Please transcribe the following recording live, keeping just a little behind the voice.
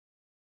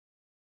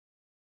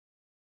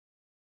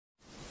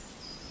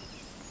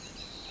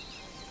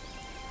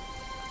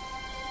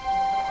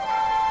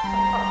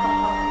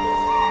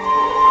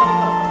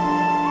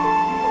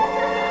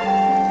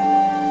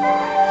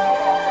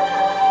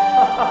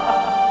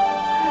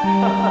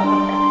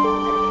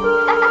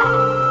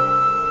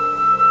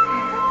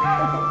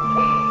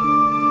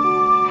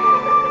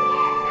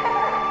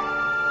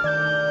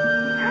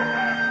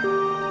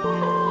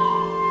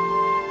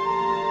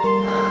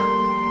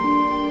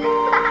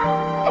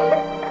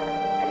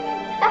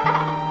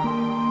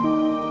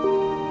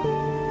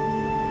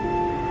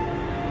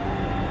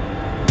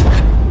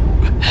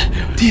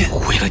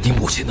你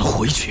母亲能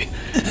回去，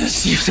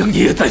牺牲你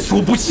也在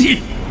所不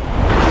惜。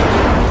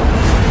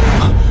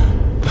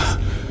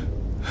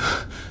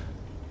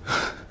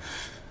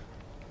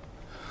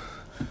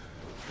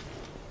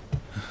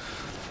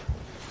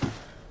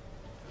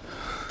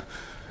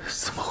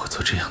怎么会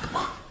做这样的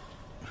梦？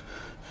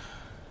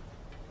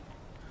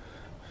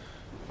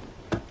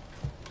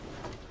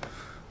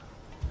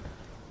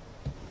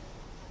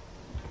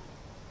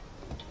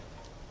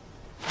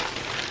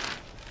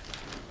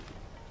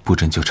布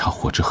阵就差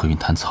火枝和云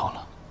檀草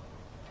了。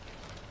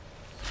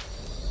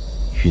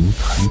云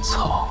檀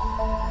草，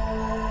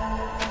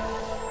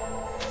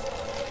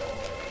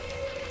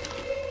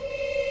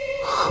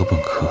禾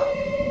本科，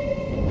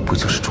不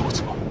就是竹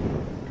子吗？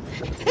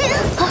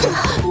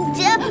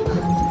姐，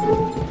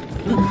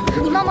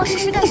你冒冒失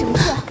失干什么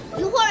去？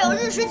一会儿有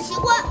日食奇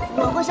观，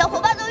我和小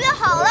伙伴都约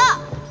好了。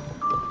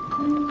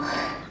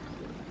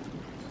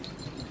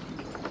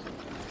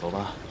走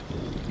吧，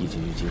一起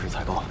去集市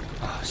采购。啊，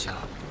行。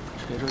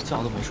这阵觉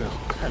都没睡好，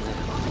太累了。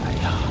哎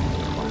呀，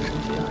万圣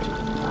节啊，这个。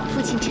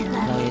父亲沉了，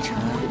老爷沉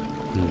了。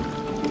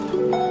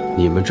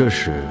你们这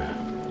是？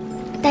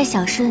带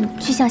小顺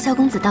去向萧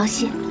公子道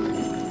谢。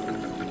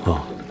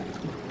哦，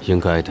应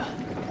该的。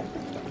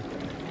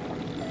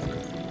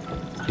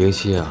灵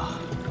犀啊，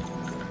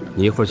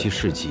你一会儿去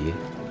市集，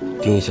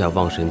盯一下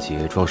万圣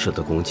节装饰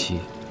的工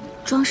期。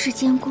装饰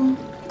监工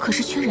可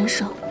是缺人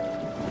手。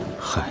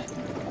嗨，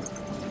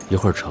一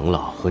会儿程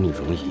老和你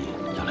容姨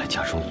要来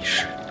家中议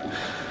事。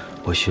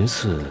我寻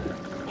思，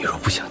你若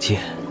不想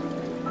见，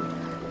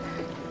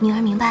女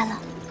儿明白了，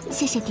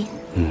谢谢爹。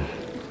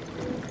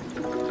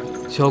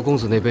萧公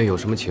子那边有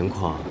什么情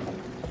况，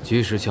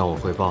及时向我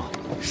汇报。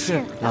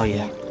是，老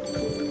爷。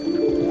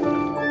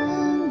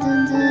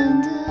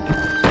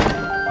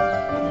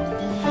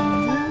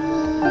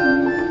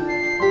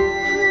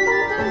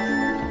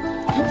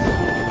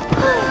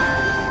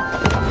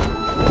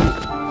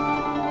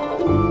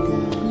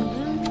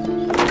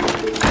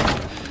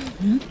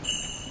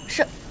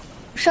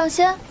上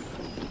仙，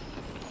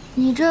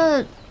你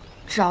这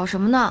找什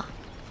么呢？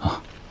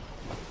啊，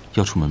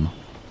要出门吗？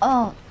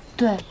哦，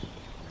对。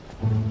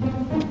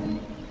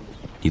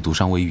你独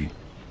伤未愈，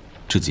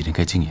这几天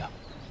该静养。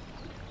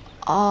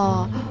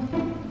哦，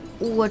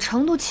我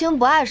程度轻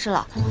不碍事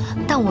了，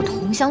但我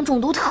同乡中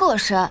毒特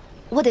深，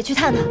我得去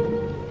探探。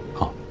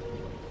好，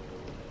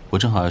我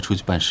正好要出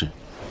去办事，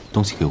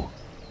东西给我，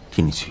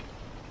替你取。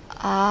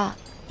啊？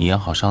你养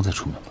好伤再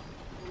出门吧。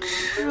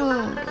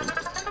这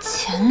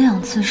前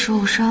2次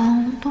受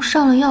伤都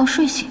上了药，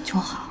睡醒就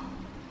好，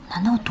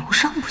难道毒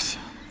伤不行？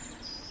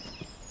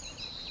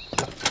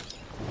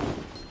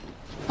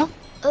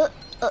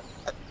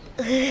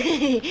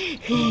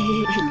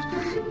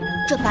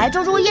这白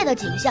昼夜的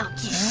景象，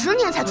几10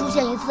年才出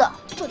现一次，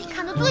这里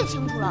看得最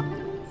清楚了。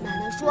奶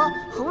奶说，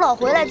恒老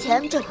回来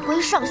前，这里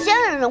归上仙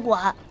人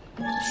管。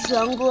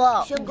玄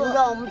哥，就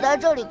让我们在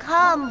这里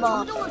看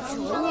吧，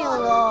求你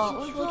了，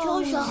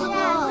求玄哥，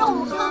让我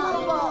们看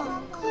吧。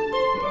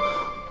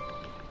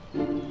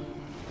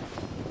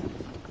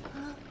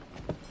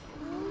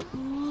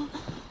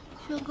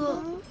玄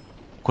哥，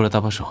过来搭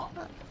把手。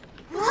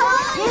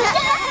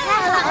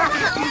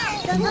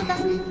等。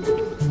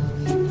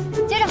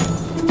接着。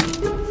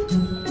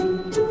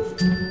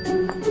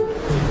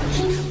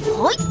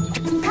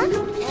看，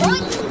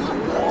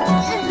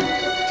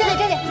这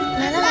里，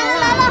来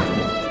了。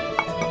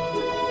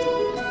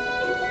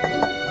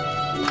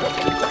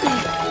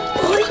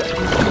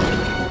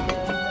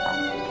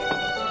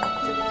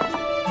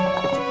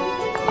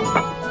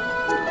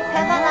开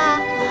饭啦！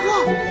哇，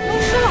能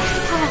吃了，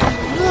太好了，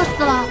饿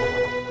死了。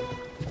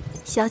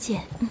小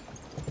姐，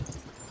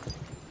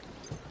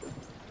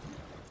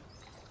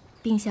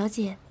禀小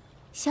姐，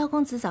萧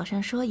公子早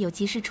上说有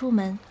急事出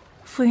门，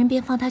夫人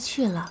便放他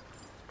去了，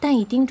但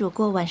已叮嘱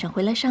过晚上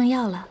回来上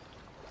药了。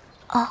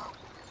哦。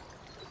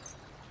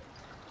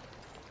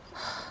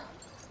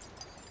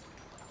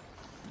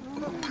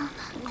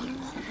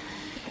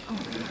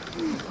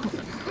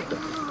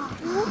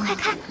快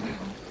看！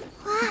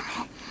哇，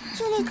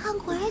这里看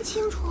果然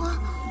清楚啊。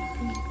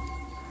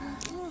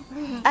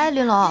哎，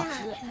玲珑，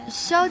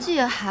萧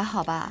季还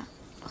好吧？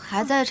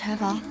还在柴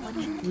房？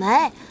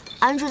没，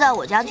安置在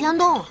我家天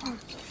洞了。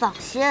放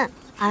心，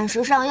按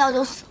时上药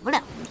就死不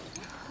了。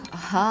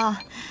啊，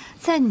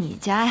在你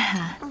家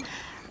呀？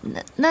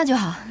那就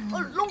好。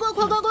龙哥，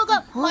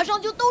快，马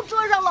上就都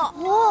遮上了。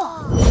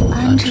哇，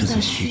安置在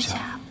虚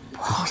假，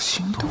不好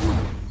行动。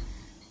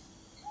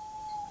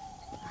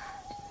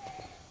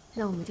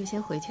那我们就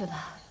先回去了。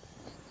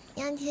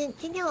杨婷，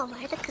今天我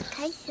玩的可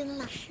开心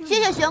了。谢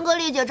谢玄哥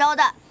丽姐招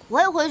待，我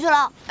也回去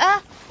了。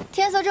哎，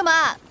天色这么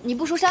暗，你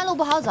不熟山路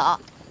不好走，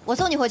我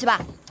送你回去吧。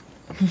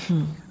哼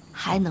哼，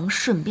还能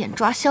顺便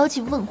抓萧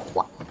季问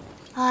话。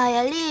哎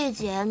呀，丽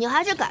姐，你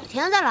还是改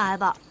天再来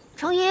吧。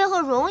程爷爷和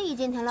荣姨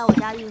今天来我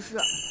家议事，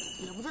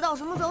也不知道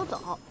什么时候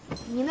走。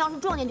你们要是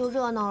撞见就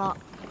热闹了。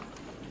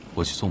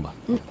我去送吧。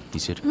你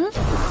歇着。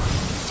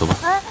走吧。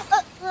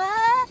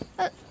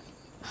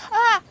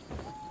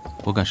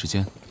我赶时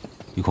间，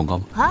你恐高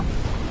吗？啊！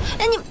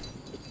哎你，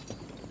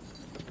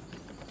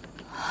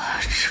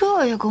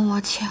这也跟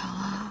我抢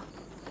啊？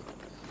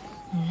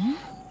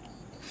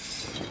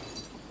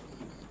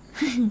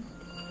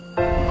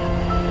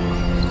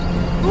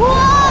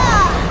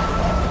哇！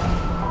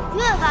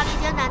越发理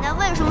解奶奶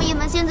为什么一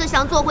门心思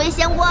想做回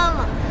仙官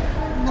了，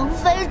能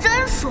飞真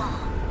爽。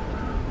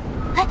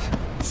哎，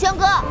轩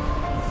哥，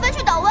飞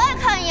去岛外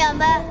看一眼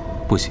呗。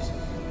不行，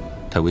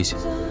太危险。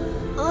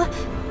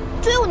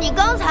就用你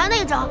刚才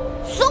那招，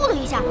嗖的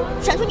一下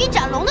闪去你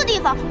斩龙的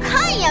地方，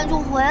看一眼就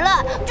回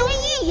来，就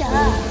一眼。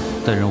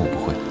带人我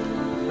不会，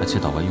而且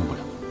岛外用不了，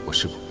我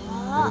试过。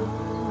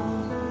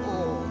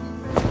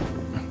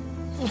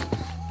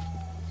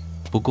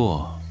不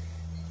过，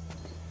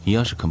你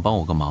要是肯帮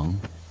我个忙，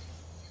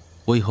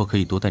我以后可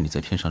以多带你在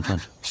天上转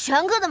转。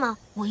玄哥的忙，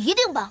我一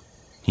定帮。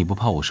你不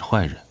怕我是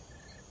坏人，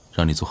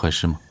让你做坏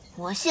事吗？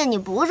我信你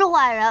不是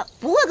坏人，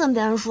不会跟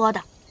别人说的。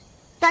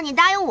但你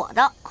答应我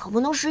的，可不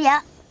能食言。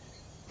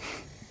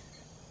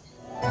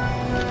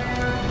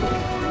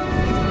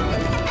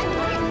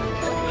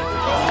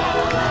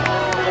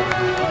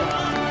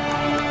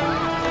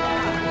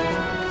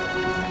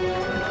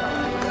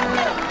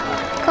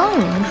刚有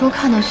人说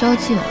看到萧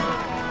敬，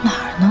哪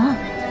儿呢？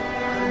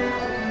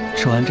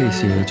吃完这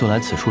些就来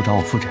此处找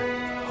我复诊。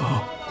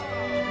啊，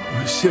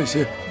谢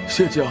谢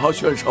阿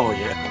轩少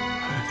爷。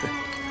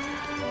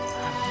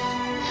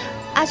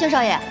阿轩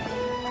少爷，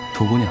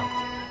土姑娘，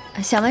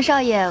想问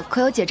少爷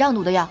可有解胀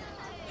毒的药？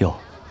有。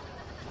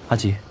阿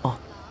吉，哦，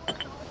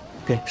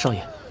给少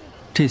爷，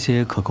这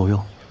些可够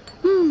用。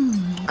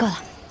够了。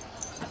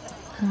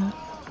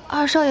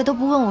二少爷都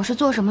不问我是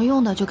做什么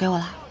用的，就给我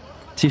了。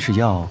即使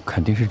药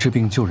肯定是治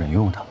病救人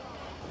用的。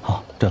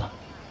哦，对了，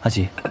阿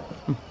吉，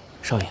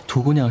少爷，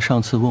土姑娘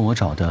上次问我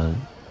找的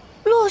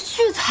落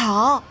絮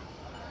草，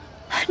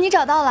你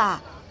找到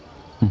了？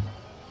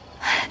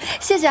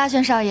谢谢阿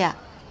轩少爷。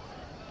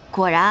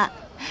果然，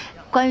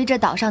关于这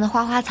岛上的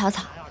花花草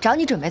草，找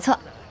你准没错。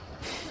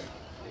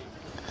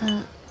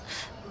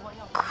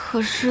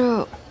可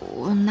是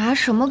我拿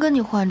什么跟你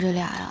换这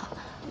俩呀？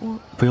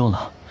不用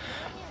了。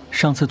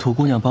上次土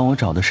姑娘帮我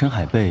找的深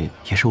海贝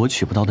也是我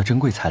取不到的珍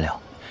贵材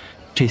料，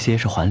这些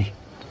是还礼。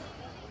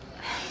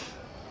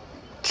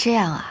这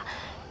样啊，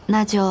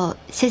那就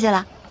谢谢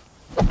啦。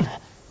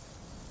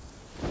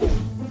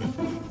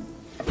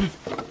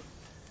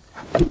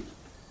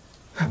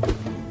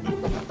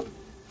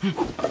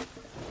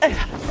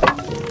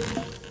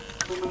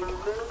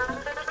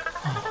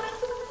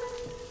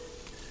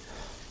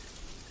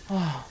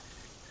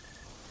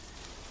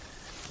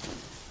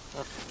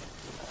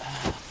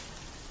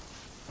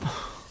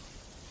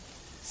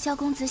萧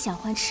公子想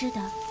换吃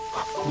的，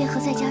为何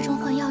在家中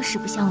换药时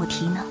不向我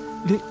提呢？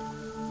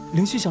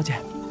灵虚小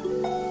姐，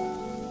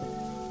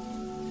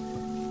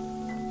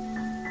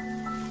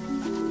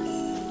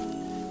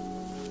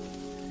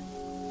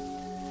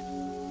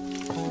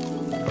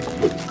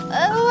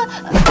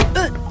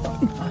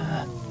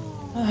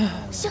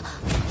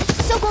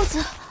萧公子，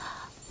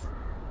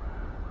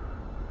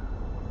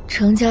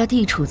程家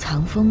地处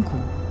藏风谷，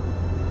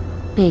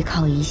背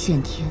靠一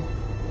线天。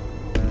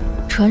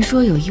传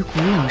说有一古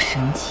老神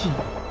器，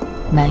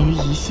埋于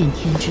一线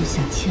天之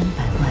下千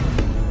百万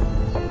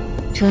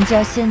年。程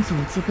家先祖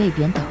自被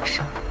贬岛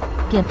上，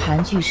便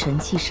盘踞神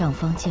器上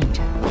方建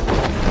寨，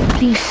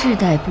并世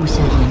代布下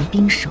严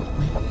兵守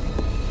卫。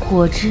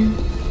果汁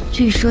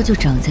据说就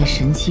长在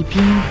神器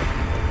边缘，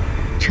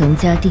程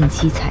家定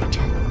期采摘。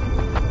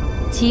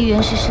其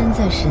原是身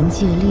在神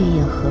界烈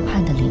焰河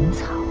畔的灵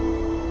草，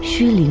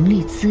需灵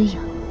力滋养。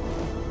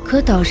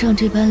可岛上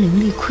这般灵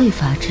力匮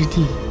乏之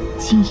地，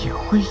竟也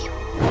会有，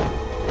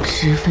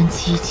十分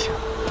蹊跷。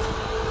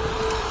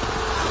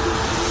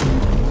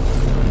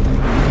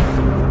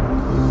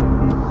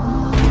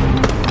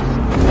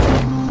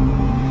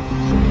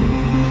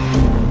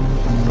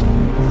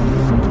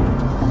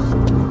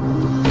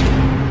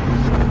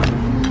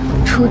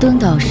初登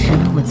岛时，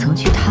我曾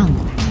去探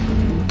过，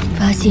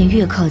发现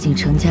越靠近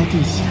程家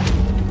地下，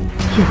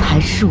越排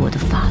斥我的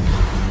法力。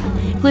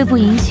为不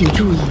引起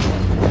注意，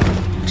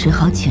只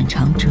好浅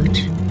尝辄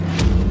止。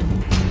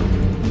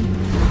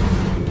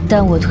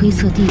但我推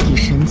测地底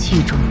神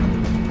器中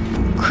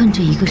困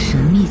着一个神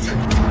秘存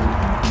在，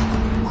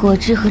火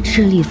之和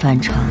智力反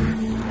常，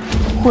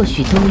或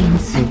许都因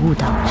此误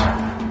导致。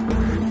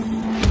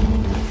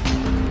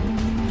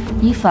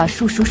以法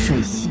术属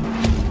水性，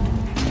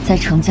在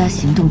程家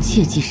行动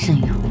切记慎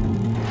用，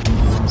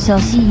小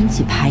心引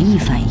起排异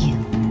反应，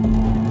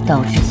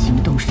导致行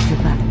动失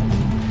败。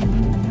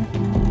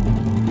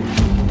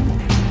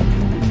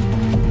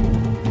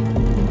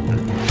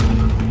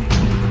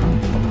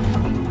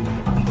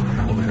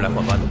我们是来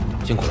换班的，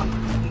辛苦了。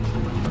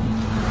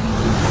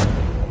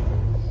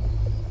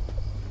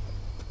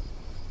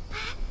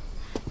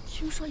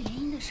听说联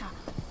姻的事儿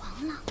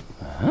黄了。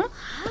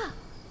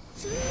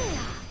真的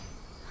呀？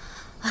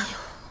哎呦，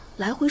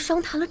来回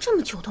商谈了这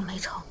么久都没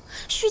成，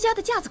徐家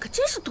的架子可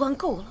真是端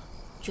够了，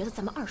觉得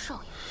咱们二少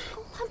爷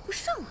高攀不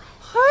上哎。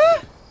嘿，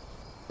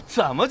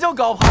怎么叫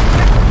高攀？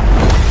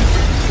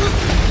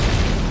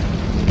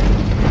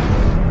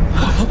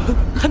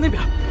看那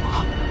边，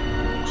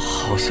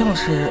好好像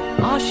是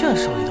阿炫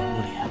少爷的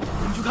屋里。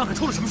我们去看看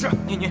出了什么事。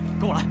你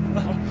跟我来。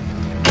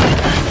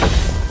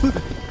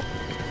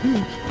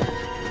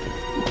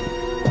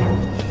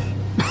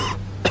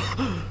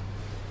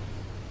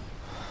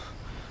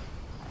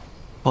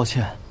抱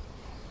歉，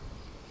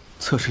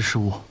测试失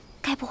误。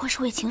该不会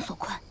是为情所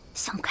困，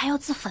想不开要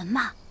自焚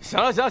吧？行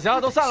了，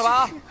都散了吧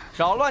啊！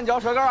少乱嚼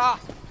舌根啊！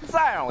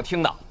再让我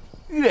听到，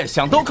越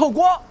想都扣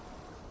锅。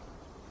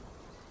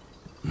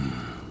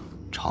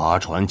茶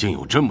船竟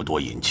有这么多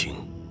引擎，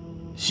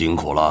辛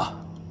苦了。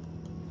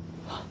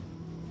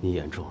你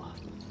言重了，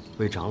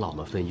为长老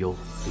们分忧，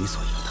理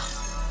所应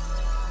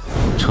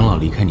当。程老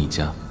离开你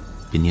家，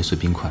便捏碎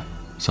冰块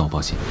向我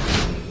报信。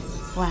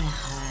外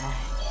海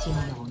竟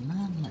有那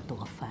么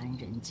多凡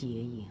人接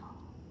应，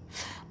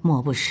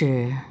莫不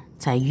是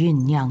在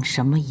酝酿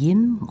什么阴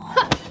谋？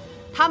哼，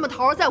他们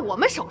头在我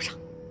们手上，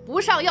不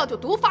上药就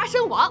毒发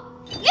身亡，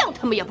谅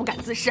他们也不敢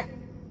滋事。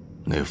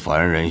那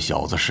凡人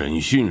小子审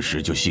讯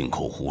时就信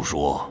口胡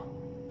说，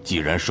既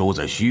然收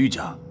在虚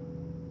家，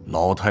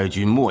老太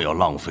君莫要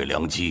浪费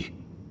良机，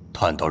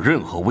探到任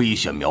何危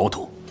险苗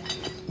头，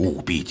务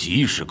必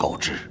及时告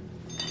知。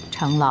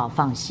程老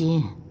放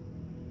心，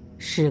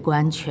事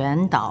关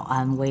全岛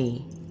安危，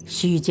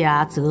虚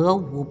家责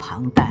无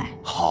旁贷。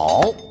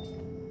好，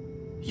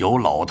有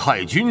老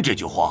太君这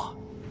句话，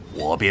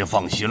我便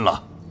放心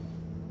了。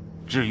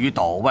至于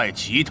岛外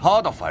其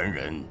他的凡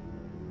人，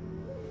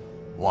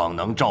望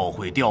能召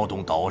会调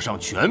动岛上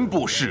全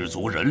部士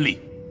族人力，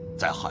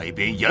在海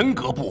边严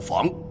格布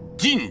防，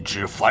禁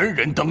止凡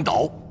人登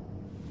岛。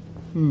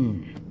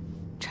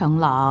程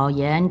老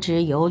言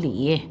之有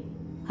理。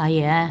阿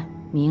言，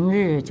明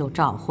日就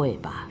召会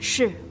吧。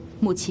是，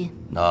母亲。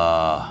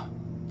那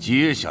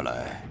接下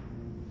来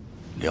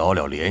聊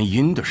聊联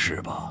姻的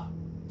事吧。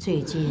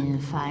最近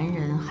凡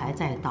人还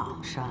在岛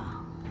上，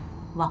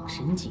望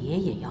神节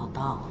也要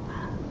到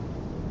了，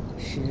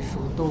实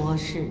属多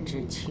事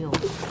之秋。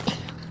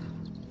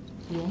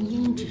联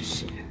姻之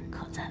事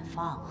可暂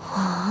放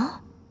啊！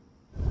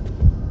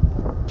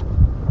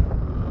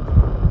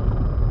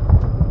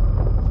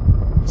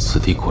此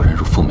地果然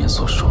如负面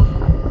所说，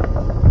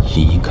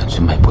隐隐感觉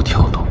脉搏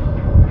跳动，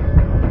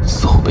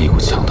似乎被一股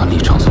强大力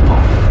场所包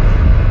围。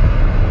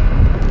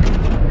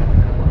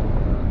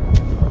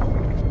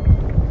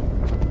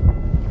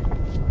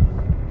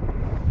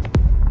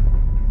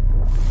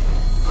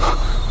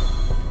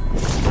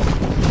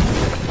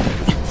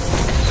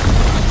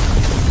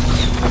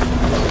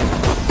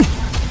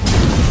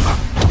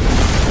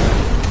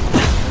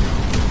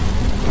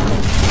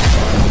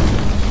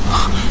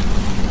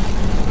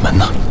门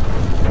呢？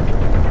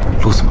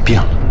路怎么变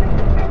了？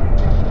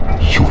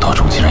甬道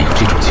中竟然有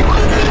这种机关！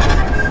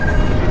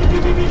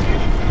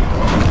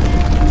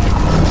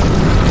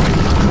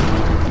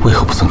为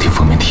何不曾听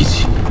封面提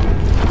起？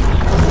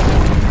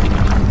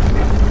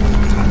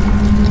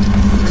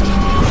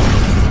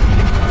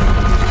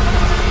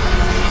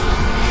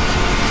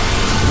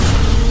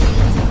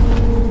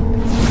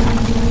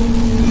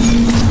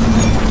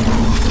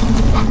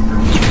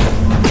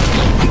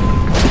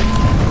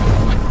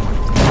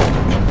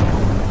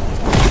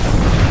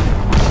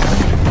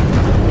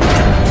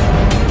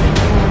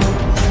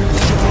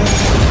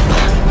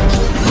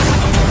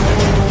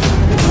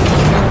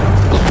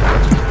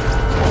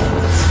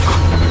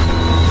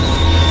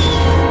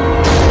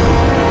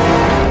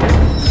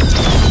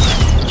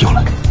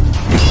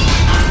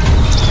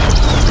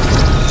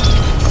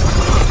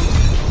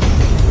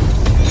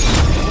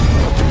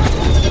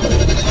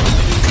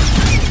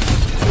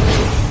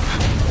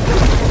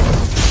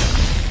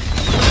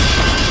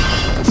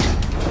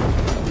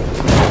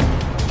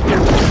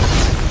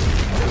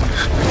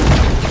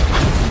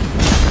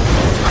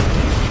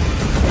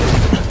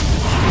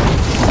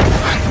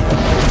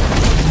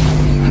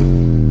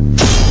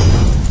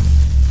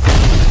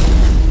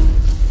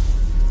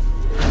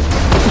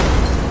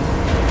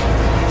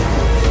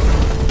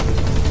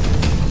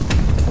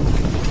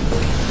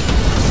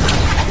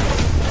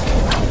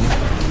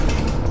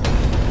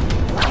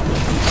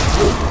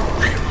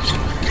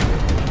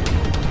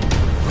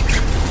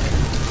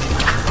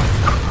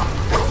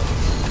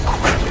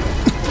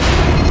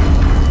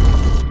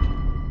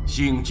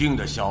姓金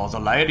的小子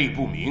来历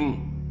不明，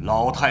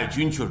老太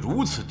君却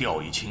如此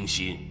掉以轻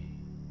心，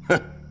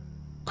哼，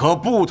可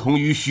不同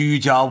于虚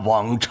家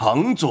往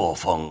常作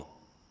风。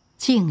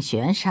敬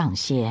玄上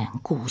仙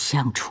故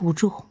乡出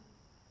众，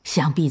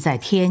想必在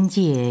天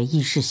界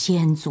亦是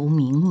仙族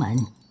名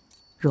门。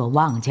若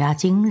妄加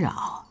惊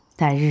扰，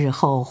待日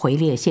后回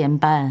列仙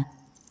班，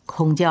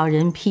恐叫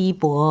人批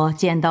驳，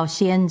见到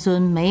仙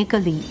尊没个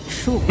礼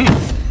数。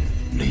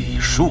礼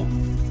数？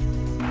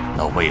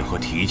那为何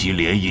提及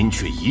联姻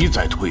却一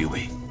再推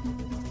诿？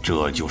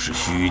这就是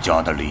虚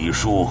家的礼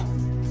数。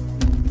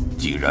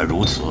既然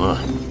如此，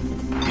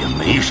便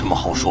没什么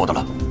好说的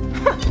了。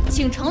哼，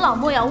请程老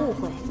莫要误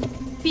会，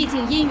毕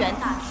竟姻缘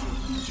大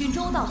事，需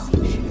周到行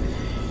事，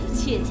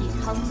切忌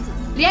仓促。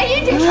联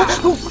姻这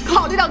事，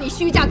考虑到你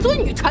虚家尊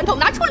女传统，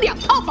拿出2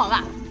套方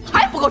案，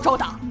还不够周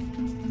到。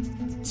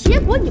结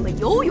果你们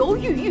犹犹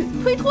豫豫，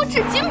推脱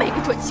至今没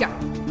个准信儿。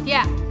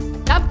爹，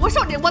咱不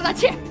受这窝囊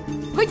气，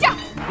回家。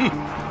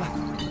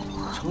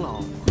程老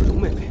和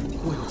容妹妹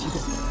莫有激动，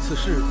此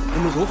事我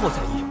们容后再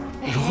议，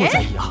容后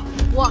再议啊！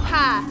我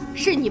看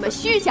是你们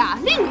虚家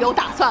另有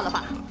打算了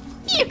吧？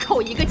一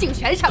口一个竞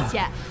选上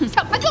仙，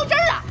想盘钩针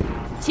啊！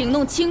请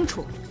弄清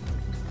楚，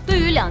对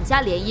于两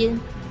家联姻，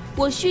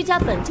我虚家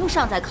本就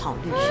尚在考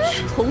虑，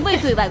从未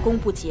对外公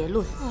布结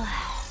论。唉，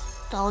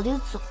到底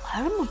走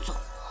还是不走？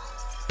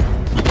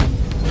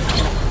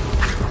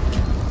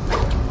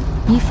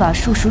你法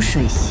术属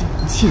水性，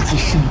切忌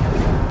慎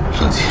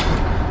用。冷静，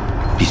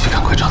必须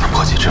赶快找到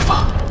破解之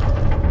法。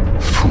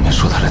负面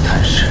说他来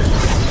探视，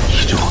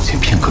一直往前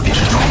片刻便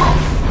是出口。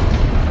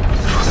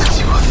如此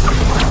机会，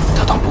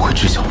他当不会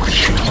知晓不理。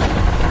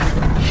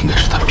应该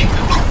是他并未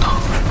碰到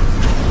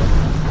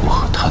我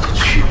和他的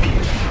区别。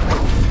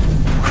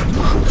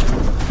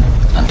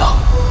难道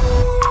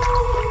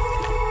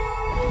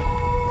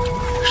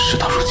事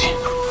到如今，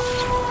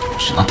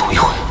只能赌一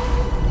回？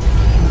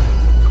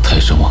泰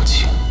山忘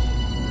情，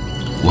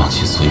忘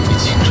其所以为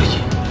情者也。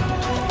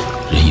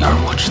人以而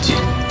我之间，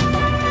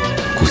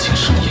故情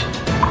生也。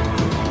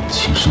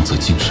情生则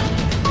精生，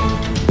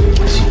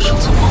精生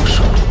则旺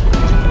盛，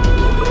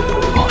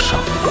旺盛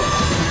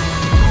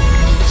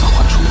则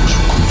唤出无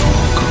数空中楼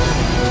阁。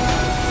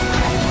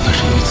而人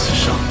于此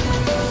生，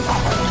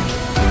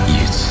亦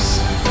于此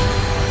死。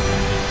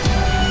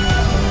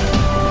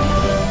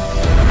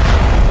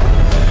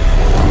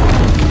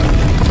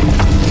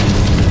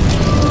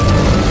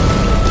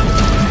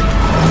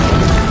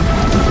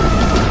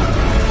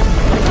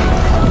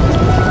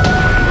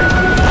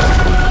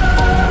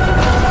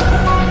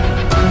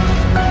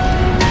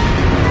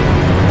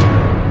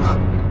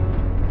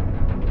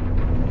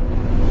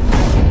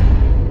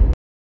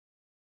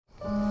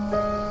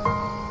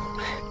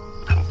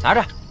拿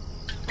着，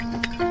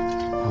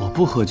我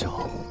不喝酒，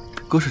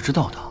哥是知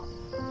道的。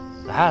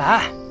来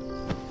来，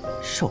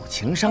受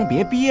情伤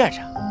别憋着，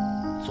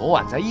昨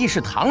晚在议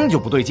事堂就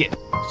不对劲。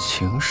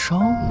情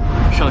伤？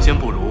上仙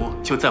不如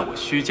就在我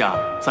虚家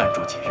暂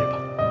住几日吧。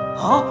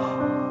啊？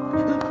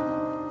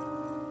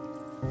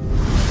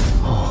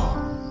哦，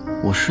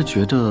我是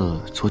觉得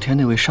昨天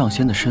那位上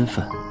仙的身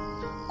份，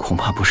恐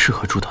怕不适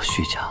合住到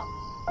虚家。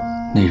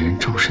那人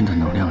周身的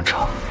能量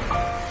场，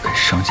跟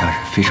商家人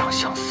非常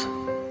相似。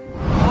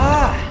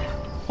哎，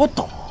我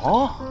懂。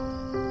啊？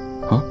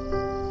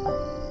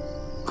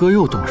哥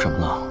又懂什么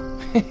了？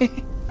嘿嘿。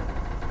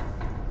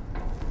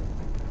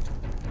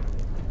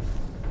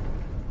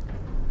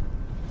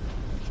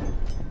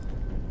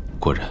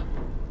果然，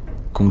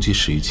攻击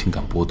始于情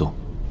感波动，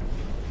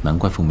难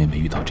怪封面没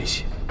遇到这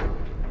些。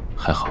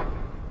还好，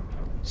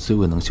虽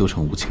未能修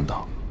成无情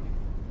道，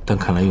但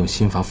看来用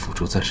心法辅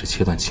助暂时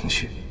切断情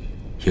绪，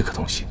也可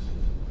通行。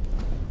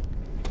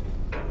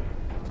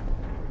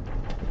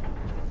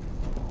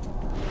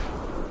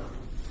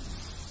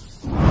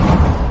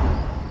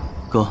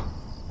哥，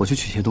我去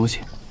取些东西，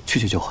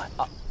去就回。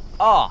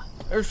哦，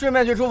顺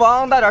便去厨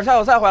房带点下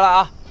酒菜回来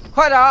啊，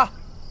快点啊！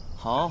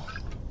好。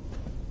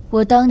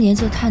我当年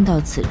就探到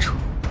此处，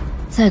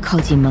再靠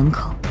近门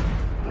口，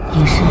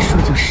隐身术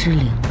就失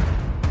灵了。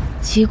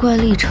奇怪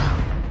立场，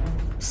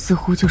似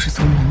乎就是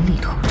从门里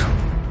透出，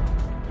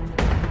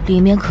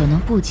里面可能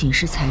不仅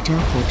是采摘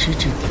火之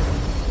之地，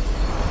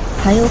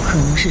还有可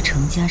能是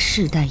程家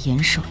世代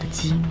严守的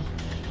机密。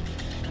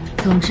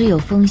总之有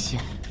风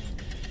险，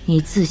你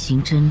自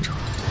行斟酌。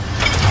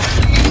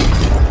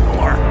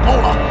蓉儿，够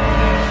了！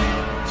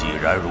既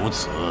然如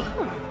此，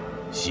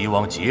希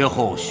望节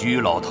后虚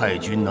老太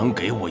君能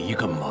给我一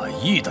个满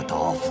意的答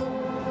复。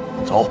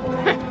走。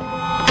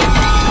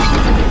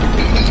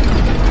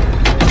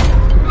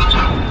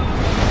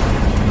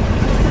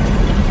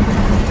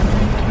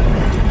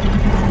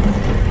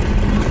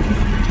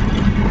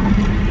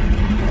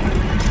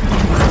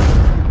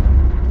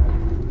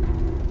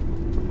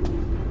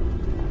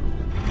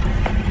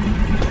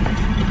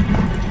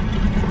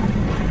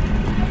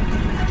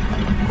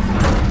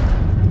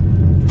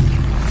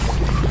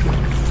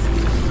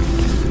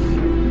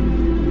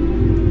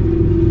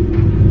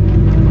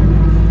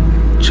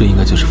这应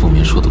该就是封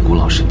面说的古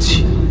老神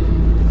器。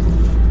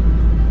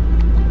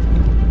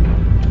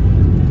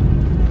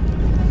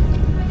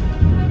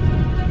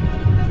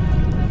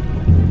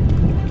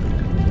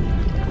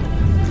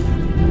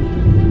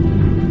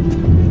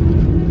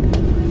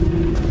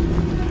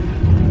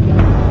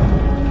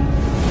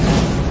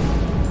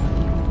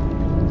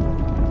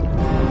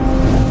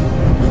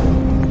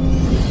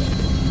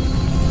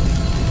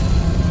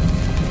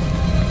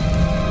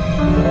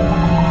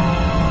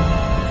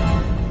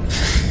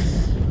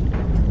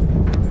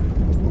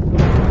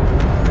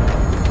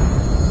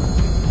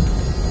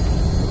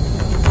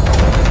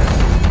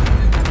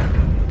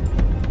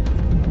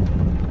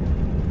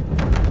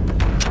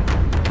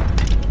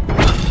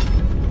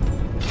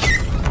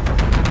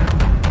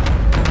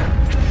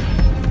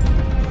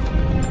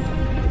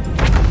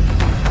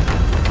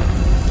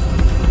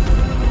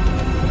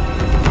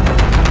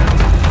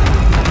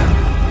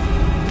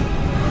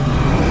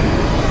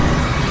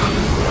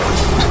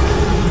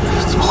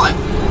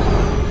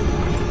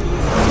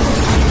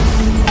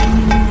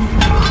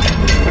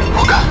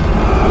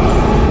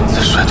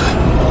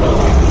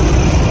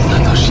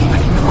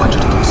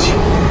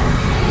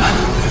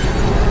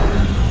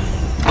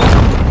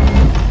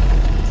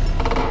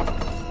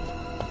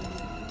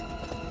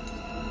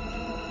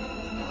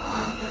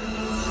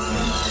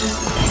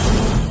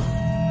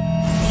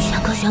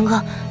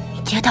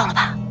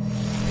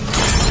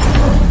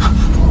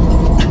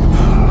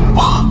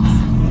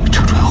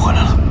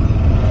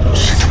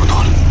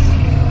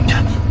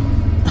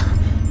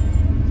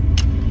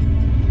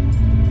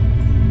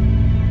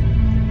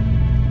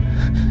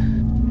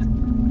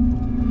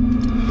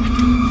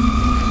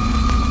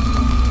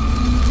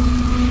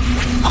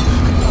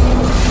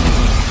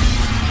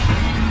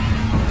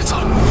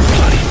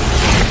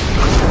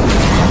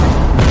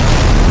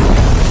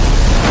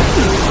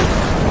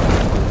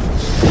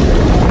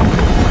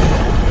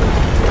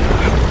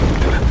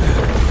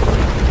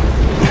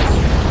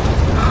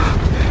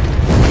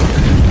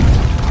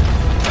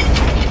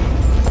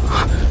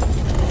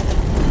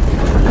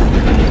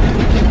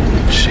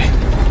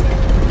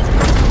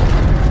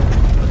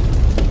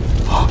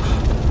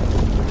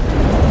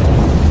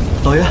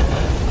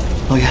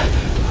老爷，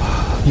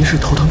您是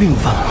头疼病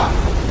犯了吗？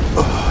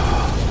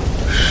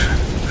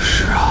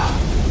是啊。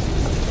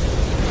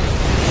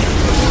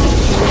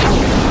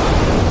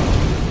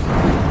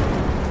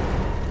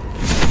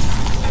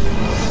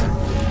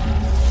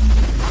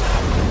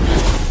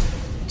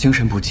精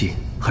神不济，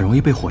很容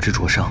易被火质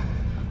灼伤。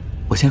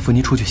我先扶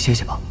您出去歇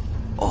歇吧。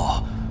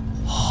哦，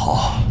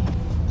好。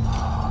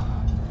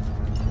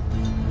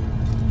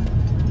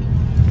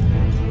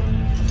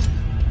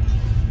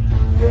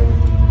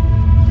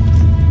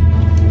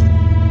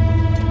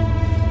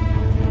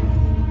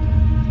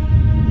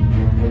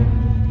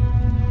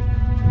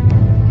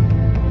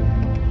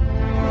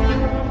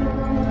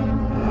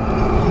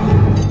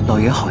老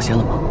爷好些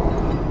了吗？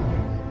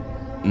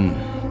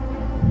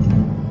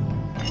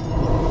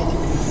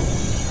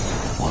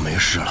我没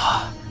事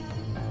了，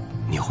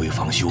你回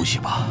房休息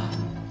吧。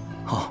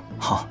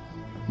好，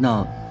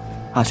那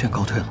阿劝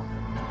告退了。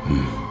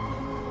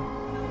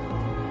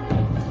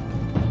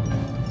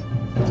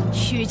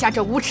徐家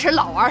这无耻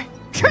老儿，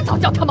迟早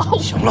叫他们后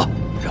悔。行了，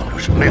嚷嚷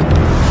什么呀？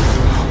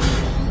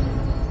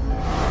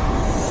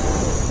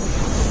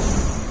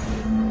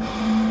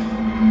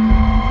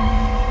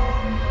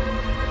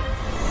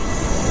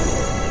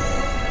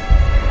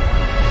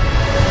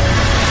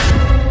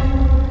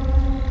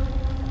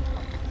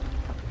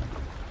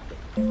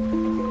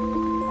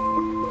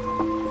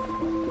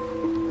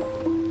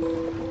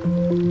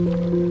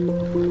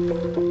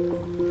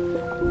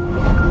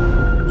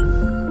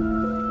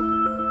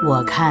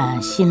我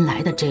看新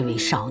来的这位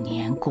少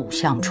年骨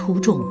相出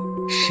众，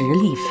实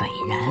力斐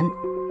然。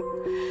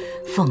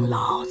奉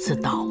老自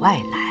岛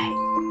外来，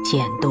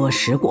见多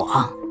识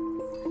广，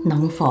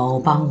能否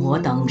帮我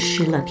等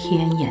失了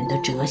天眼的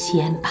谪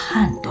仙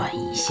判断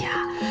一下，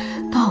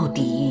到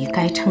底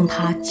该称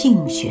他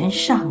竞选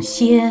上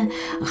仙，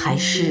还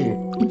是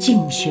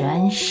竞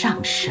选上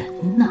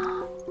神呢？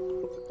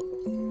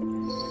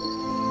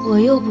我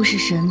又不是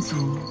神族，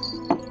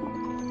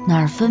哪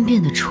儿分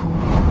辨得出？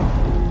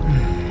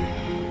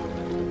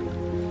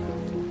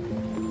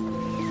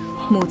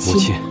母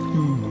亲，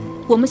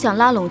我们想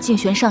拉拢竞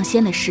选上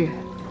仙的事，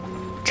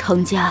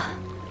程家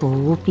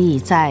不必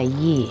在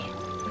意，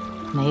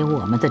没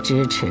我们的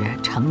支持，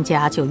程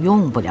家就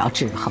用不了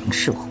制衡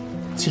术。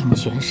竞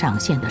选上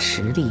仙的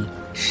实力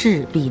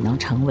势必能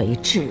成为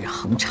制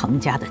衡程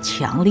家的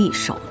强力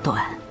手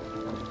段。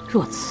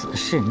若此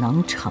事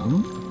能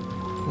成，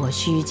我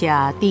徐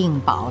家定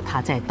保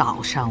他在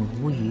岛上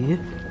无虞。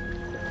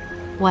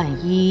万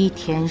一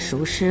天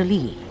赎失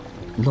利，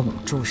拢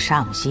住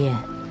上仙，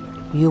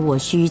与我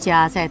徐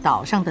家在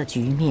岛上的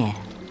局面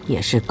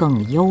也是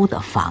更优的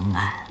方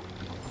案。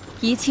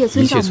一切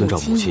遵照母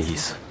亲意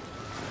思。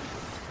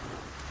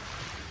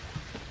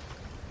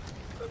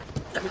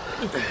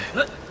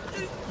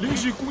灵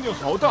犀姑娘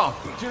好大，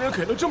竟然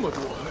给了这么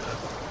多。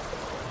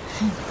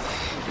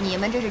你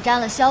们这是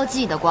沾了萧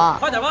忌的光。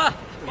快点吧，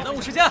别耽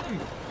误时间。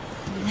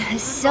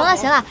行了，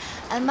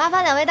麻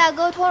烦两位大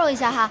哥拖揉一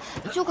下哈，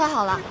就快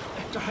好了。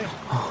这还有。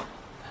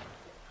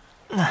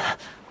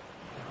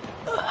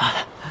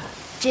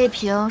这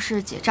瓶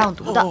是解胀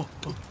毒的，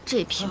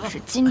这瓶是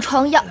金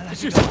疮药。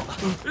谢谢，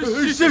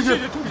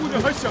兔姑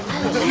娘还想着。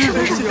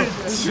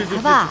起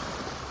来吧，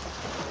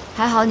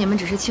还好你们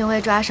只是轻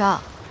微抓伤，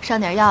上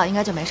点药应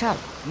该就没事了。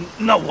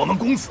那我们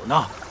公子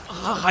呢？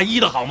还医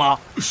得好吗？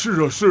是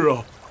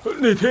啊，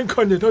那天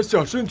看见他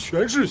下身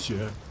全是血。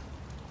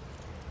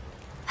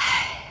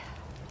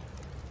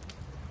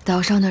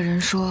岛上的人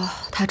说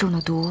他中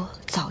的毒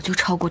早就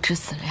超过致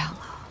死量了。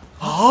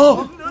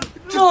啊？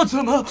这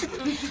怎么？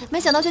没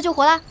想到却救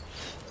活了，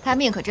他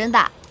命可真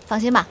大。放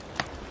心吧，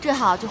治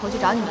好就回去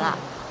找你们了。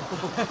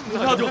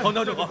那就好，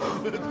太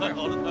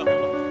好了。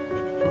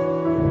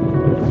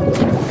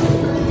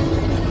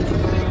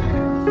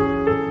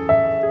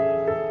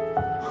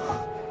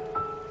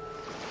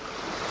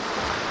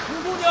兔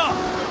姑娘，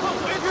快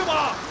回去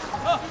吧！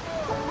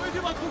回去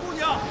吧，兔姑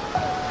娘，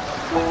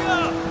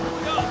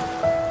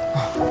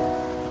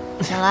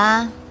醒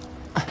啦。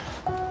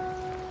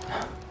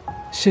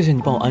谢谢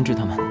你帮我安置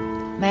他们。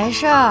没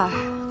事儿，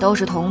都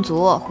是同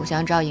族，互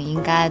相照应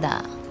应该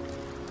的。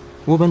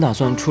我本打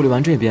算处理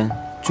完这边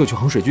就去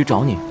衡水居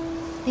找你。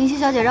林夕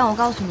小姐让我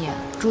告诉你，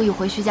注意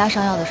回徐家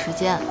上药的时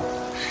间，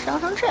伤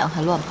成这样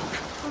还乱跑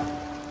什么？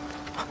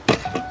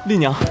丽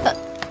娘，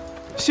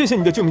谢谢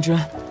你的救命之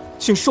恩，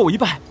请受我一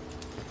拜。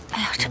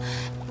哎呀，这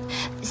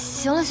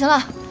行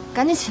了，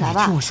赶紧起来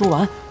吧。听我说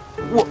完，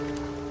我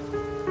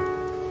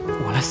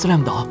来思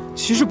量岛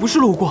其实不是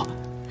路过。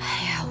哎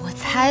呀，我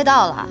猜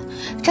到了，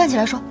站起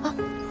来说啊。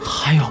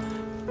还有，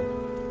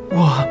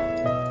我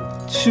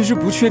其实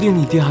不确定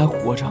你爹还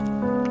活着。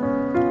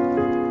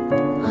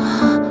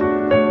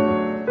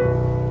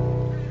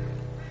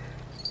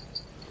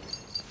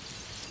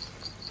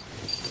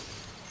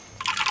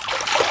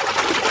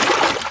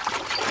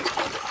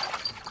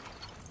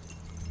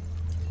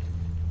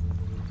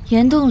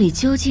岩洞里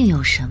究竟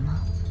有什么？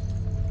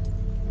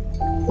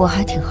我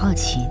还挺好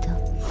奇的。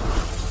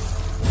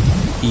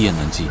一言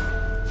难尽。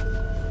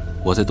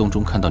我在洞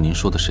中看到您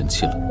说的神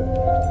器了，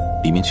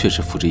里面确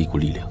实附着一股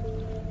力量。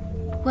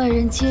外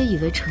人皆以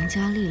为程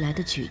家历来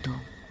的举动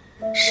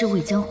是为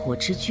将火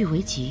之据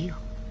为己有，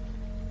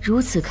如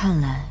此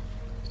看来，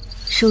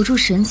守住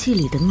神器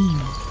里的秘密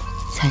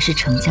才是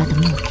程家的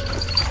目的。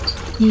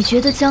你觉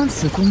得将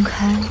此公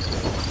开，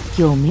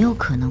有没有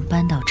可能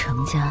搬到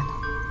程家呢？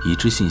已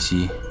知信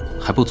息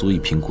还不足以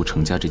评估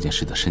程家这件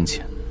事的深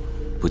浅，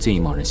不建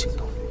议贸然行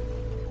动。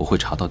我会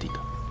查到底的，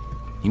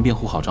您便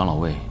护好长老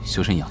卫，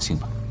修身养性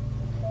吧。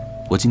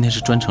我今天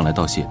是专程来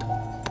道谢的，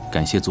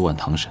感谢昨晚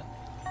堂审，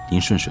您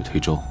顺水推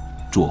舟，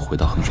助我回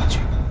到衡水居。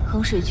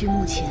衡水居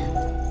目前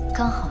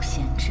刚好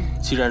闲置。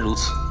既然如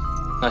此，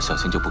那小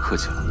仙就不客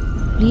气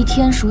了。离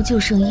天赎就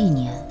剩1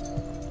年，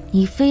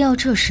你非要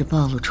这时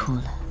暴露出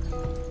来，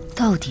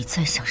到底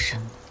在想什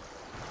么？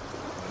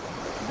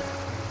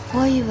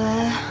我以为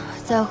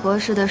在合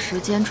适的时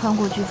间穿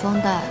过飓风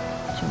带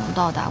就能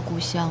到达故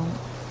乡了，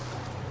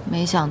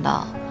没想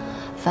到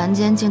凡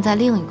间竟在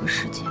另一个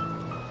世界。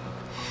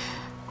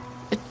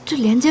这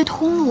连接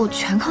通路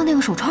全靠那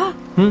个手串？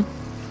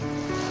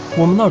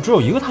我们那儿只有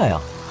一个太阳。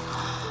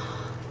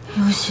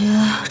有些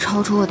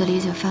超出我的理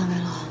解范围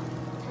了。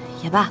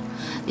也罢，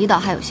离岛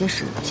还有些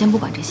事，先不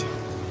管这些。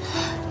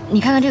你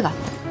看看这个，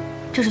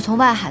这是从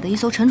外海的一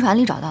艘沉船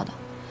里找到的。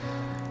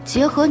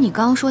结合你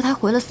刚说他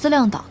回了思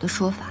量岛的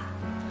说法，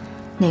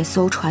那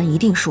艘船一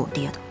定是我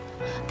爹的，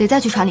得再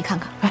去船里看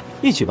看。哎，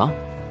一起吧，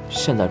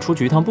现在出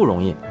去一趟不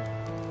容易。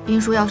兵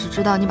叔要是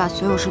知道你把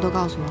所有事都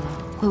告诉我了，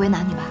会为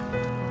难你吧？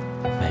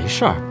没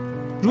事儿，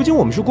如今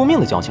我们是过命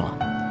的交情了。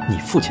你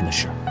父亲的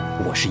事，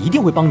我是一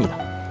定会帮你的。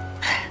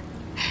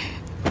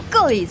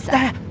够意思！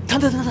哎，等，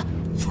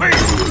废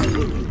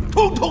物，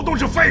通通都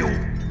是废物，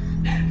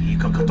一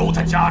个个都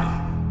在家里，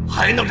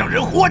还能让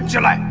人混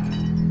进来？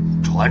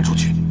传出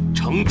去，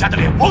程家的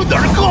脸往哪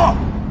儿搁？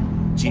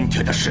今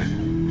天的事，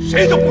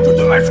谁都不准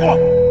对外说。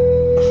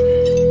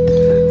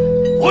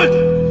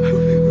滚！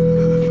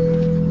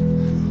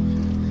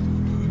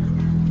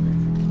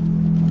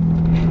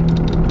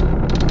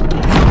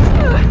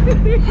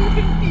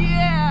爹，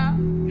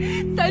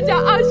咱家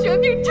阿玄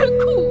命真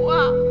苦啊！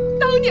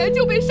当年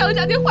就被商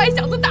家那坏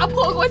小子打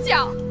破过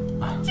相，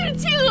至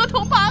今额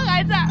头疤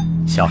还在。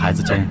小孩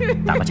子争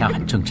打个架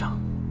很正常，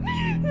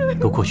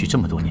都过去这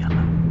么多年了，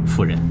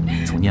夫人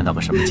总念叨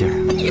个什么劲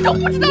儿？你都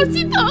不知道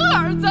心疼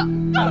儿子。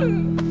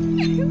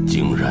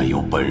竟然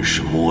有本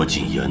事摸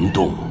进岩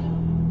洞，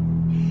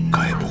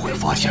该不会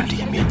发现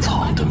里面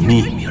藏的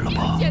秘密了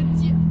吧？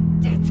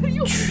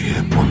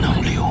绝不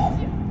能留。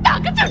哪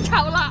个正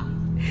常了？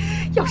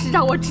要是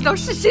让我知道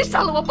是谁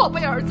杀了我宝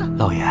贝儿子，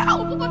老爷，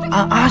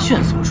按阿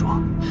炫所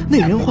说，那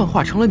人幻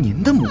化成了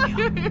您的模样。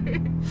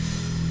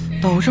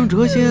岛上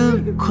谪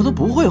仙可都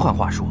不会换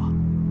话说，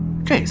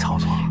这操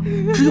作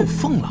只有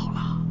凤老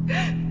了。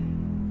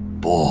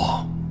不，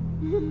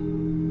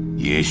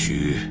也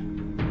许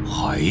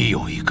还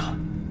有一个。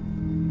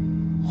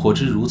火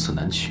之如此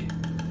难取，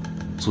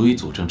足以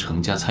佐证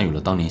程家参与了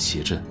当年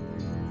邪阵，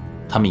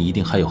他们一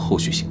定还有后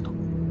续行动。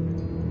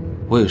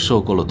我也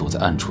受够了躲在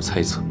暗处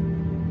猜测，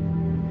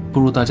不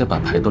如大家把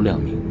牌都亮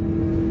明，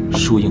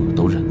输赢我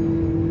都认。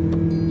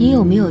你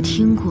有没有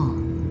听过，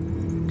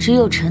只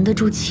有沉得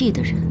住气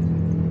的人，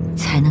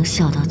才能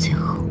笑到最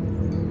后？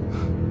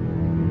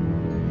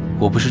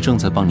我不是正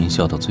在帮您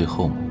笑到最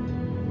后吗？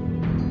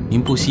您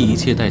不惜一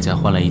切代价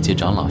换来一阶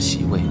长老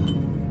席位，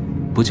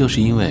不就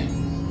是因为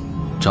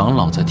长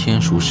老在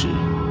天赎时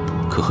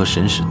可和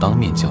神使当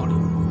面交流，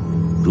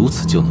如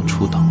此就能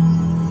出岛？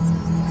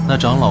那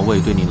长老位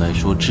对您来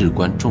说至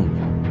关重要。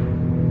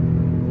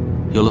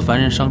有了凡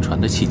人商船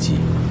的契机，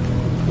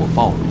我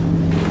暴露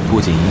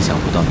不仅影响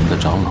不到您的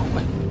长老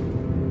位，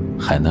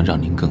还能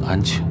让您更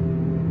安全。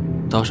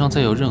岛上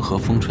再有任何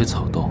风吹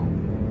草动，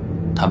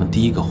他们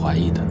第一个怀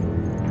疑的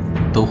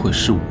都会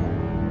是我，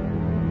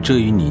这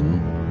于您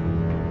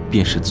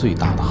便是最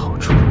大的好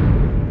处。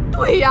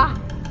对呀，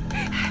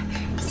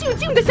姓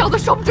静的小子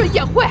说不准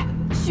也会。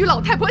徐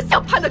老太婆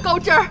想攀的高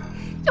枝儿，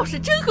要是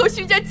真和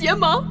徐家结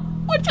盟，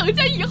我程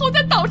家以后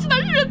在岛上的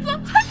日子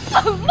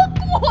还怎么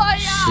过呀？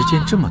时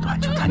间这么短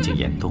就探见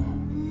岩洞，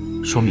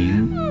说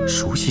明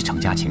熟悉程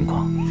家情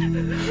况。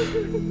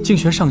静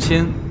玄上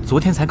仙昨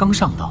天才刚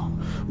上岛，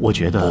我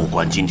觉得不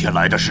管今天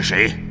来的是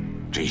谁，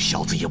这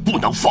小子也不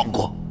能放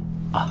过。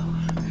啊，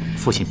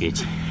父亲别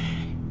急，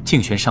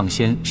静玄上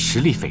仙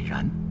实力斐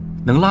然，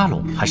能拉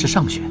拢还是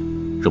上选。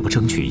若不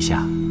争取一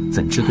下，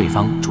怎知对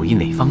方主意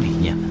哪方理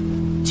念呢？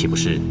岂不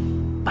是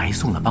白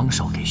送了帮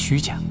手给虚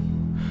家？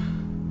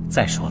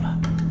再说了，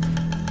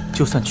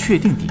就算确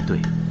定敌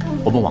对，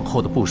我们往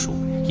后的部署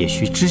也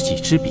需知己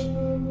知彼，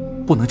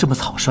不能这么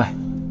草率。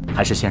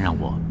还是先让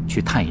我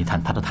去探一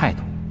探他的态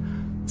度，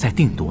再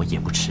定夺也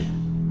不迟。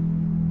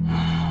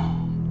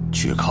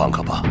去看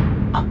看吧。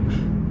啊，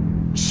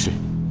是。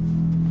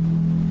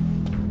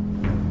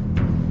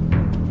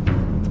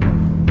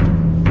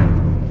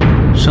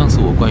上次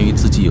我关于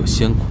自己有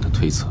仙骨的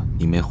推测，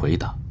你没回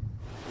答。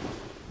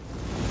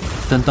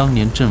但当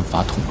年阵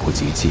法捅破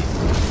结界，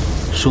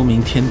说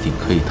明天顶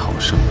可以逃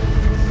生，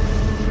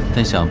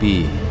但想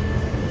必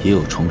也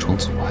有重重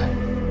阻碍。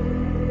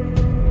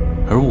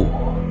而我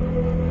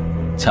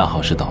恰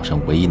好是岛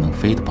上唯一能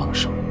飞的帮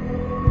手，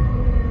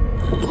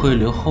会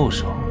留后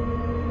手。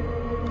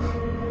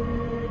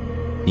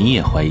你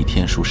也怀疑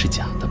天书是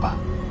假的吧？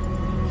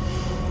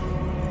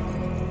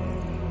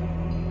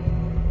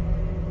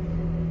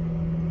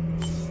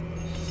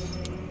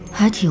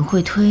还挺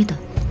会推的，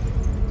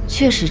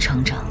确实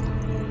成长了。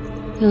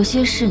有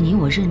些事你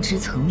我认知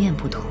层面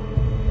不同，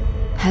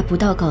还不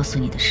到告诉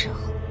你的时候。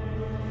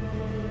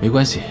没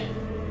关系，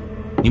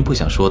您不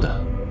想说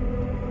的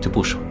就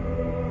不说。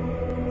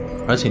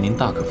而且您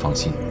大可放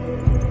心，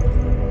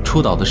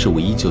出岛的事我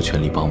依旧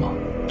全力帮忙，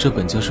这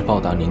本就是报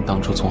答您当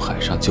初从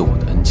海上救我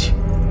的恩情。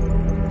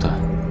但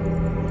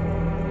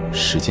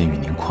时间与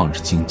您旷日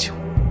经久，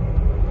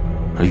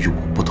而与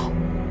我不同，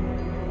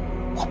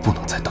我不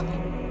能再等了。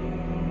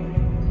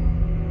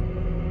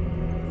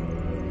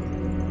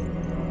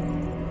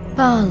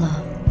罢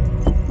了，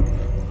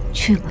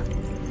去吧。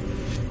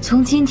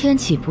从今天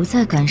起不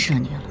再干涉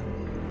你了。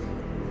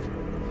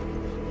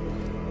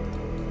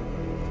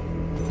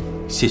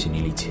谢谢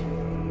你理解。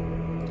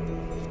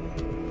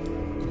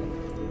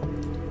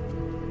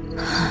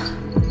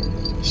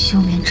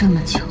休眠这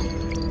么久，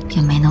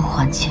也没能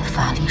缓解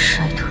法力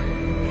衰退。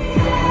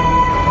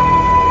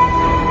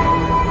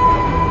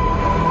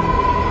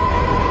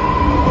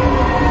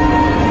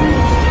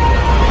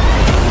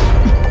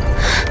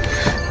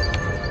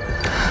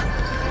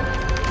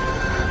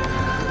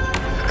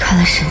看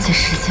来神界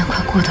时间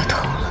快过到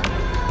头了，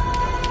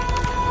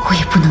我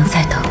也不能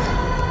再等了。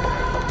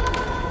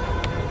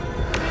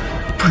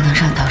不能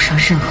让岛上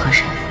任何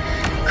人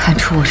看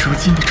出我如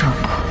今的状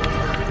况，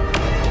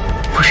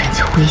不然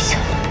就危险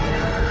了。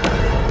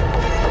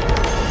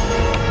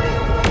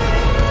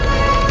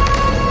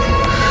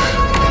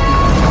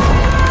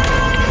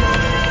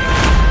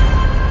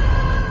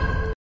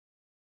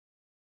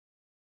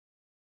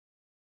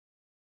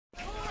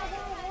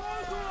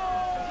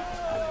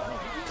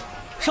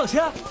上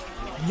仙，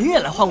您也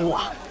来换物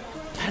啊？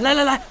来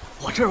来来，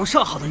我这儿有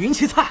上好的云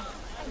旗菜。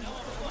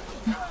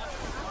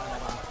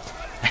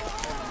哎，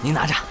您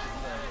拿着。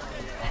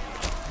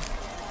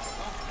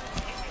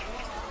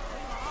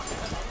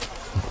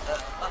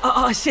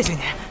谢谢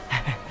您。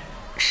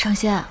上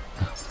仙，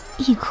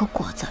一颗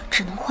果子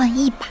只能换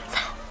1把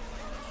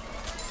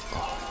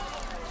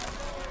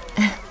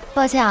菜。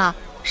抱歉啊，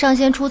上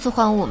仙初次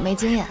换物没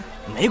经验。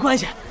没关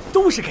系，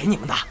都是给你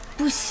们的。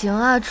不行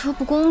啊，这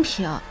不公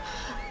平。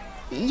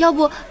要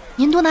不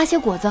您多拿些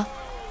果子。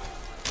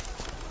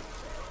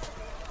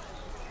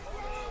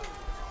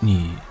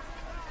你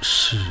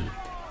是？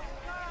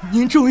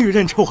您终于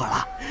认出我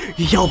了，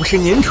要不是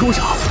您出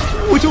手，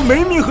我就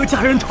没命和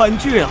家人团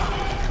聚了。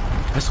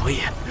所以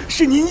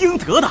是您应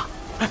得的。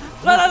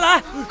来来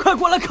来，快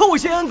过来叩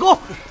谢恩公。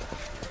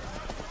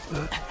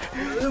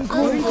恩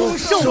公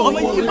受我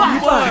们一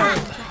拜。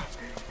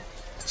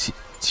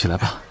起来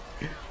吧。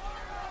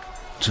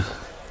这。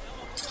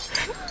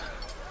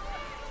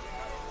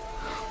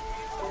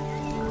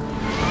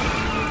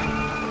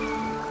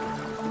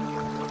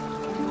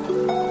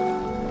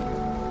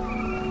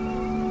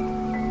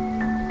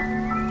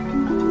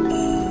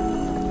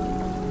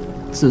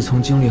自从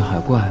经历海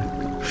怪，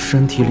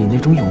身体里那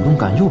种涌动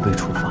感又被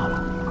触发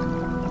了，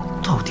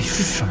到底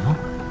是什么？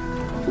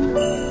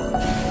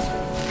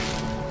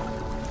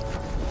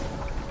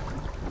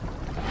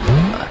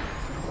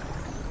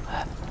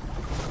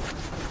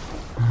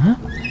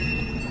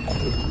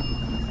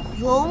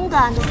勇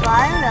敢的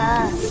凡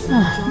人，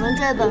请问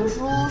这本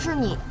书是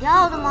你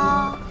掉的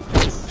吗？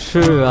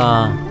是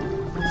啊，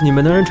你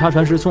们能人查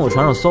船时从我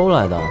船上搜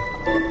来的。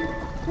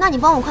那你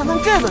帮我看看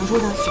这本书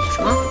上写的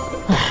什么？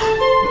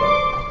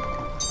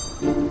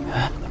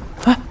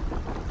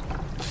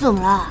怎么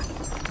了？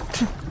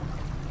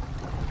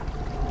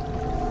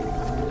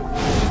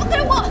放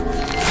开我！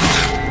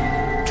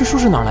这书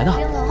是哪儿来的？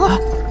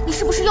你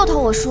是不是又偷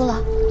我书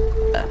了？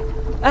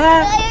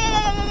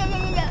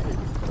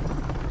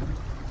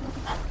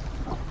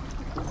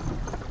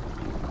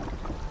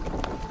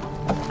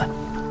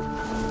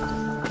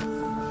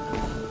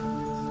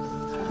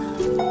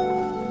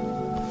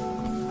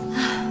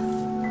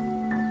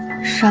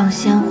上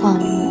仙换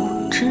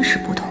物真是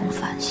不同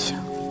凡响。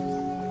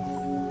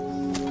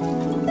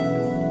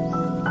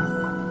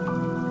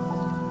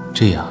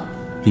这样，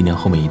历年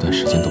后面一段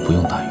时间都不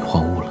用打鱼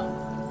换物了。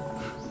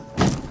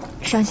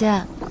上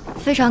仙，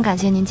非常感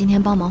谢您今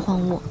天帮忙换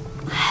物，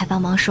还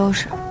帮忙收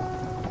拾。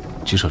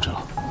举手之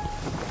劳。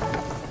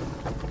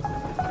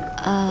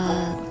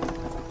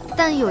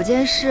但有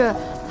件事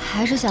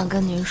还是想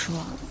跟您说。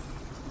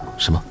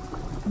什么？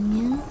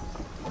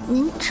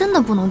您真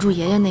的不能住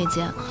爷爷那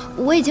间，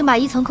我已经把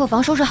1层客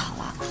房收拾好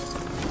了。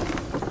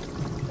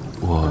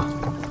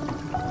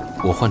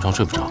我换床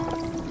睡不着。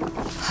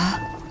啊？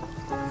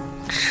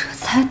这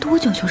才多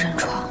久就认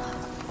床了？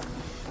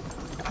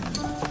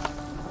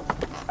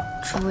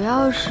主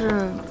要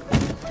是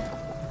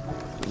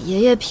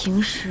爷爷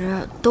平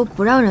时都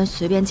不让人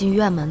随便进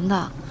院门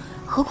的，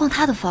何况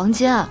他的房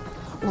间，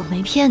我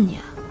没骗你。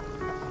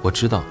我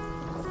知道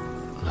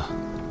了。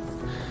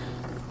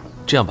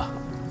这样吧，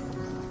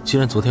既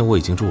然昨天我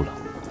已经住了，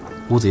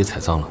屋子也踩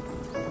脏了，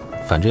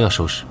反正要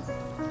收拾，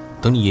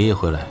等你爷爷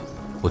回来，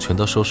我全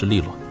都收拾利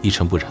落，一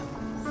尘不染，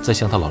再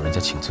向他老人家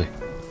请罪，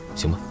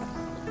行吗？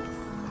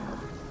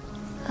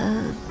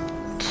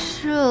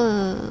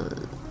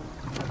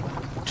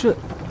这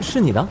是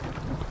你的？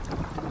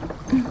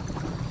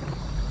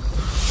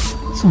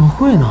怎么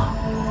会呢？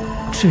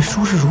这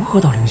书是如何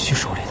到灵虚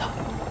手里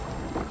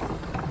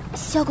的？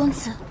萧公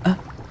子，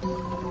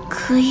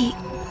可以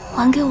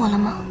还给我了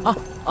吗？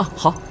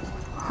好。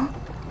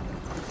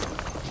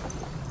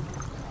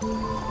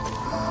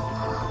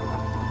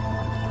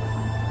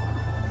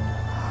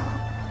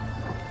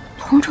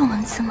同种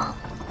文字吗？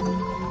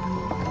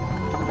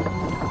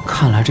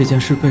看来这件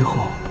事背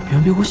后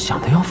远比我想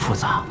的要复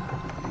杂。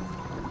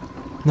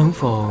能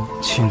否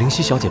请灵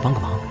犀小姐帮个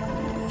忙？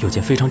有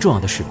件非常重要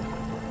的事，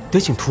得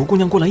请涂姑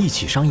娘过来一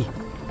起商议。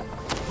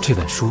这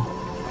本书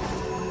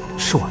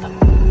是我的。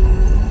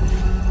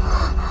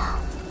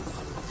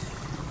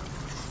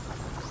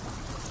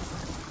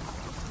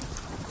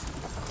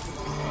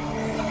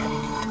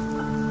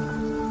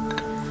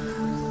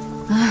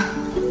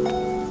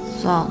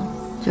算了，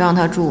就让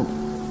他住吧。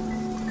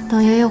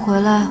等爷爷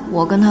回来，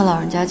我跟他老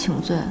人家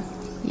请罪，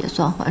也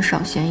算还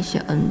上仙一些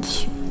恩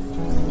情。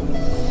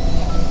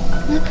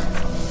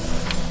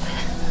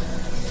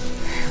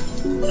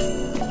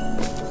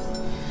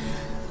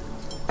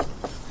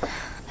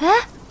哎，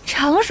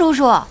程叔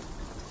叔，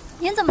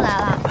您怎么来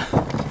了？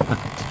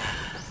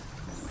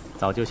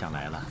早就想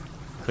来了，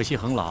可惜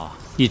恒老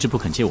一直不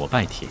肯接我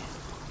拜帖，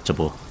这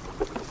不，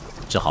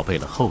只好备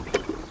了厚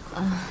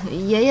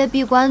礼。爷爷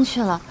闭关去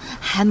了，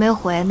还没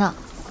回呢。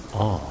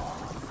哦，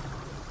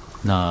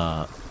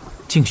那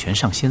静玄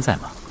上仙在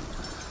吗？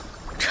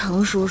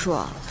程叔叔，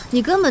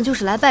你根本就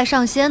是来拜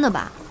上仙的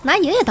吧？拿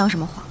爷爷当什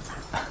么幌子？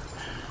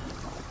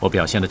我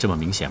表现得这么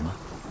明显吗？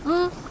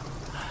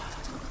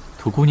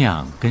涂姑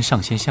娘跟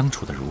上仙相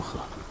处的如何？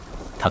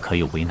她可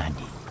有为难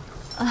你？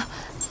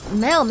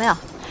没有，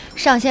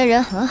上仙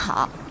人很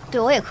好，对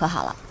我也可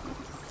好了。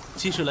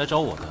既是来找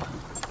我的，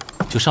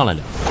就上来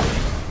聊。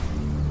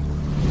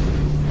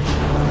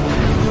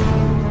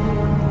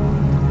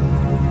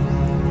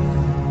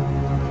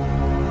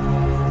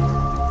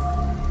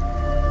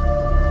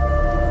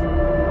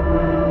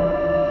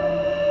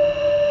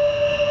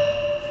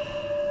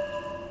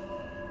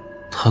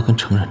他跟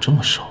程冉这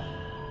么熟，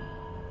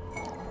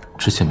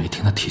之前没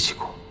听他提起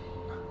过。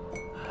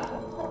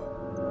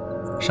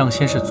上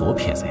仙是左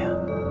撇子呀。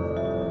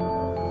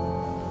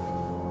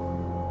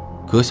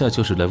阁下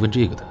就是来问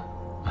这个的。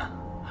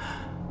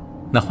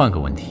那换个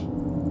问题，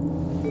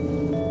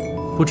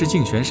不知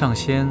静玄上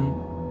仙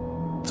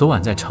昨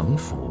晚在城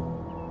府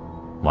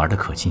玩得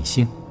可尽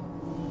兴？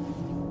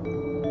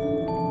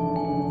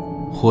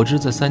火之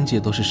在3界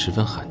都是十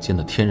分罕见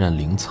的天然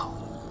灵草，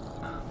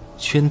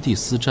圈地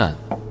私占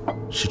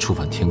是触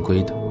犯天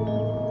规的，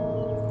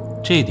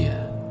这一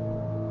点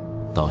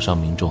岛上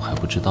民众还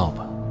不知道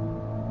吧？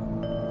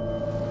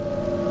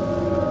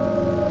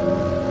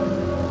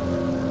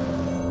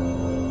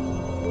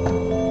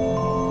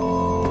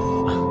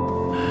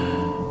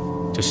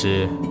这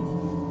是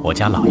我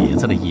家老爷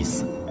子的意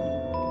思。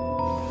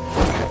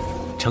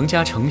程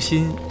家诚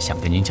心想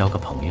跟您交个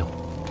朋友。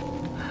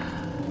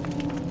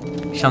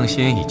上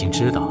仙已经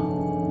知道，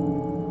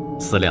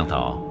思量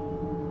岛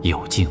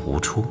有进无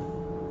出，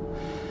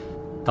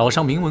岛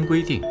上明文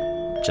规定，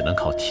只能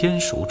靠天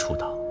赎出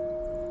岛。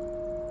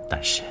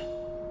但是，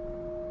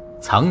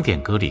藏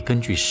典阁里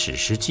根据史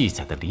实记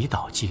载的离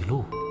岛记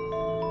录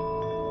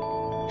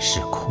是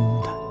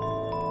空的。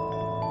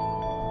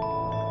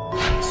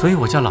所以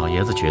我家老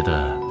爷子觉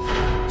得，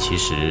其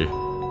实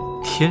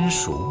天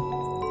赎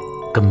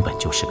根本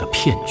就是个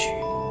骗局。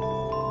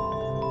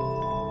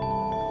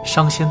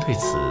上仙对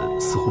此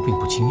似乎并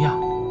不惊讶。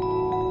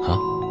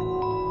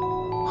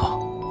好，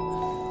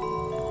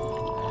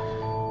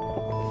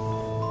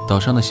岛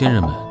上的仙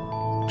人们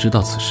知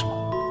道此事吗？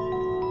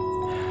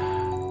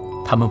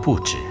他们不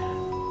知，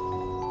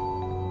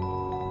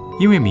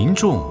因为民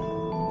众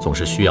总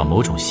是需要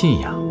某种信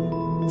仰，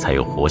才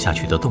有活下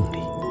去的动力。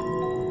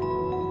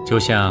就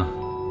像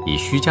以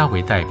徐家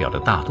为代表的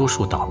大多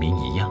数岛民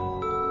一样，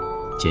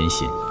坚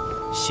信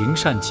行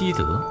善积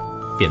德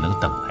便能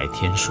等来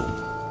天赎。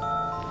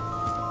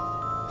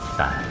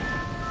但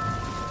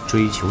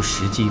追求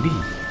实际利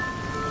益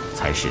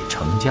才是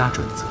成家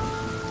准则。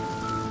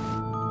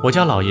我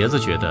家老爷子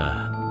觉得，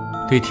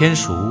对天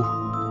赎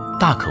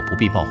大可不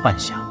必抱幻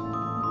想，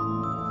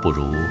不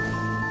如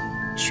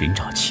寻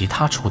找其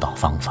他出岛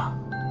方法。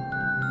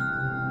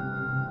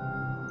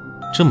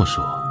这么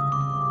说，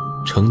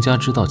程家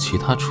知道其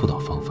他出岛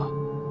方法？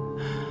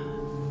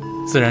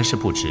自然是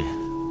不知。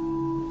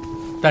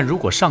但如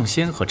果上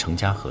仙和程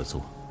家合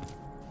作，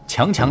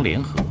强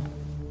联合，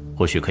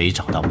或许可以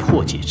找到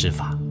破解之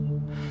法，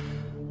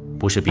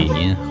不是比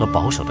您和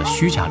保守的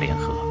虚家联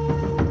合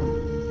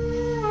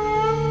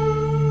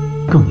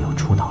更有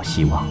出岛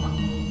希望吗？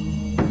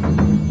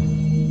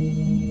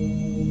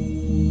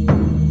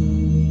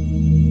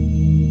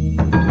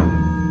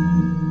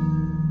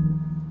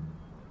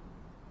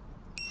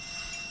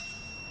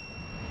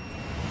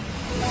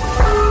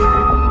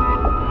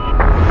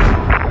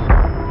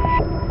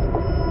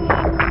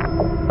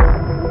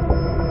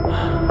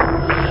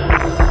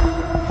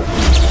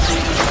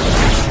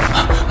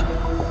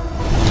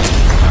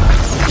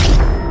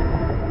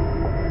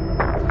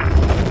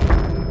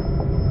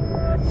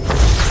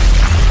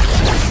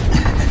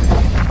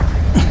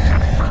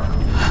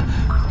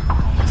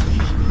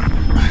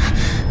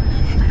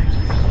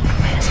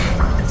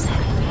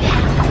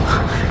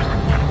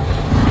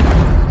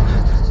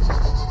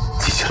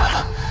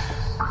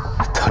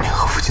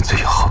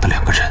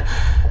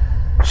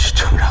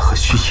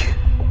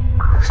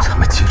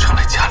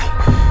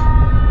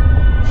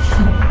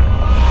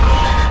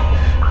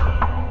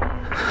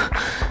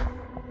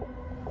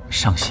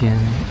仙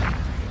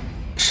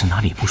是哪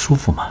里不舒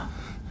服吗？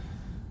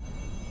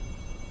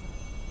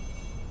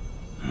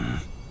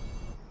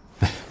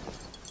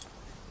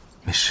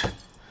没事。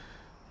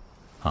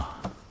啊？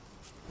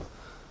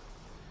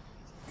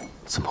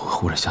怎么会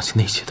忽然想起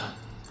那些的？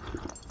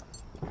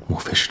莫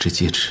非是这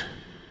戒指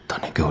当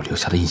年给我留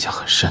下的印象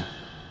很深，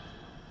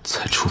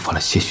才触发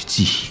了些许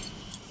记忆？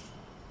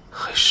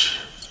还是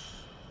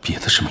别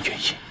的什么原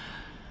因？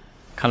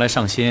看来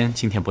上仙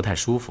今天不太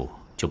舒服，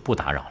就不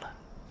打扰了。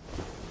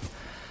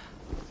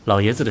老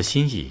爷子的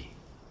心意，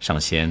上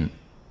仙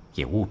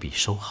也务必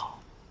收好。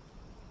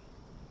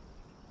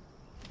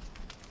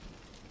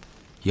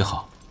也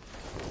好。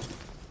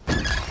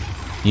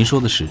您说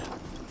的是，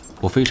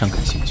我非常感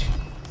兴趣，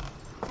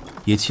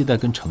也期待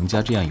跟程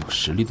家这样有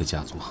实力的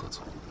家族合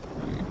作。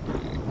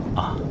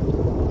啊，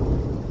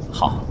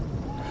好，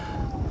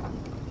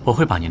我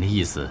会把您的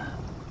意思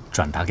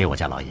转达给我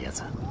家老爷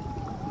子。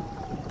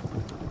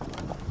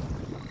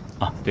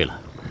啊，对了，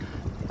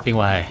另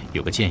外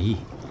有个建议，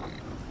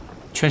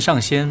劝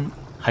上仙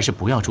还是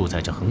不要住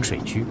在这衡水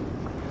居，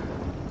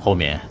后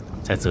面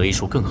再择一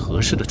处更合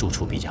适的住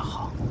处比较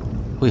好。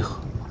为何？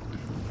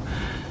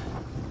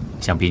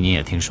想必您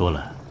也听说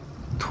了，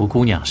屠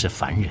姑娘是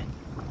凡人，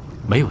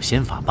没有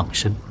仙法傍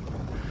身。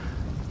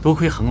多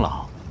亏衡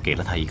老给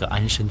了她一个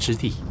安身之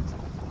地，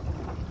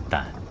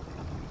但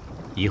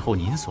以后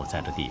您所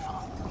在的地方，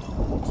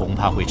恐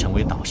怕会成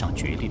为岛上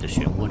角力的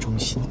漩涡中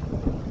心，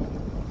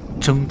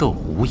争斗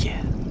无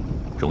眼，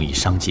容易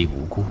伤及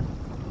无辜。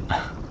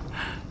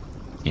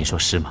您说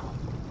是吗？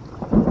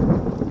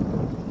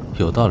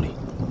有道理。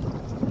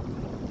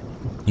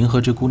您和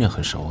这姑娘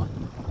很熟啊？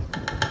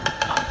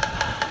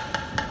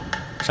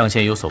上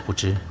仙有所不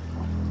知，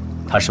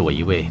她是我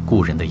一位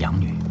故人的养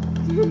女，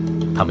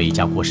他们一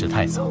家过世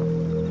太早，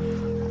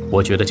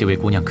我觉得这位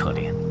姑娘可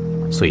怜，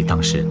所以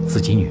当是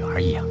自己女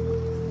儿一样，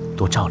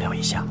多照料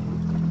一下。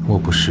莫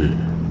不是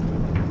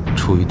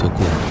出于对过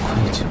往的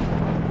愧疚？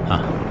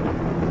啊？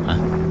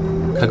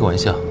开个玩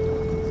笑，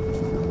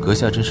阁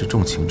下真是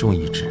重情重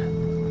义之人，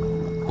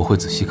我会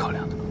仔细考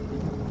量的。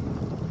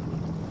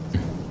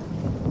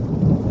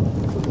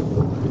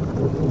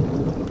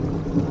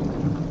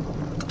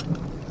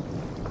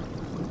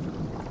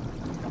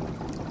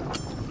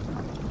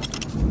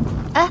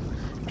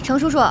程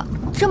叔叔，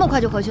这么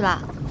快就回去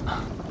了？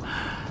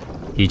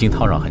已经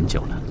叨扰很久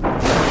了。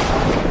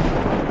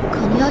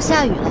可能要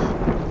下雨了，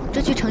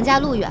这去程家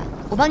路远，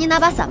我帮您拿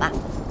把伞吧。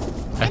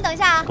您等一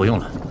下啊。不用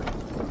了。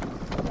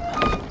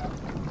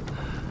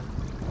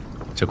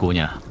这姑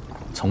娘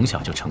从小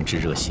就诚挚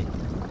热心，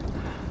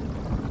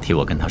替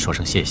我跟她说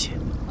声谢谢，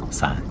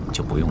伞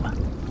就不用了，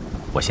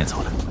我先走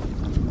了。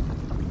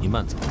您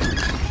慢走。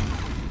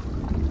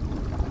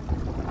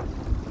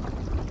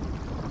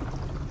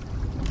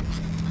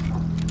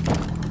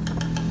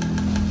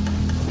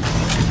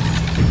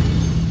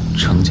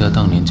程家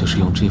当年就是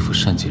用这副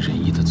善解人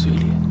意的嘴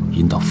脸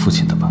引导父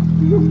亲的吧？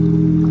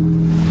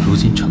如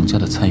今程家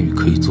的参与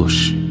可以做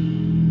事，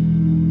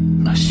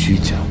那虚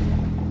家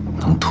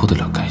能脱得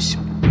了干系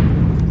吗？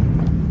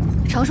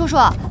程叔叔，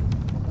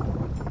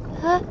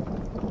哎，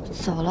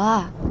走了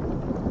啊？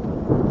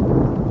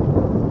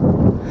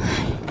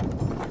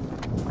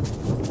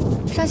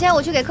上仙，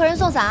我去给客人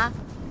送伞啊。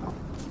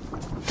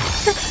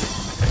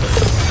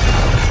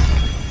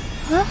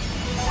啊？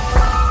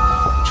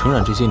程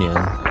冉这些年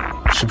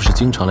是不是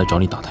经常来找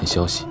你打探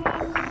消息？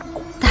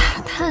打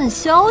探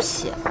消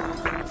息？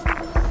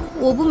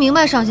我不明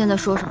白上仙在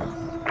说什么。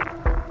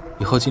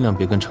以后尽量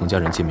别跟程家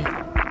人见面了，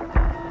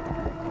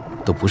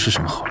都不是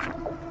什么好人。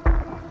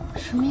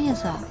什么意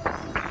思啊？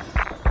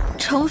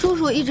程叔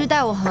叔一直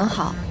待我很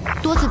好，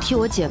多次替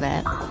我解围，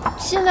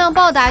尽量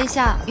报答一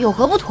下，有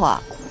何不妥？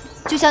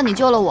就像你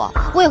救了我，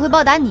我也会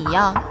报答你一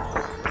样。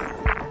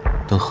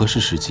等合适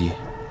时机，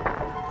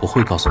我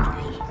会告诉你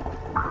原因。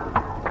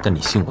但你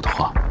信我的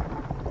话，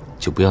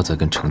就不要再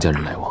跟程家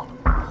人来往了。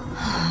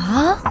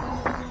啊？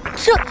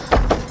这……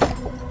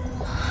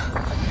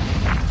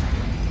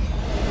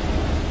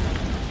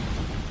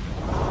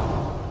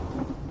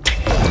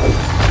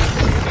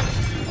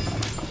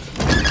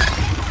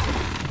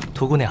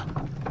屠姑娘，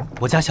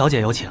我家小姐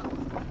有请。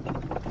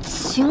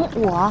请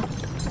我？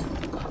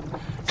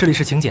这里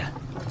是请柬，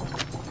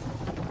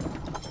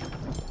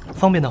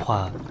方便的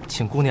话，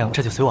请姑娘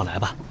这就随我来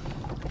吧。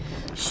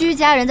虚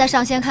家人在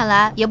上仙看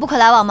来也不可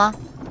来往吗？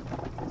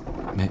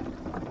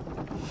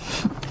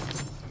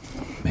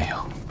没有。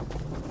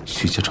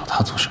徐家找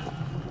他做什么？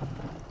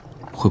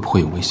会不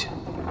会有危险？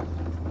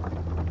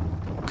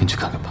跟去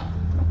看看吧。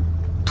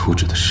图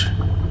纸的事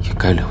也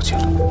该了解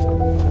了。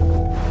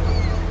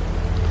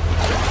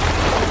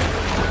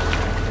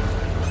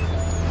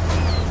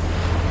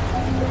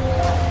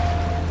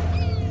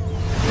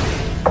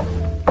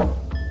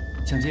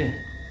请进。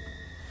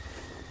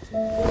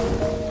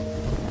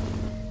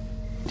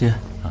爹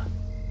啊，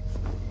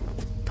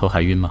头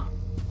还晕吗？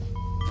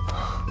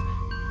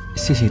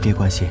谢谢爹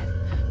关心，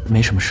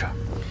没什么事。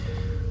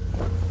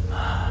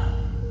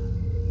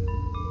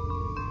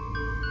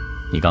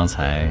你刚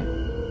才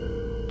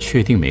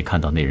确定没看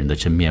到那人的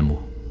真面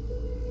目？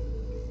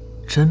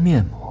真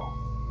面目，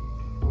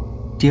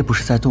爹不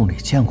是在洞里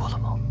见过了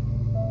吗？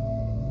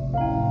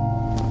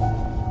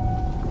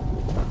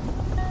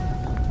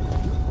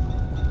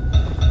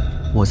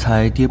我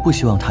猜爹不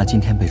希望他今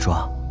天被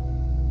抓，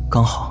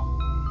刚好，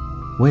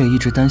我也一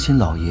直担心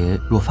老爷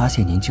若发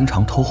现您经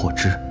常偷火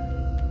汁，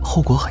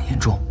后果很严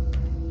重。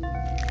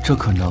这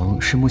可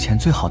能是目前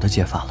最好的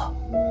解法了。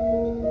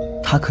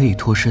他可以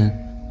脱身，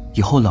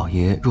以后老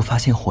爷若发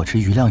现火汁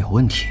余量有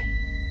问题，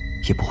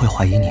也不会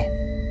怀疑您。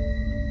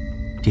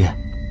爹，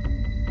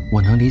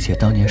我能理解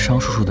当年商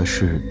叔叔的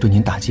事对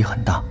您打击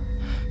很大，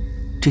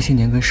这些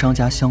年跟商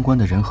家相关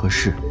的人和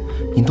事，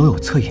您都有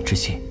恻隐之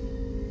心。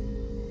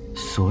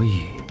所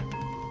以，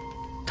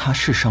他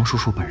是商叔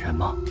叔本人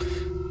吗？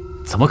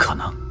怎么可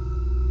能？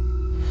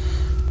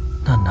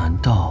那难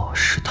道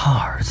是他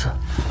儿子？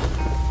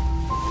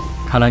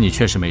看来你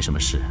确实没什么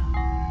事，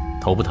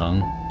头不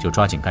疼就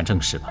抓紧干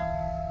正事吧。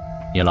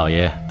你老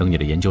爷等你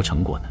的研究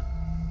成果呢，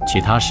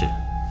其他事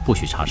不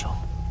许插手。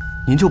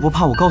您就不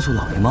怕我告诉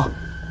老爷吗？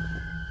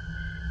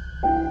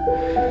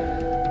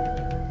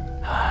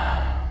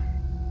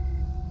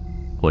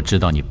我知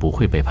道你不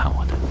会背叛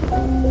我的。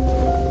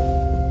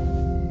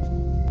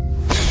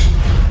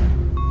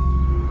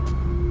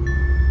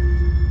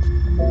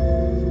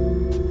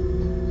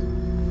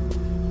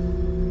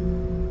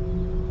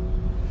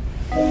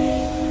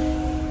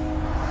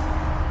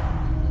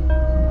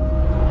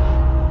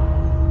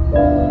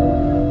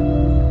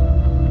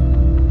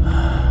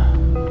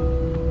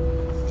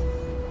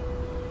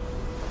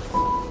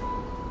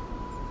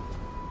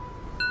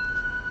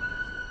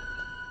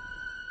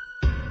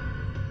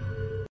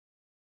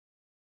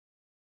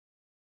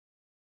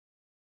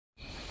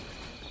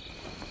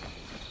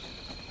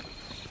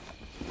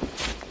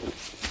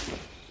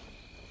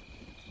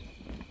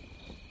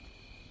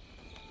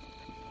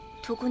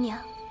涂姑娘，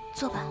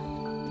坐吧。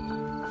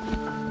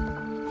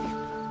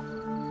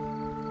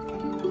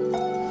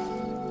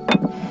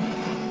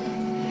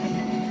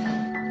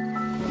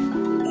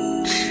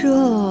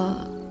这……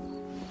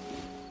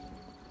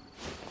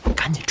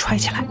赶紧揣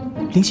起来，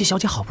灵犀小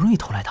姐好不容易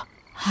偷来的。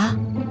啊？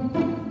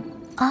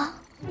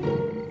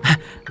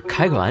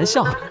开个玩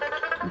笑，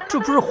这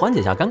不是缓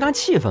解下尴尬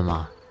气氛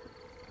吗？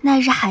那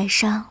日海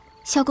上，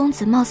萧公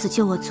子冒死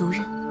救我族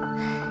人，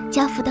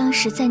家父当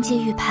时暂借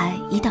玉牌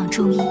以挡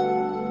众议，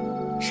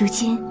如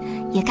今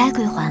也该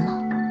归还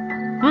了。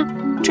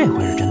这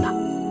回是真的，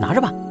拿着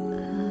吧。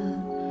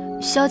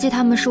萧姐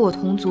他们是我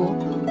同族，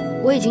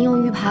我已经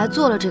用玉牌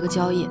做了这个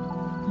交易，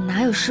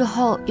哪有事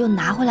后又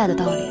拿回来的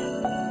道理？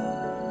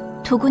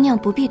涂姑娘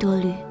不必多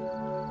虑，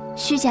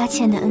虚家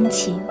欠的恩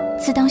情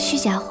自当虚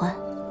家还，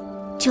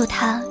救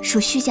他属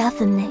虚家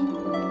分内，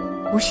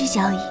无需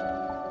交易。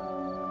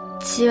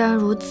既然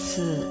如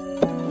此，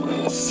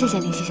谢谢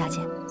灵犀小姐。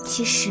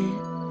其实，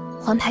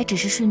还牌只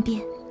是顺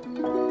便。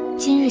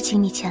今日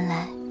请你前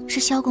来，是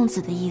萧公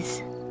子的意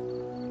思。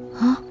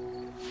啊？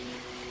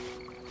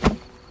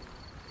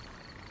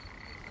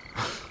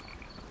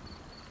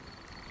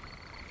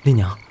丽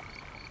娘，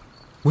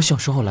我小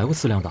时候来过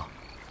思量岛。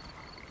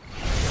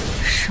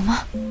什么？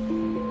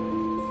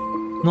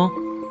喏，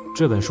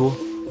这本书，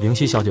灵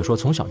犀小姐说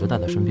从小就带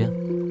在身边，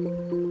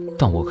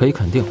但我可以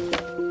肯定，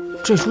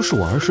这书是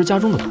我儿时家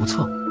中的图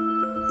册。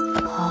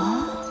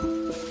哦，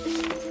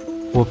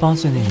我8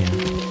岁那年，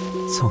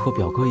曾和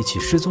表哥一起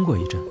失踪过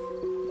一阵，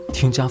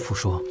听家父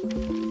说，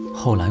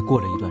后来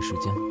过了一段时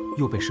间，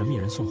又被神秘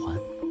人送还，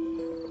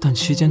但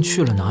期间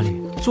去了哪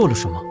里，做了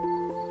什么，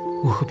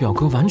我和表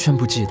哥完全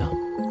不记得。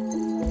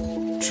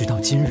直到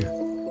今日，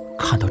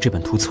看到这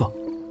本图册，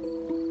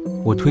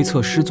我推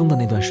测失踪的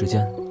那段时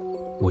间，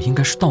我应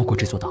该是到过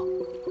这座岛。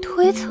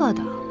推测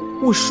的？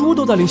我书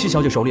都在灵犀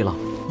小姐手里了，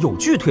有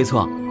据推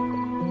测。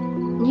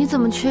你怎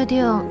么确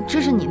定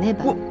这是你那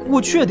本？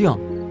我确定，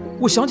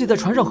我想起在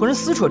船上和人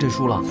撕扯这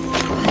书了。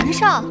船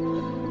上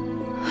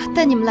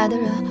带你们来的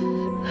人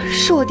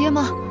是我爹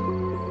吗？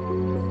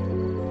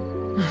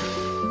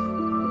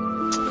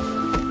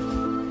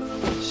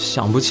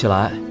想不起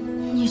来。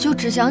你就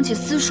只想起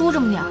撕书这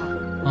么点儿？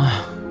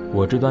哎，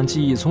我这段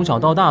记忆从小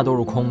到大都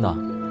是空的，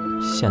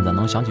现在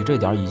能想起这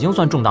点已经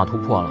算重大突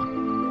破了，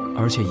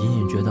而且隐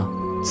隐觉得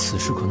此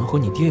事可能和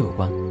你爹有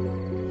关，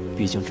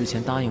毕竟之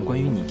前答应关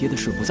于你爹的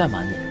事不再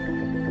瞒你。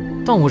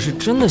但我是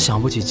真的想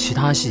不起其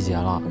他细节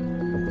了。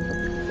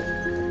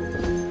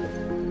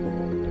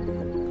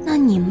那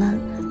你们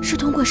是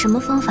通过什么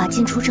方法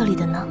进出这里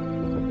的呢？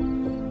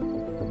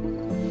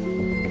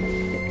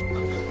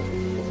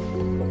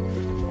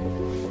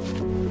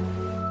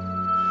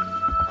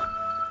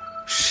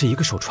是一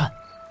个手串，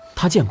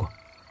他见过。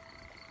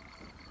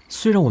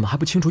虽然我们还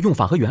不清楚用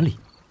法和原理，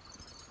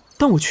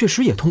但我确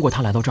实也通过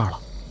它来到这儿了。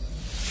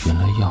原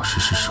来钥匙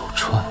是手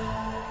串。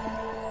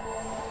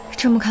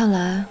这么看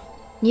来，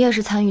你也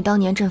是参与当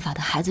年阵法的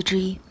孩子之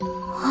一。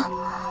啊，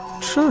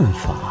阵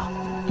法？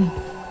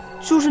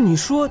就是你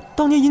说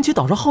当年引起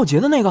岛上浩劫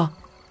的那个？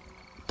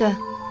对，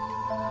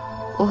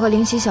我和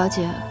灵犀小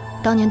姐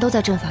当年都在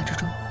阵法之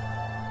中。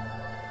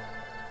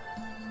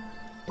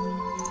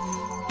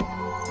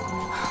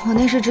我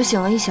那时只醒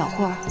了一小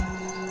会儿，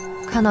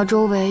看到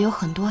周围有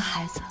很多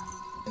孩子，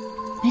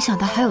没想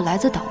到还有来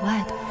自岛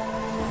外的，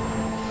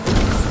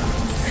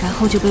然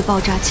后就被爆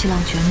炸气浪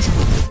卷走，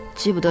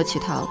记不得其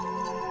他了。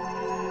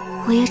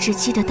我也只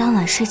记得当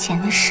晚睡前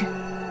的事，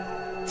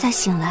再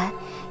醒来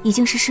已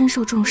经是身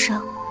受重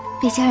伤，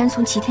被家人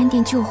从齐天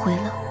殿救回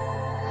了。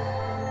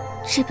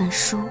这本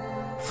书，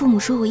父母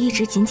说我一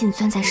直紧紧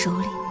攥在手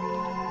里，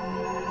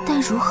但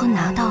如何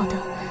拿到的，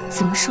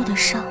怎么受的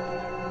伤，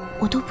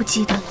我都不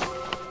记得了。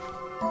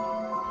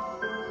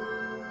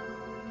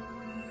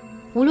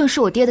无论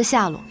是我爹的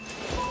下落，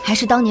还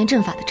是当年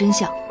阵法的真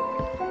相，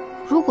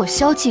如果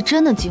萧气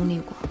真的经历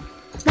过，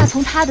那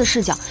从他的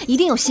视角一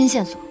定有新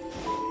线索。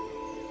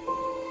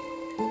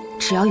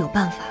只要有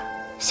办法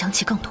想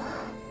起更多。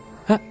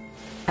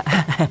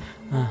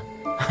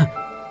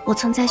我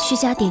曾在虚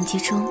假典籍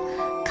中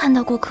看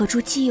到过可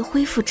助记忆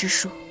恢复之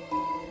术，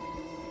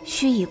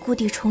需以故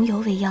地重游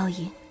为要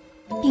引，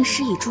并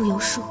施以祝由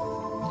术，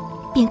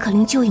便可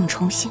令旧影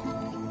重现。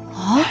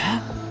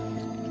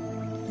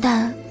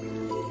但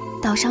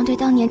岛上对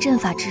当年阵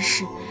法之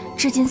事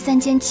至今三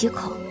缄其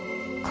口，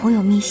恐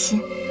有密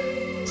信。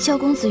萧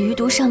公子余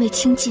毒尚未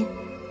清尽，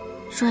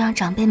若让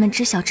长辈们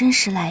知晓真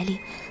实来历，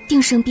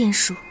定生变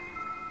数。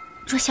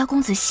若萧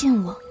公子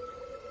信我，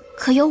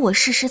可由我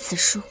试施此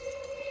术，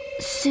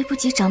虽不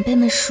及长辈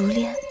们熟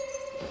练，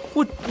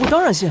我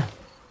当然信。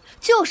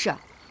就是，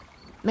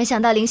没想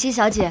到灵犀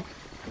小姐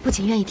不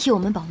仅愿意替我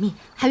们保密，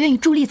还愿意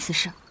助力此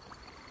事。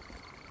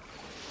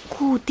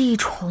故地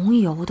重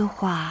游的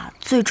话，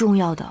最重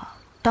要的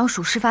当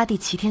属事发地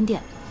齐天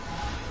殿，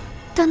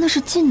但那是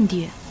禁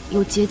地，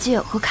有结界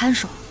和看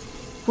守。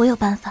我有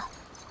办法，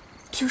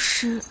就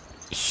是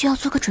需要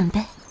做个准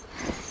备。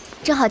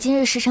正好今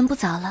日时辰不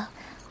早了，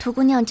涂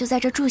姑娘就在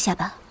这住下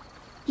吧。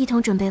一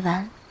同准备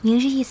完，明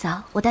日一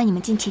早我带你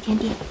们进齐天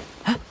殿。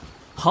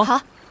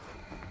好。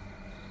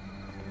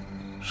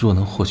若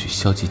能获取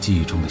萧寂记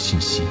忆中的信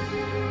息，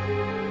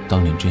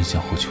当年真相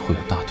或许会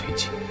有大推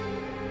进。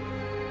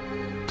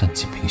但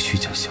仅凭虚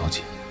假小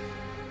姐，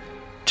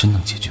真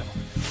能解决吗？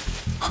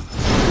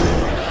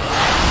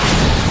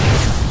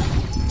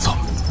走，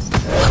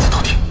他在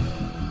头顶。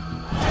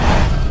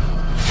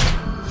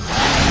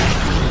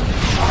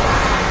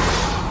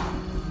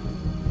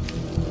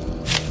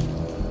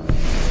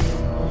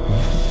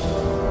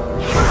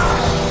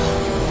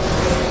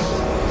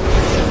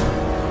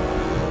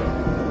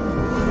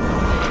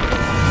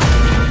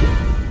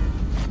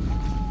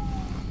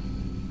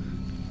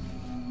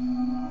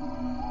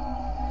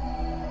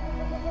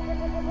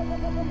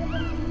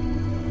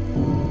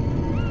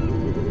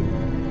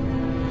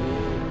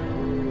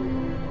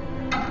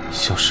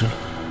消失了。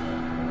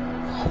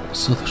红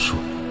色的树，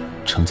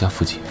程家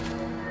附近，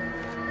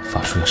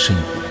法术要深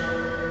有为。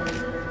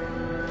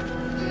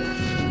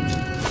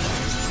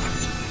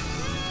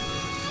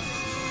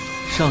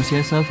上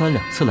仙三番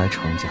两次来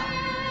程家，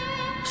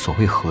所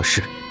谓何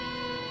事？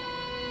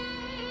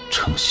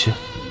程轩，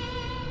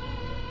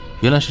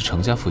原来是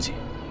程家附近，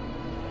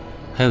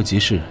还有急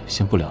事，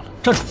先不聊了。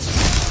站住！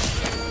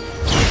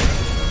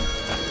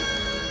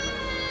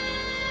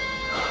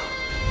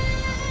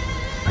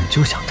本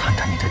就想探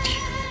探你的底，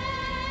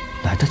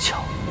来得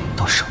巧，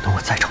倒省得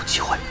我再找机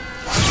会。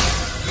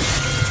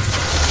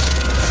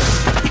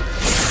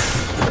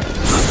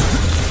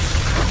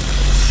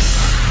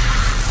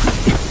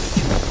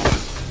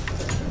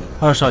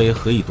二少爷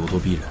何以咄咄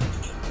逼人？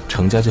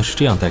程家就是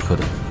这样待客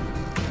的？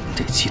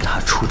得其他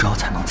出招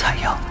才能采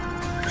样。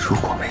如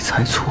果没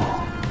猜错，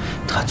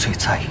他最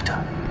在意的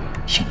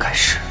应该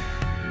是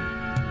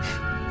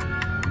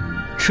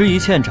吃一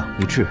堑长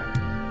一智。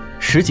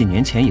10几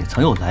年前也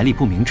曾有来历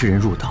不明之人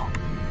入岛，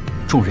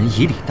众人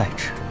以礼待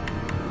之，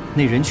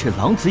那人却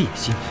狼子野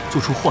心，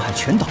做出祸害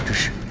全岛之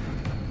事，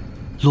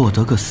落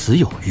得个死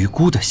有余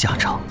辜的下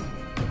场。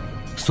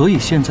所以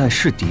现在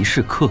是敌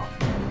是客，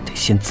得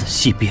先仔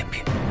细辨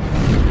辨。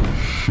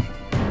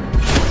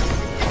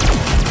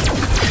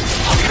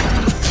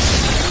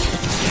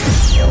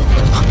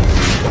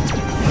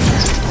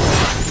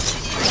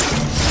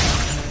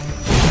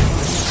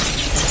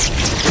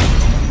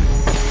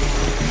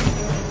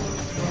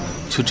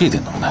就这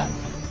点能耐？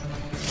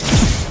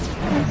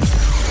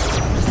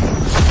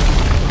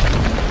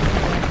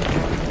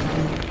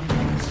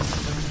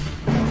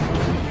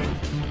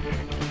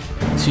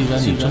既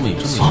然你这么有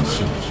信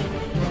心，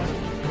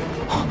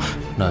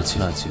那就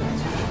老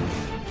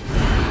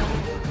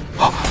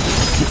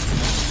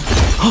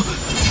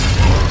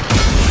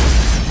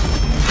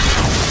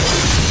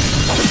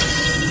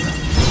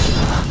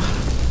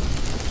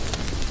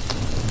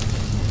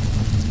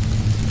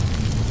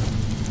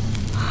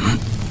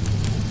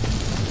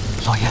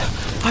爷，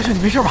阿胜，你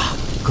没事吧？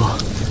哥，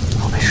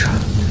我没事。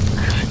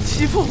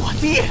欺负我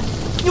弟，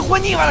你活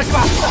腻歪了是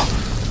吧？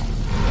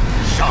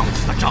上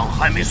次的账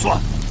还没算，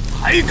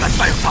还敢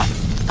再犯？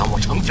当我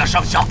程家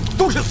上下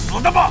都是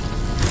死的吗？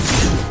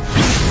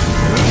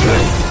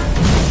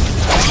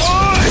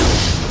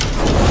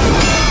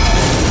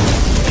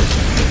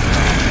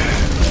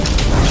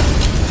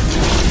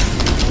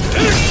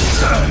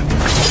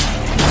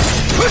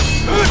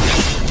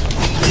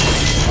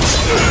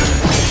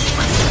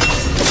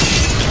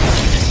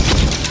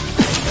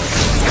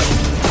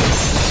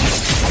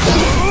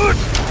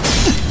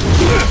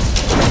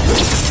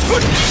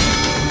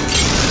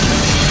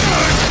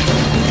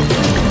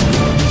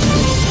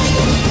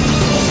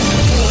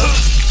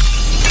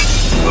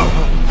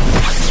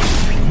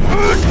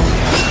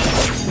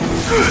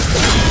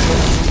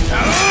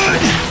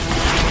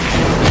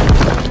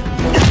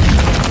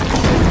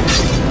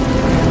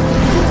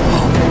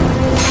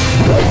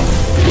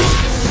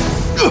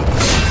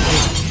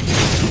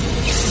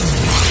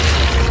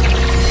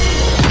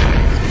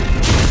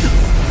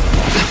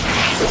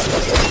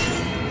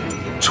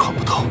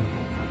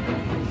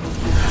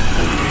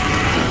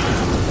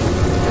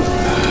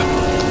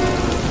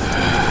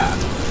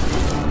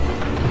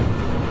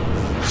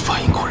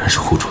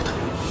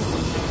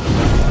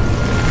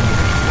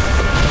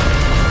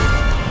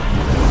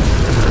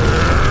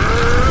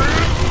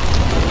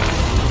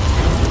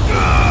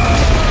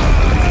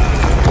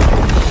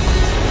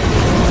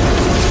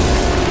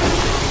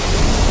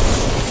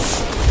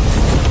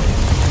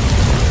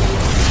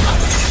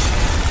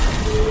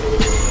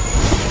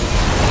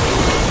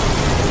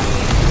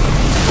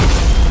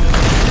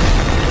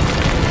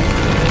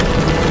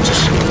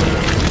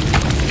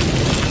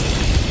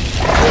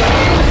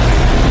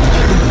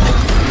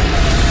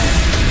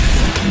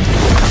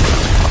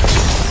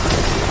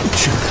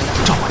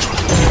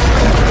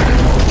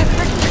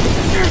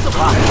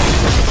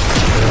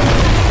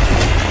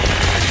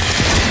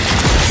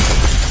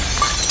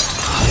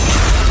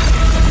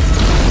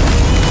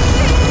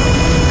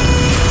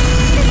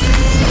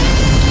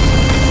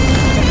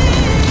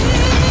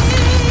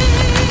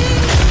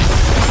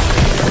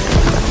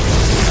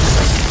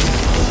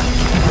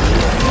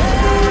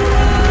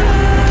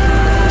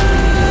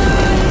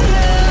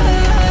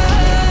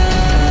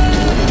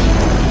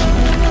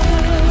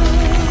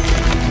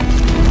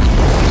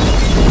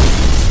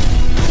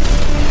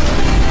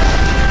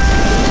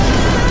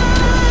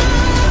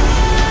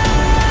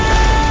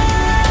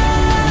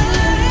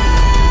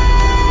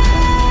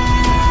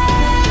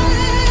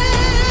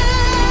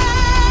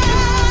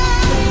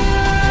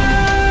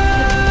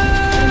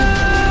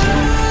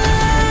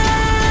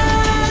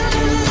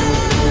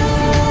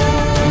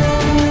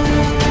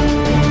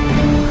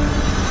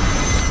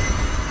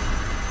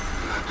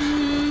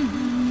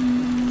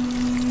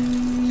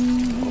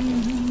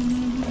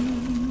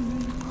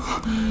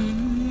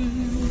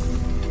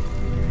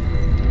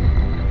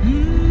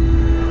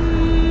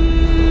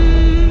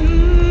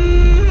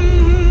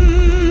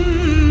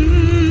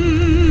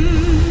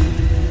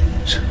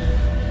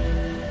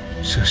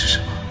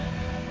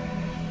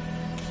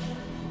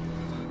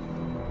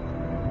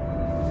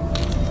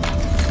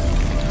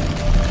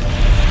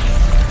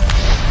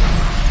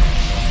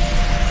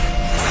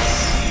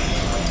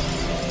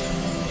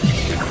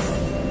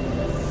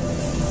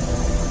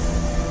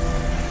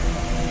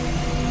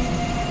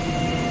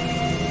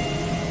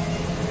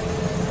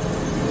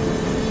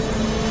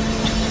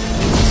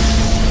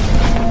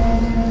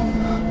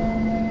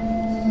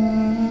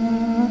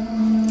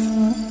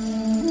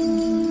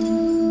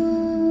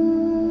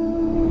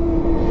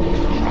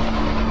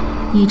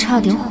你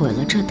差点毁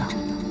了这岛。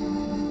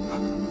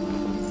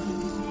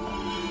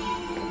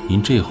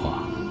您这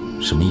话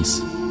什么意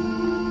思？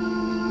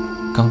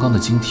刚刚的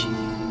晶体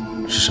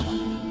是什么？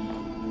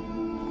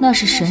那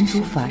是神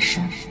族法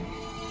身，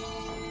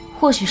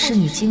或许是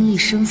你经历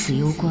生死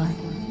攸关，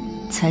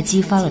才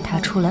激发了他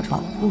出来保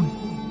护你。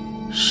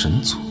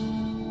神族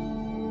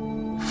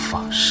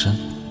法身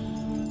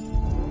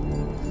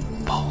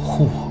保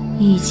护我，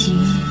以及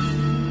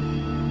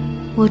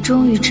我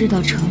终于知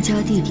道程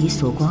家弟弟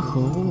所观何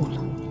物了。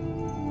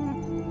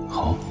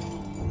好，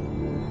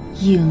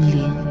影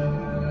灵，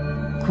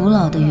古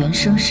老的原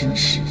生神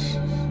石，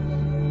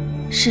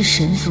视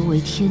神族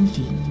为天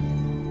敌，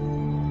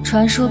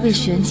传说被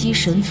玄机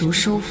神族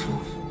收服，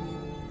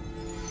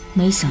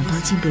没想到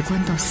竟被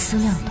关到思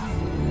量岛，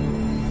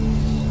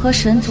和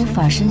神族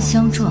法身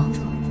相撞，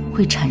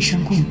会产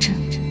生共振，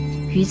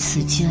于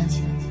此间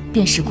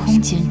便是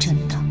空间震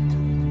荡，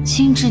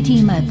轻至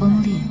地脉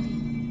崩裂，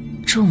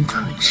重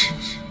可至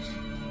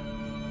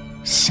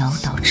小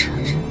岛沉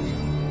没。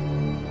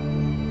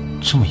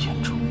这么严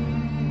重？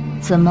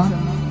怎么，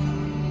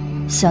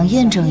想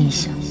验证一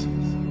下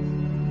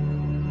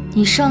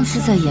你上次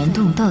在岩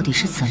洞到底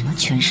是怎么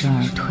全身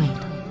而退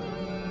的？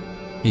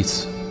那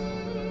次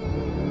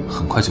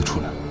很快就出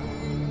来了，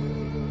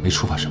没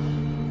触发什么。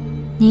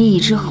你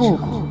已知后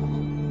果，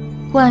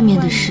外面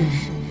的事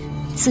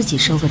自己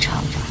收个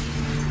场吧。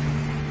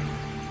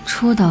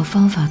出岛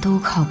方法都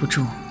靠不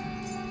住，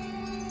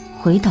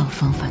回岛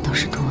方法倒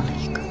是多了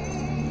一个。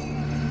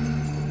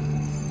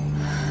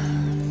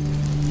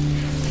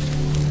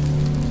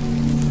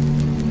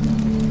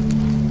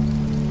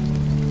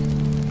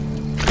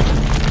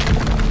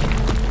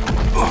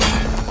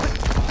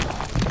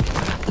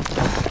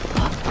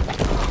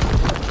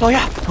老爷，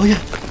老爷，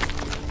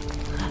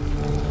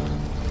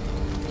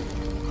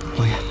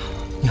老爷，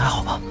你还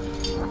好吧？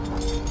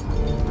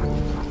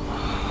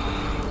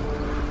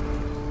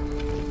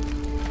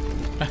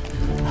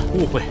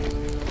误会，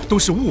都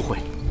是误会，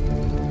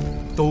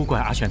都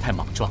怪阿玄太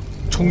莽撞，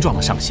冲撞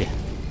了上仙。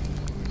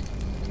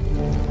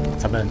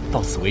咱们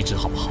到此为止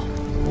好不好？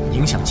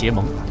影响结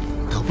盟，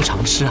得不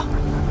偿失啊！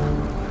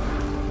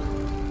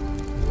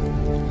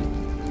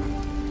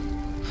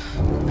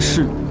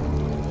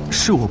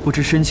是我不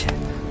知深浅，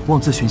妄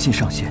自寻衅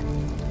上仙。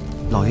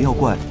老爷要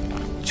怪，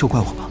就怪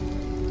我吧。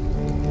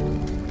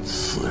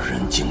此人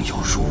竟有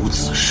如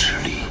此实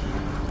力，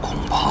恐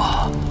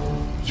怕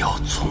要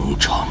从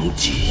长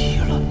计议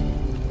了。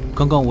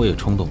刚刚我也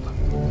冲动了，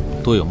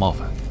多有冒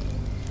犯，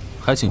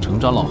还请程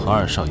长老和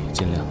二少爷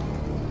见谅。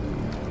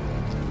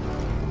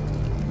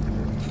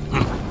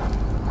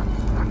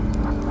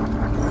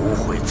不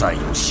会再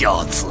有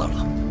下次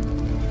了。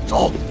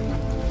走。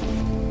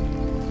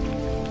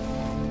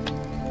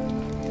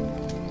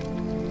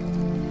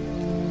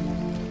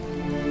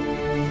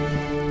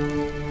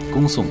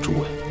恭送诸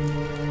位。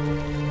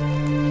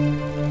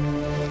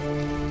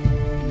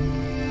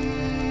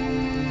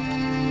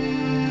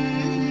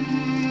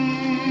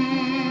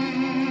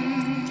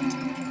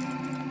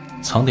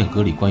藏典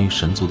阁里关于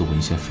神族的文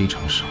献非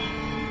常少，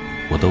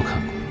我都看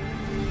过，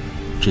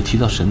只提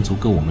到神族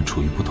跟我们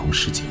处于不同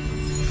世界，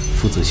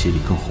负责协理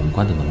更宏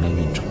观的能量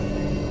运转。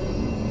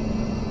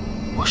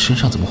我身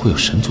上怎么会有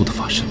神族的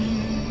法身？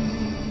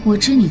我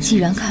知你既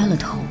然开了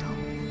头，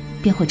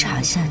便会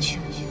查下去。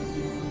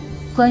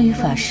关于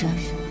法身，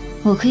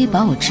我可以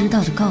把我知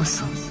道的告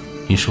诉你。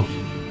您说。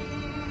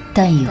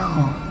但以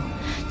后，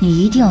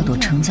你一定要躲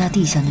程家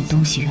地下那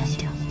东西远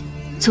点，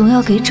总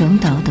要给整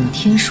岛等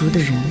天熟的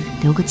人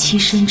留个栖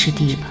身之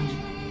地吧。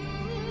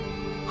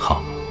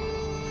好。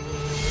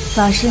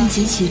法身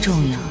极其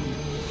重要，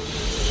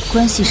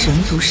关系神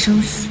族生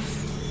死，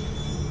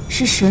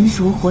是神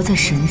族活在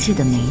神界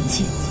的媒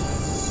介，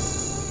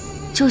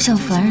就像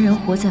凡人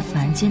活在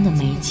凡间的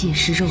媒介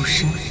是肉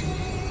身，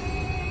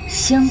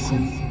仙骨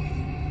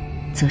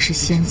则是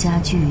仙家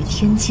居于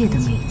天界的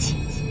媒介，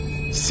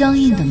相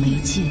应的媒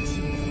介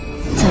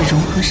再融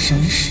合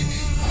神识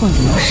或灵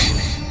识，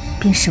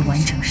便是完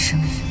整生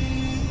命。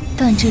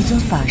但这尊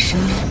法身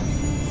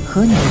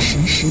和你的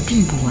神识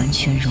并不完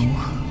全融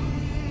合，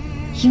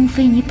应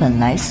非你本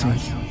来所有。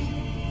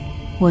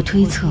我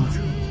推测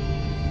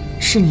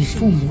是你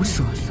父母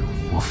所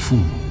有。我父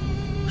母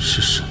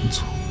是神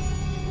族，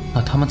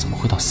那他们怎么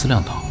会到思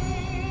量岛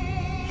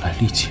来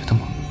历劫的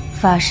吗？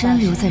法身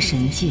留在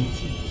神界，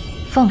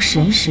放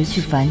神识去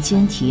凡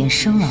间体验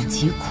生老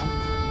疾苦，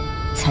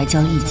才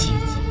叫历劫。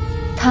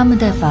他们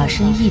带法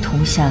身一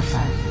同下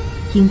凡，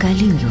应该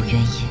另有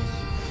原因。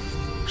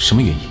什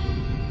么原因？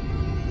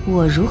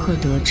我如何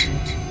得知？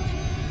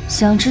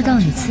想知道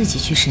你自己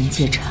去神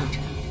界查。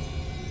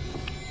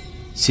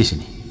谢谢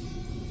你，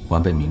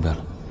晚辈明白了。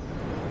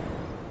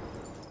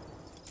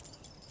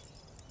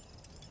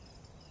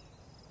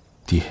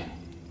爹，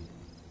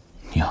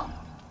娘，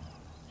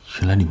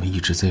原来你们一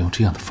直在用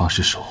这样的方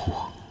式守护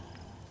我，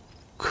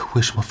可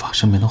为什么法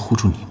身没能护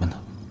住你们呢？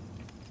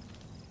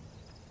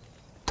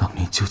当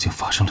年究竟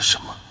发生了什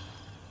么？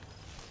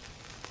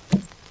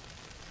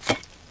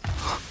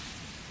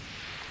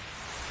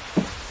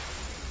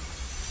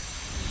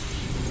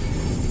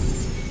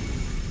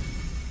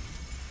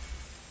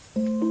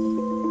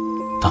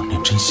当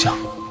年真相，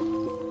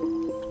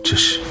这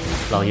是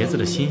老爷子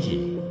的心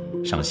意，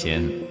上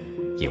仙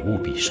也务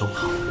必收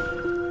好。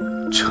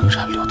诚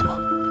然留的吗？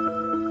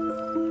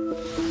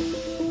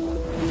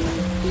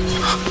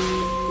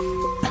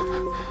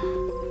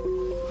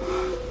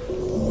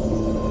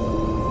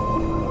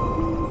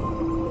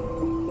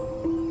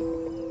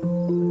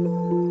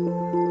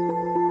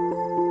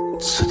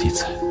此地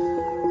在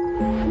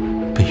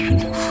北云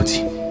岭附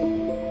近。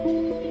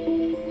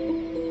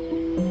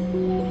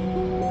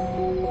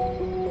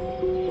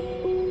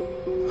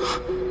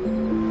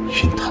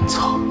云潭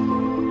草。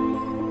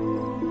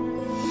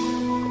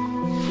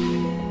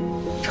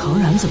诚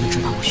然怎么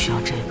知道我需要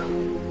这个？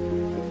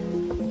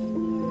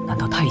难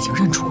道他已经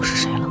认出我是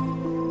谁了？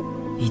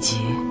以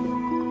及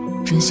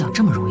真相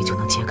这么容易就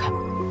能揭开吗？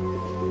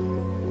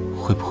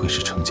会不会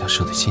是程家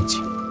设的陷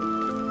阱？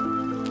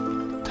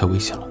太危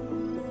险了，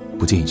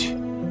不建议去。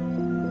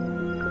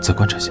再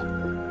观察下。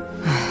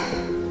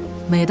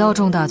每到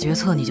重大决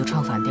策你就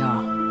唱反调。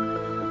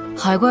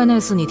海怪那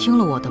次你听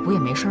了我的，不也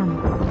没事吗？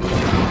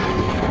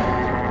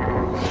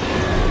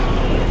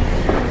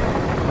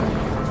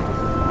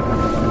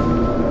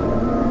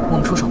我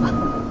们出手吧。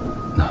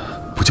那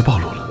不就暴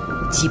露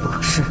了？机不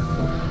可失，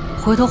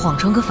回头谎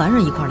称跟凡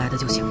人一块来的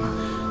就行了。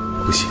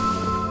不行，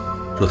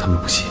若他们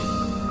不信。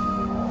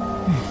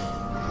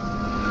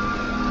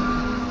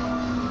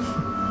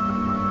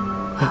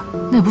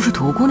那不是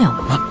土姑娘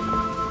吗？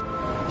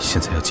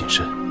现在要谨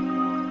慎。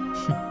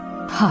哼，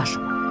怕什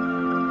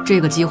么？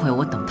这个机会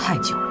我等太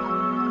久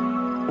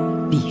了，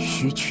必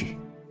须去。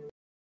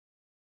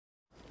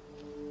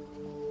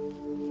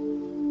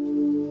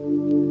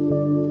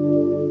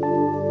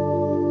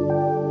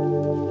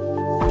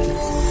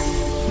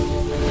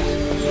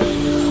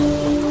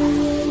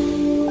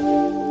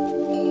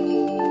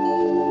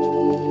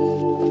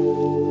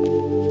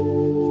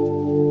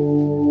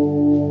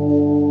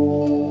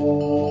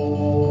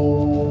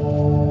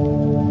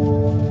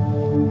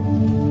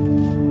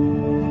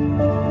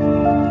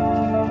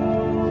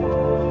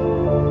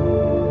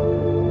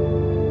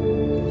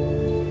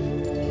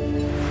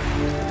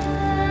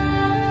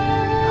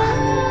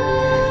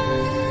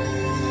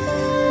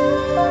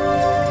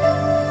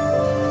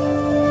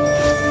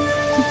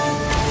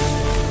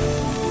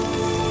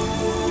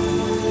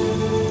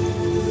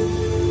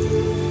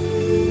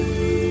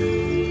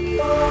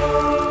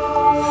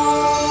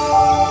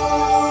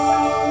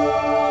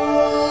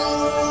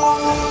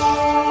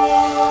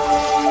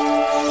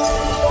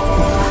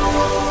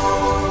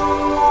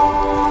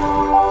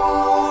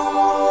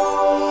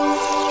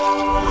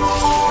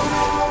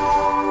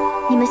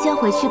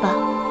回去吧，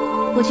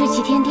我去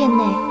齐天殿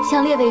内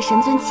向列位神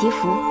尊祈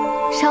福，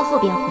稍后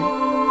便回。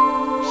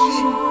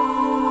是。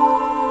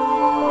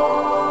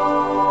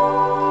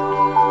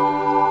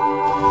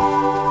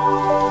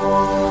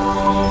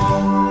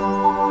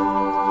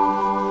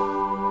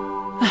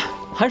哎，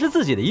还是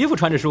自己的衣服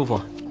穿着舒服。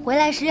回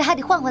来时还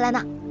得换回来呢，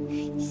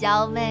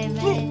小妹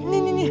妹。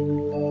你。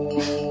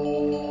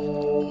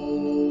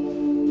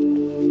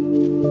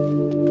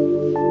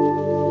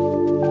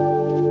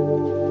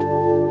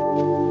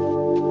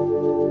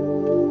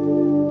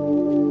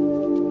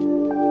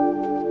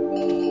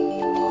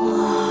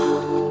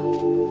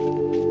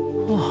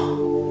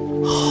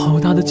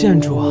建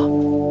筑啊！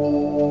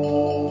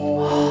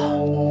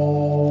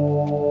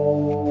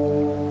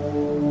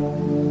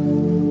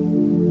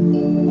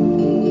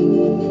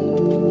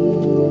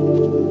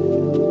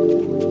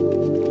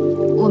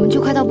我们就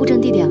快到布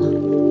阵地点了。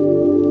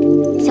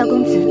萧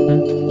公子，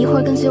一会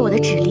儿跟随我的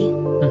指令。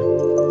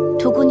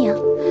涂姑娘，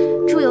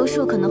祝由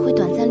术可能会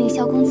短暂令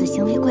萧公子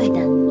行为怪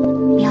诞，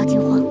不要惊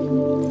慌。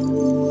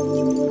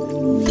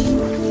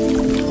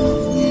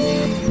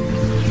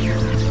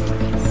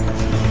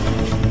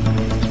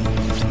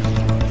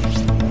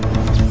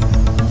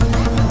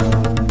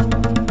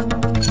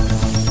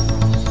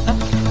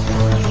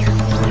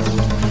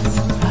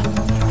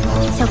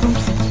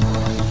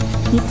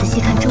你仔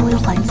细看周围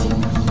环境，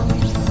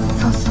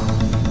放松，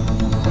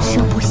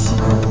深呼吸。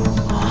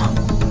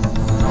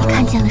你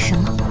看见了什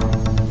么？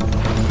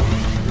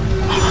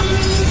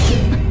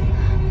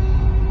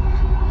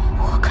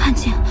我看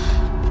见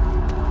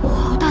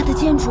好大的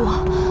建筑啊！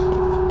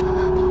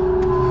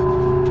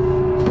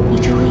你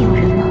周围有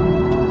人吗？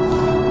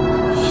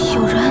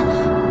有人，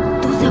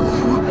都在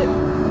哭。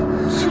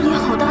这里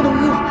好大的雾。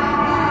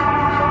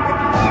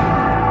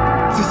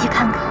仔细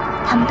看看，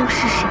他们都是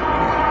谁？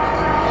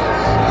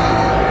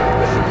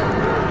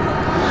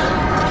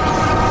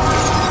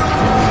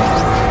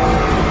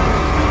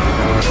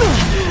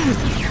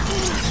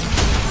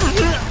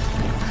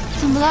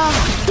怎么了？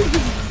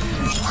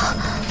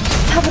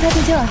他不太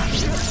对劲儿。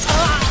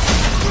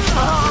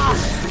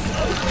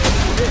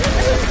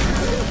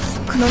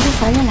可能对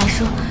凡人来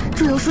说，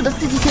祝由术的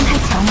刺激性太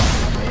强了。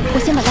我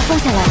先把它放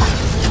下来吧。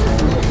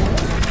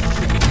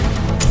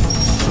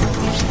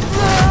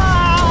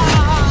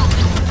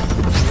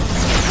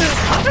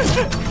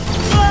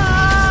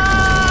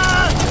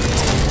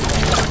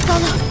糟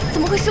了，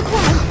怎么会失控呢？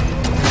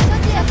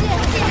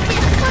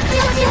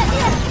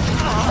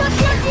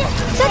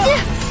小姐！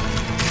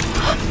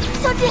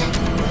小姐，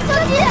小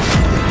姐！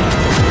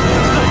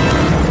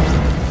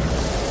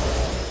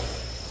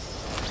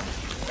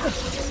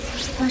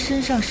他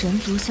身上神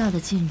族下的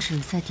禁制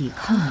在抵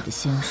抗你的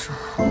仙术，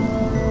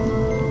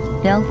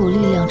两股力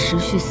量持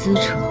续撕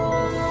扯，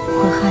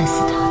会害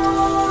死他的。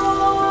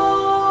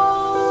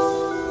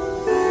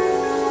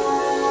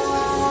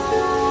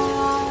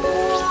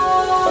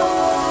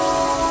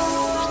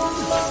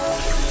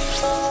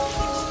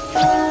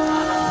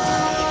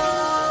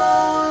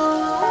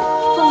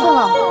凤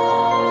老，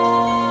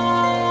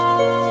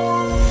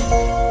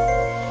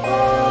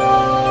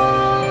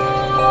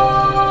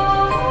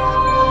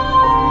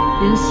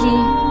灵犀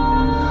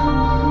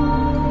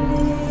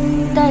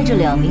带着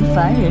2名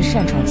凡人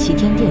擅闯齐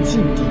天殿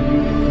禁地，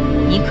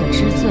你可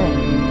知罪？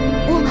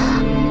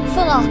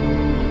凤老，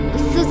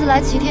私自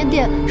来齐天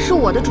殿是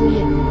我的主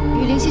意，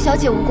与灵犀小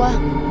姐无关。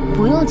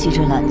不用急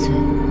着揽罪。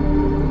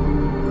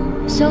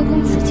萧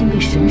公子竟被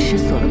神识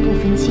锁了部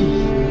分记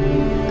忆，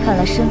看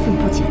来身份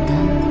不简单。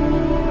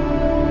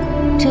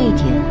这一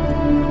点，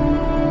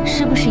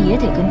是不是也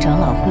得跟长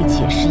老会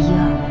解释1、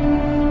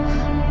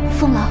2？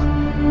凤老，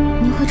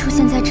您会出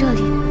现在这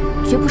里，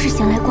绝不是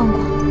闲来逛逛，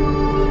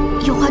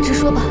有话直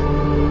说吧。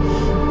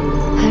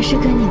还是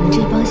跟你们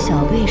这帮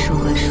小辈说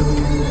话说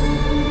的。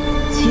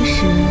其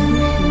实，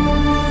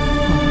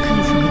我们可以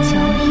做个交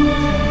易，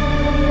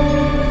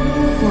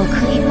我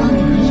可以帮你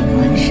们隐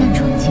瞒擅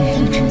闯禁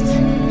地之罪，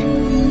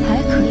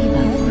还可以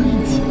把封印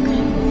解开，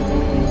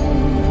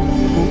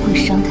不会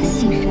伤他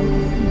信任。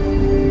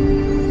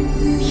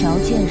条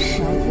件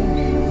是，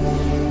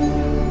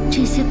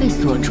这些被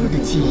锁住的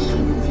记忆，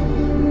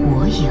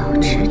我也要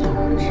知道。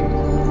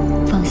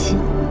放心，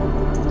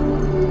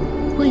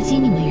未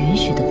经你们允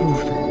许的部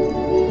分，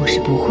我是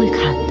不会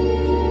看的。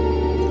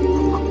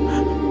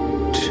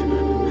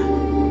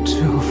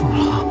只有凤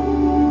老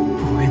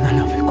不为难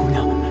2位姑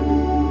娘，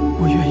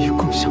我愿意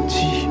共享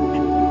记忆。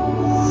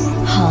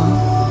好，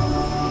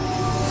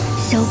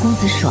萧公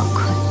子爽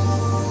快。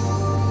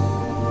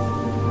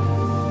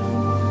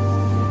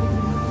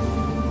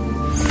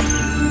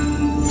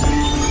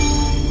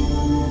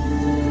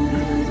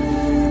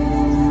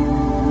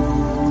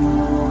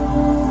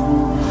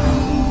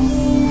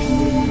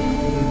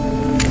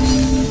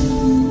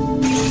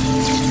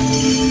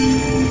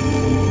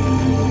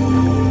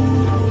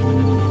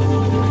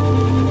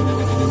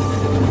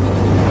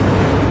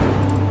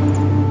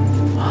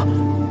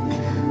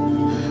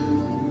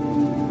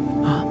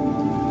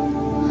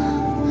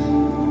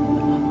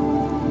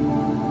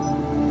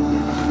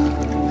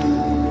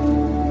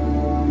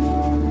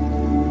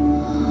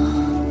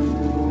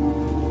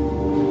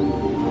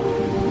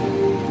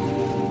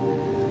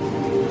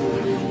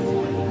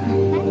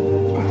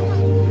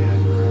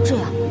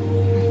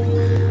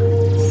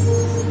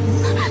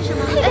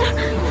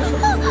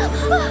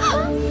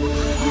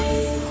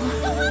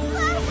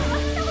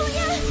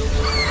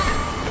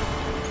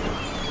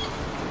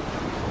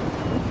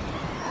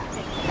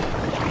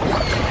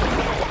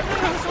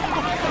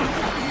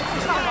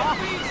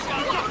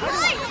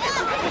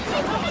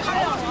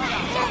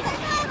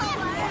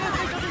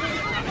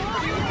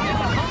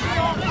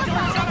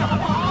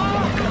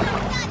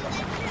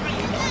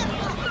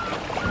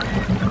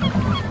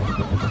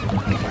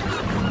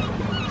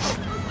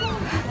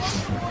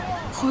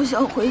好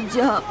想回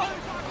家。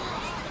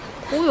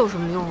哭有什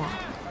么用啊？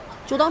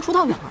就当出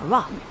趟远门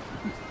吧。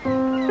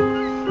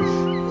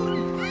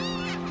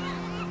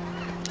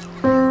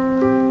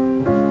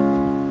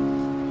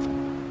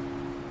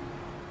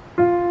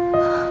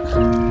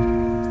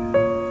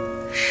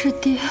是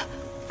爹，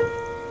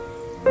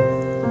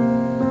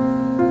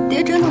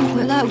爹真的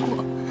回来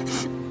过。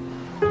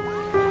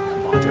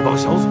把这帮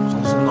小祖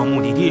宗送到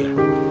目的地，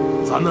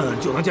咱们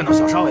就能见到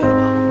小少爷了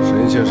吧？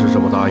神仙是这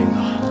么答应的，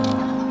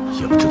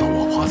也不知道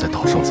我华在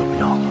岛上怎么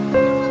样了。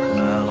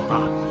老大，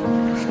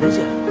神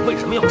仙为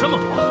什么要这么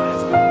多孩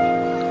子？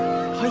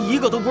还一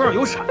个都不让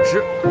有闪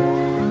失，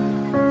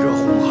这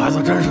哄孩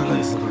子真是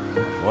累死个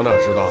人。我哪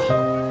知道？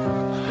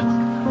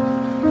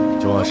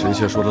就按神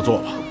仙说的做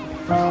吧，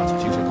拿起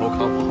精神头看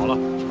护好了。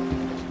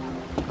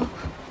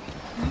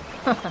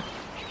哼哼，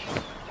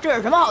这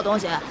是什么好东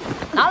西？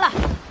拿来！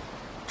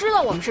知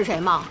道我们是谁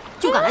吗？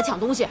就敢来抢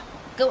东西，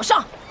给我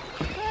上！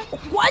我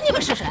管你们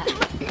是谁，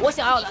我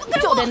想要的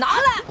就得拿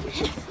来。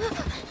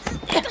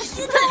听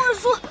我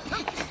说，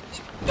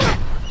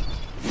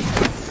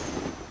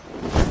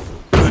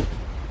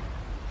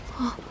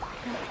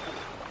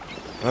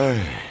哎，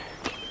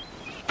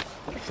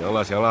行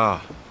了行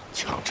了，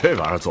抢这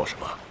玩意儿做什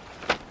么？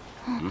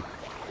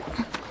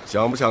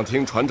想不想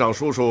听船长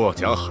叔叔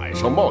讲海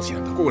上冒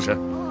险的故事？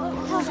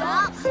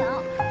想。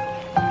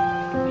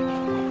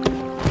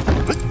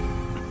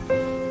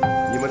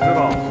你们知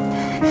道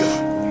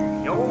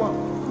女妖吗？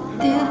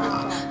爹，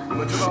你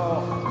们知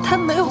道他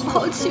没有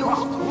抛弃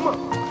我。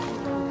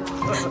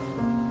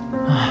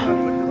唉，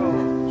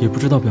也不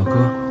知道表哥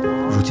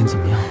如今怎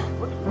么样了。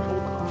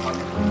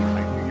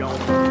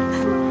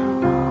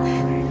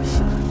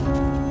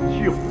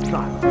就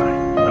站在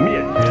你们面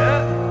前。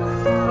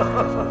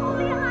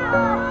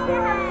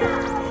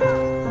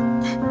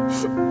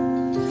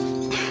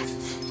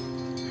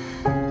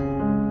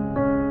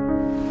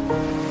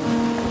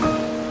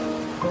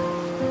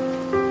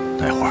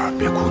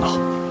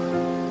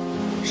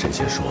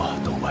仙说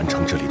等完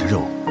成这里的任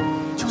务，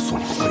就送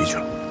你们回去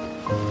了。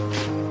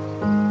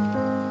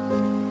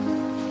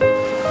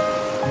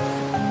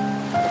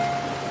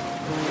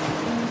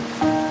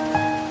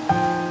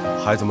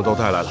孩子们都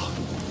带来了，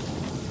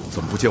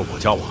怎么不见我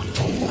家娃？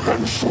主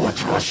人说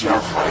这些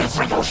孩子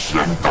要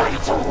先带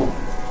走，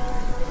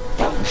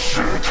等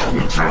事成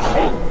之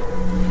后，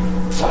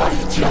再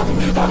将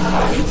你的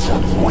孩子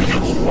归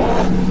还。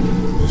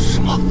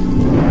什么？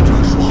这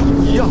和说好的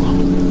不一样啊！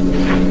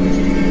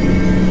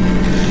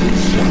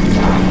现在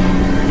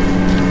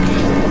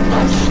有的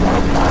说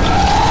话。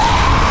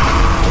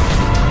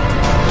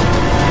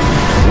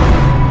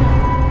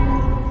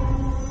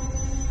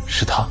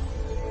是他。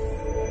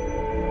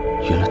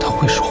原来他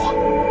会说话。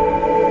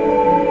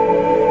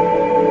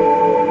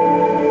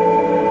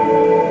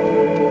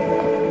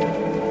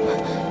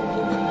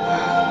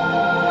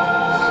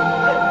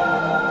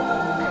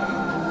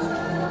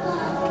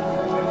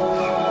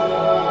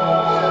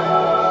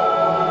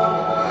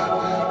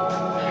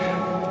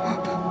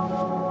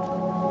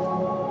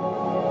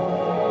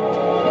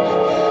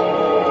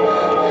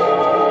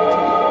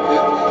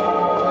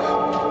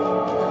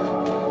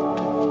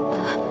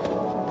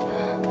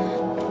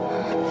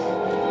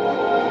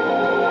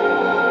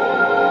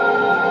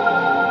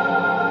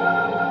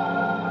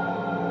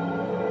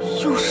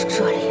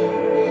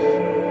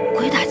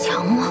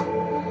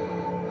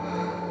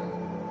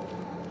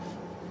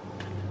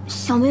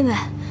小妹妹，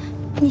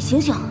你醒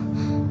醒！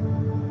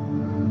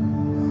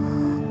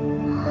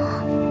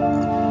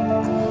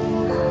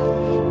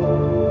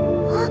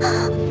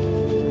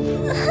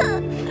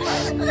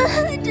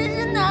这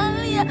是哪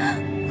里？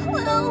我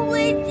要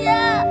回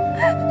家。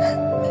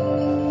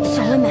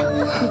小妹妹，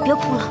你别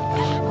哭了，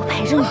我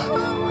陪着你。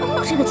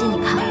这个借你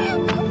看。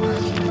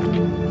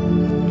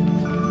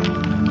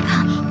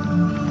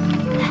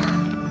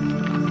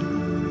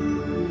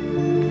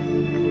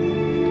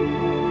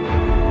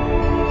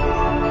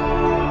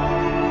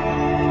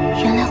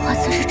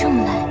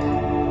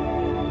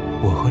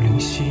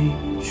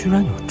居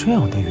然有这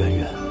样的渊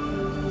源。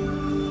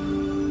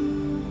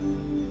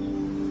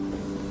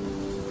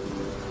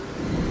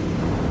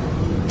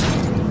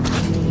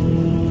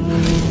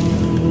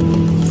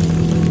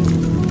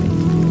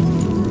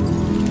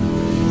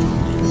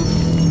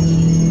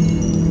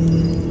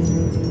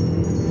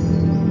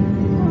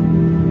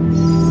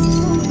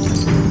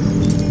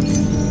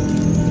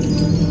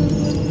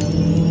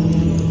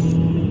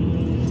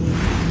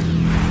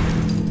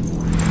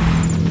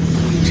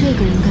这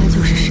个应该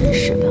就是神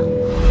使吧。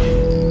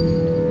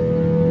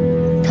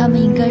他们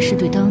应该是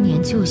对当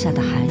年救下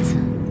的孩子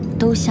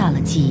都下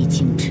了记忆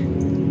禁制。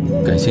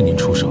感谢您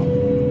出手，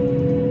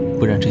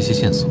不然这些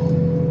线索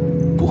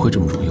不会这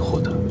么容易获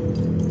得。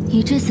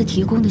你这次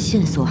提供的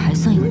线索还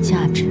算有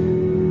价值，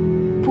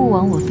不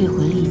枉我费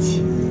回力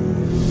气。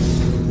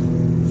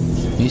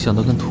没想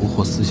到跟屠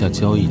货私下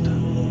交易的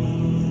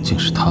竟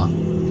是他。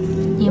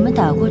你们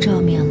打过照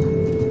面了？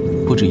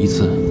不止一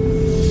次。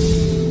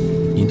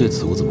您对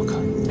此物怎么看？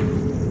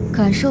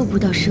感受不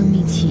到生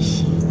命气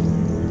息。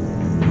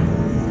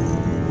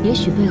也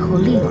许背后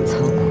另有操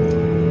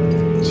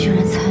控，居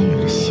然参与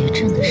了邪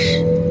阵的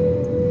事，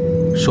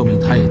说明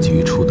他也急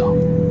于出道，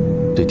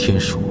对天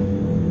鼠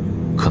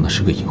可能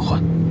是个隐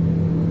患。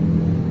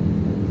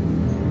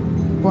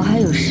我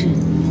还有事，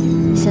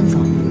先走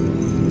了。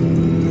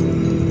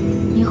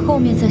你后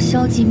面在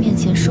萧寂面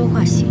前说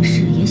话行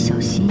事也小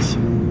心些，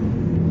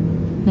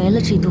没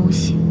了这东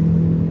西，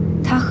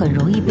他很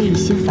容易被一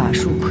些法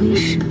术窥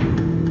视，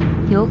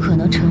有可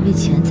能成为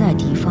潜在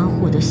敌方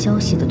获得消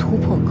息的突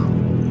破口。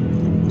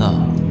那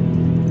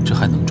这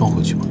还能装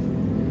回去吗？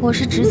我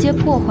是直接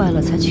破坏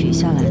了才取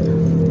下来的，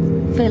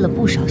费了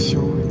不少修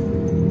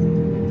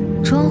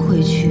为。装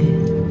回去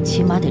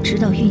起码得知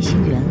道运行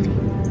原理，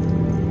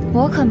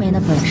我可没那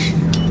本事，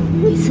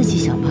你自己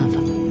想办法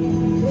吧。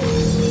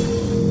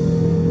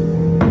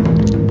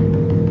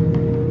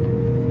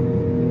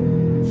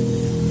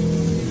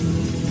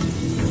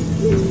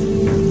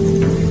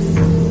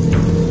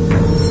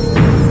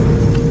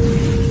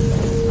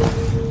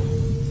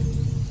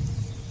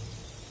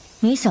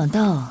没想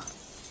到，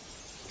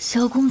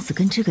萧公子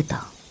跟这个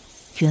党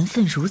缘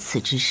分如此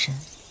之深。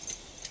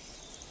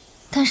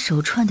但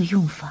手串的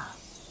用法，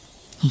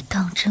你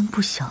当真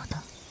不晓得？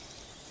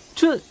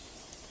这，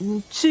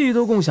记忆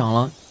都共享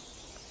了，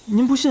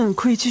您不信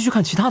可以继续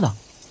看其他的，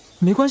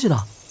没关系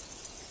的。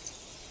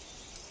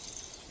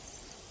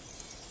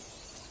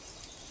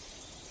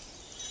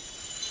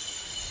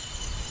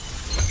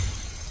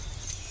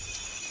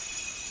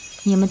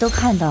你们都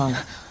看到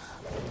了，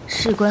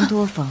事关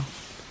多方。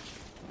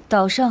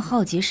岛上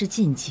浩劫是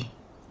禁忌，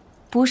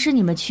不是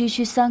你们区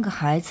区3个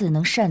孩子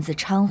能擅自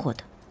掺和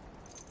的。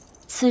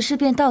此事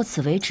便到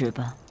此为止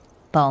吧，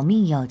保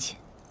命要紧，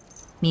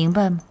明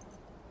白吗？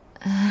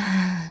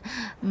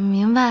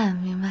明白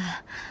明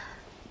白。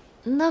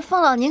那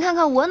凤老，您看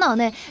看我脑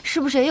内是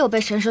不是也有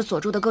被神识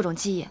锁住的各种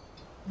记忆？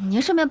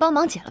您顺便帮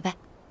忙解了呗。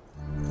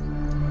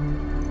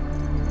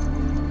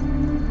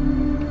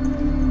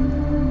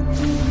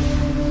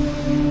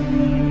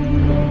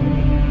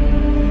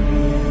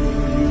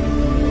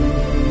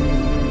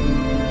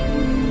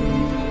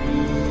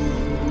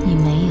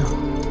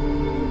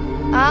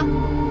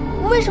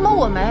啊？为什么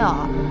我没有？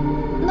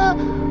那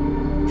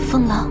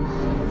风老，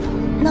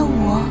那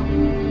我……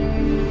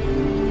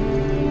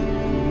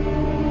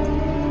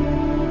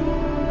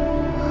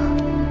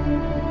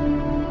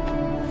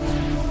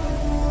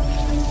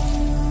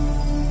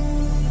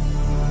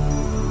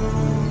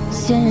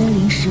仙人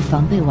灵石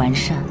防备完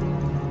善，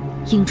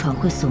硬闯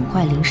会损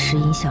坏灵石，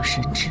影响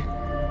神智。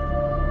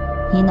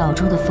你脑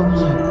中的封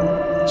印，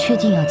确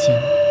定要解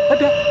吗？哎，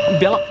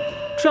别了，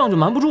这样就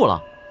瞒不住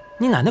了。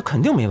你奶奶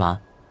肯定没完，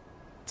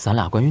咱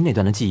俩关于那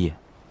段的记忆，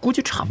估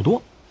计差不多。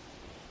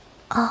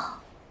哦，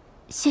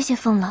谢谢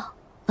风老，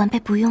晚辈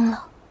不用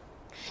了。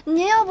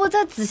您要不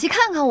再仔细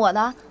看看我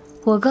的？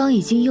我刚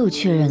已经又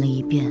确认了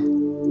一遍，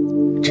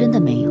真的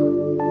没有。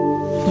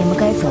你们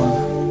该走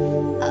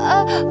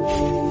了。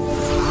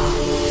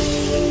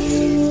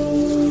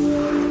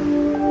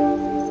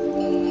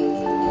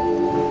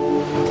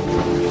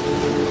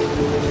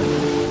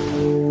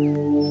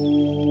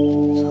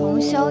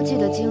消记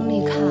的经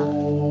历看，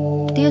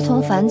爹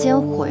从凡间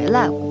回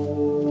来过，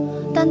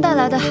但带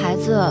来的孩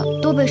子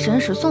都被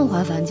神使送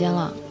还凡间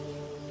了，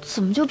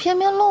怎么就偏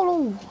偏漏了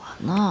我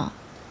呢？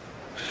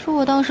是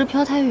我当时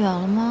飘太远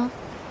了吗？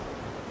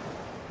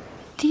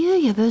爹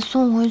也被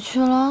送回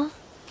去了，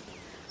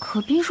可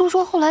逼叔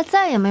说后来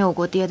再也没有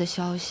过爹的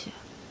消息。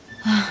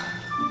唉。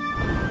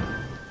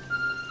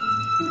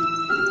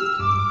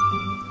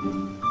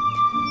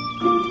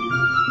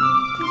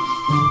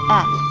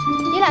哎，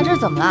你俩这是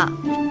怎么了？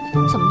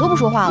怎么都不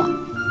说话了？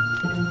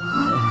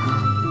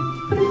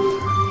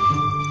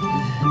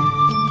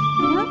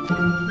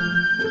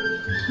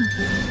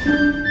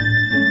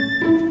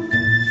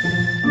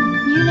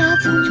你俩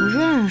早就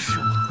认识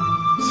了，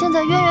现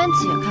在渊源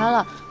解开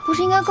了，不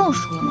是应该更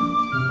熟了吗？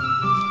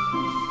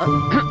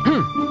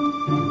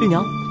绿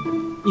娘，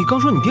你刚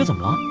说你爹怎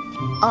么了？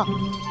哦，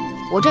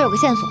我这有个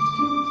线索，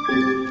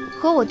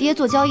和我爹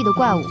做交易的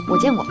怪物我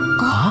见过。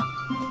啊？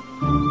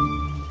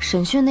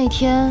审讯那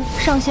天，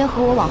上仙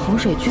和我往衡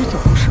水居走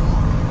的时候，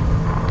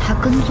他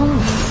跟踪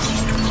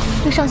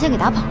我，被上仙给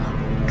打跑了。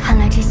看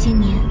来这些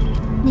年，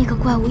那个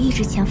怪物一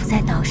直潜伏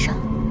在岛上。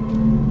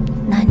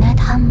奶奶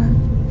他们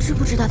知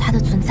不知道它的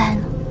存在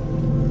呢？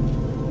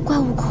怪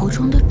物口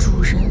中的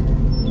主人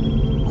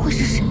会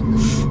是谁呢？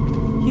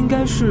应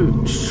该是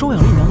收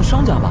养绿娘的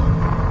商家吧？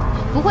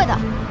不会的，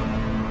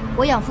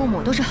我养父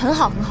母都是很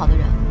好的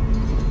人，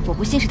我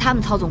不信是他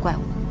们操纵怪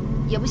物。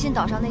也不信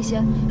岛上那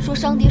些说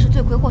商爹是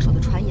罪魁祸首的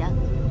传言。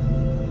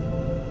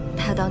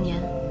他当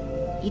年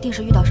一定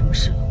是遇到什么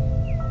事了。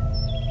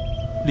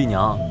丽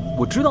娘，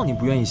我知道你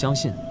不愿意相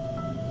信，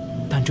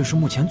但这是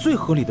目前最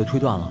合理的推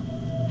断了。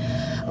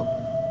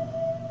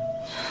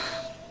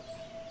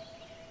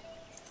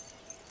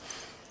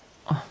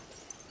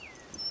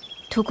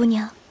土姑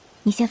娘，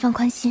你先放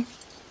宽心，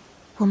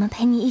我们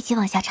陪你一起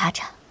往下查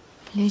查。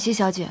灵犀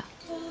小姐，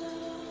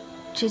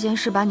这件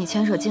事把你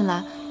牵扯进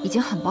来，已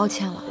经很抱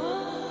歉了。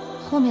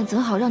后面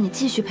怎好让你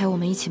继续陪我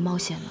们一起冒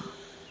险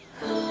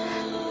呢？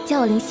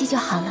叫我灵犀就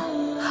好了。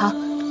好，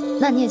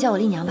那你也叫我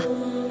丽娘吧。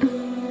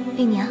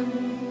丽娘，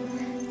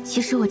其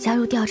实我加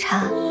入调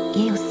查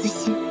也有私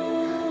心，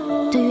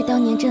对于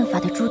当年阵法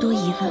的诸多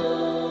疑问，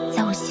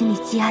在我心里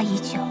积压已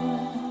久。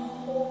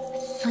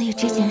所以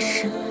这件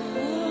事，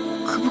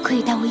可不可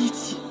以带我一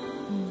起？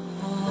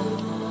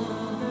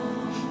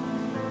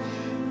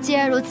既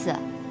然如此，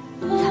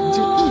咱们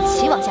就一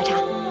起往下查。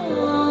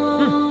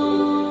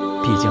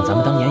毕竟咱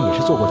们当年也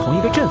是做过同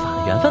一个阵法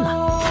的缘分呢。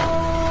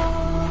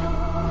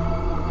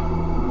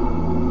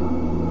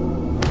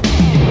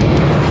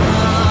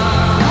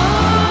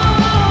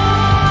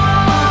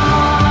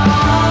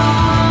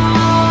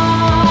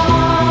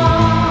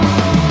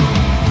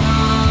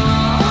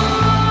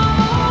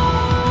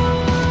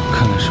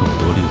看来是我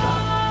多虑了。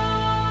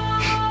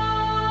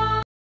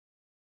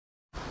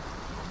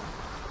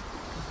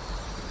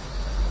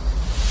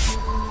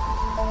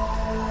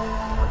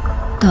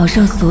岛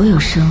上所有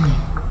生灵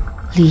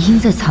理应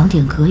在藏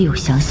点阁有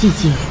详细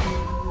记录，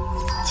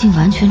竟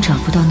完全找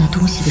不到那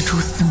东西的蛛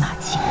丝马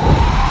迹。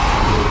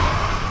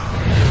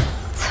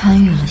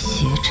参与了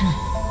邪阵，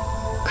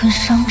跟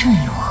商阵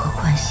有何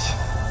关系？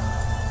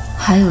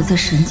还有在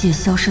神界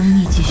销声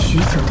匿迹许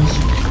久的引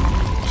流，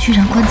居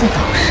然关在岛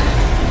上。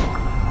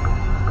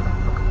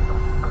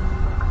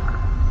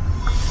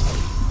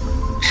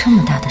这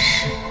么大的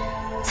事，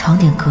藏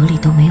点阁里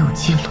都没有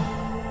记录，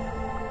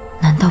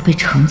难道被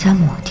程家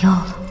抹掉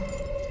了？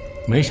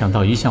没想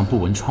到一向不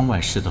闻窗外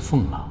事的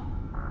凤老，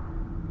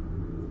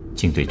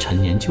竟对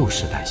陈年旧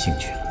事感兴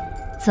趣了。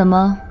怎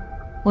么，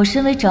我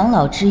身为长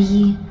老之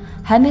一，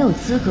还没有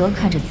资格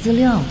看着资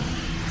料呢？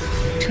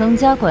程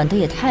家管得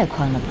也太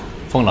宽了吧！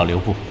凤老留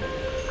步。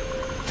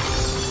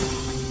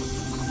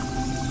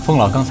凤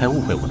老刚才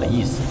误会我的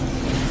意思。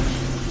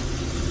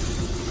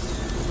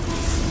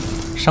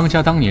商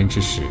家当年之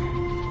事，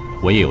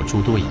我也有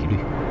诸多疑虑，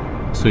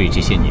所以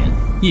这些年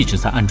一直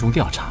在暗中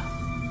调查。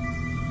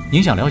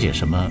您想了解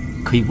什么，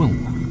可以问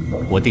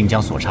我定将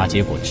所查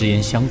结果直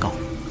言相告，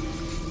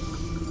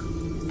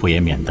不也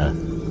免得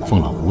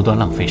凤老无端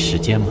浪费时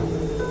间吗？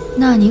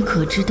那你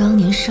可知当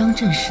年商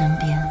镇身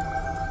边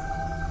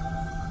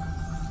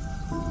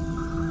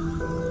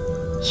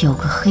有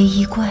个黑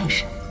衣怪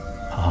人。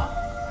啊，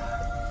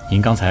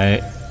您刚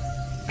才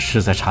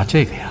是在查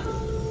这个呀？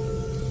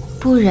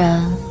不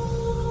然，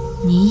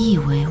你以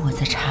为我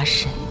在查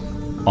谁？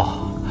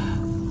哦，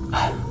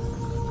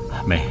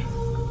没。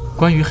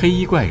关于黑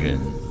衣怪人，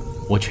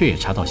我却也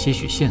查到些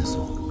许线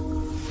索，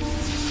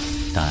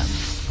但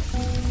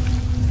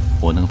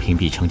我能屏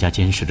蔽程家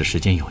监视的时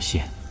间有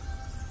限，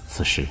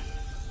此事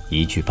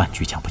一句半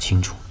句讲不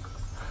清楚。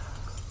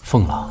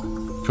凤老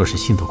若是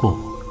信得过我，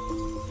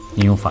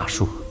您用法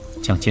术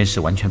将监视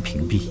完全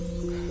屏蔽，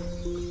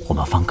我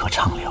们方可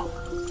畅聊。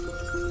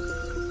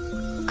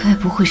该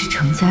不会是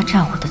程家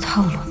诈我的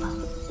套路吧？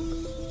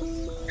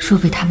若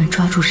被他们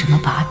抓住什么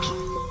把柄，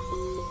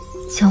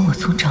将我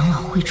从长老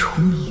会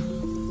除名。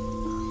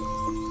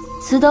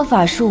此等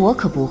法术我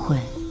可不会。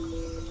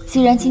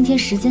既然今天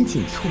时间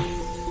紧促，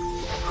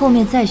后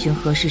面再寻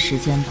合适时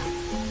间吧。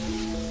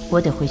我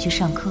得回去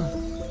上课了。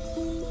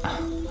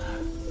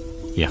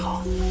也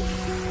好。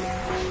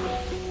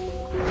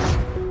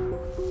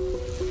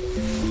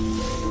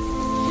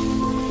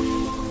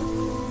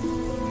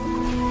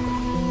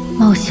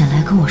冒险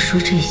来跟我说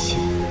这些，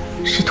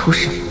是图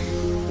什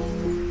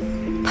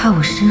么？怕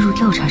我深入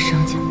调查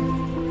商家？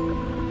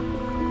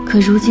可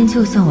如今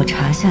就算我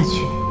查下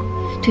去，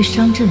对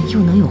商镇又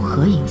能有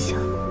何影响？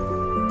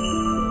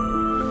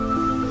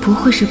不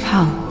会是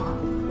怕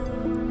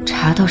我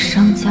查到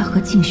商家和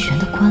静玄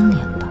的关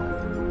联吧？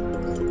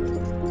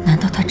难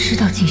道他知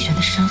道静玄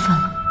的身份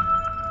了？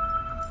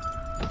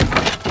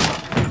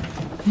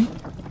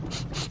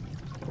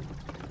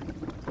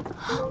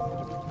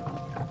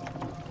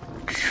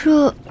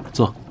这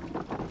坐，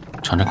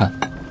尝尝看，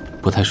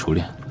不太熟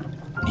练，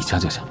你夹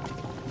夹下。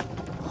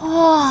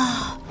哇！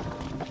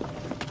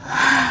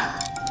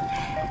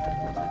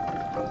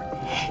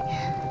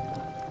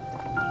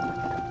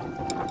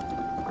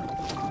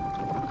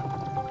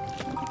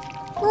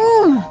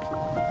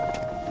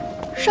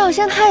上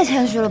仙太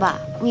谦虚了吧？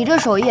你这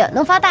手艺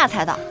能发大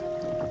财的。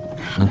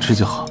能吃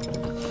就好。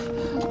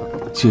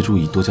借助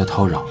以多加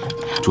叨扰，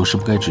着实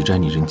不该指摘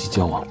你人际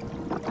交往。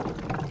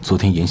昨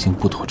天言行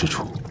不妥之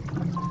处，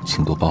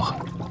请多包涵。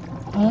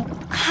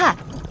嗨，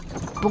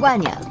不怪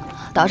你，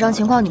岛上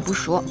情况你不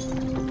熟。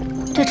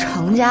这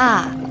程家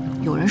啊，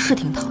有人是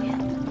挺讨厌，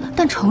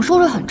但程叔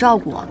叔很照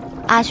顾我。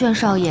阿炫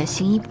少爷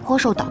行医颇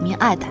受岛民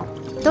爱戴，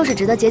都是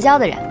值得结交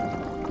的人。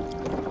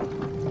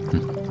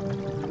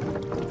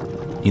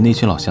你那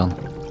群老乡呢？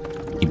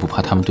你不怕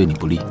他们对你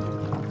不利？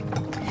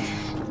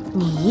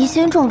你疑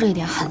心重这一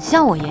点很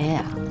像我爷爷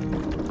呀，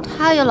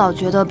他也老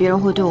觉得别人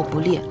会对我不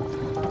利。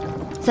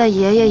在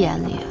爷爷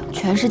眼里，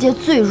全世界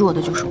最弱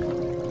的就是我。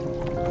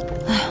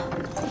哎呀，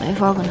没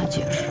法跟他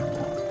解释。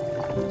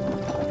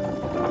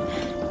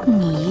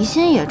你疑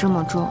心也这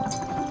么重，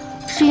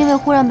是因为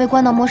忽然被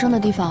关到陌生的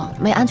地方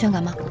没安全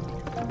感吗？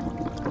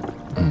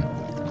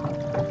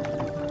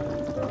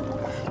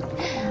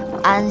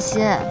安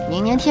心，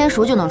明年天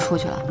熟就能出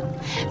去了。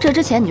这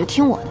之前你就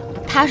听我的，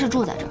踏实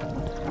住在这儿，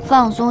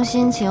放松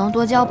心情，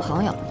多交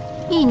朋友。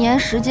1年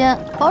时间，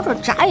保准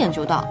眨眼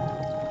就到。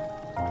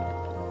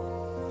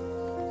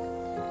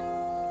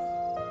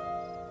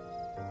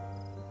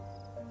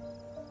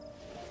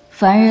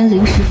凡人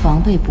临时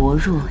防备薄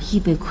弱，易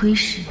被窥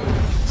视。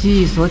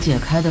记忆所解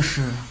开的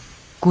事，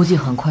估计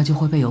很快就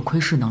会被有窥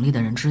视能力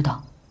的人知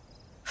道。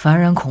凡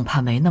人恐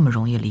怕没那么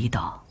容易离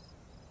岛。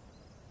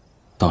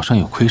岛上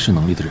有窥视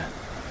能力的人，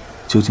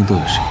究竟都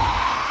有谁？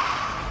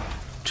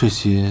这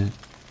些，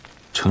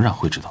程冉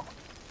会知道吗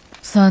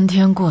？3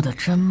天过得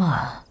真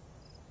慢，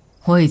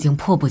我已经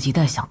迫不及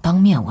待想当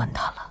面问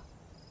他了。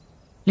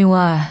另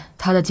外，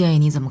他的建议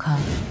你怎么看？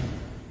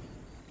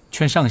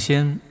劝上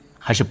仙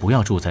还是不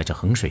要住在这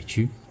衡水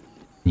居，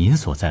您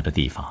所在的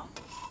地方，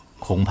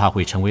恐怕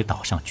会成为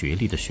岛上角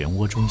力的漩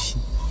涡中心。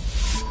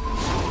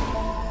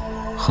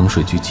衡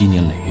水居积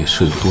年累月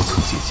设有多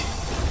层结界，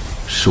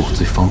是我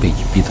最方便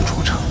隐蔽的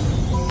出城，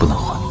不能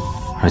换，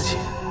而且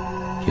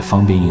也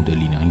方便应对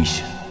力量遇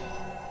险。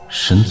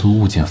神族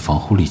物件防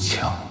护力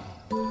强，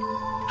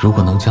如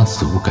果能将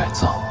此物改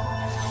造，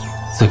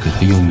再给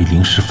它用于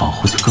临时防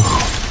护就更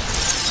好。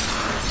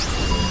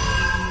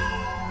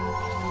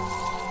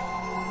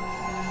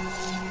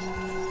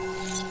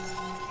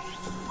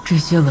这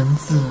些文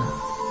字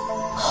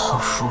好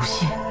熟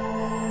悉。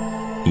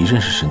你认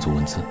识神族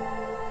文字？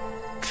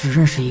只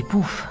认识一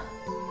部分，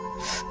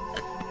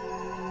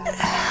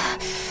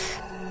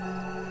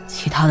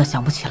其他的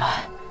想不起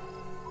来，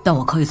但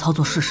我可以操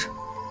作试试。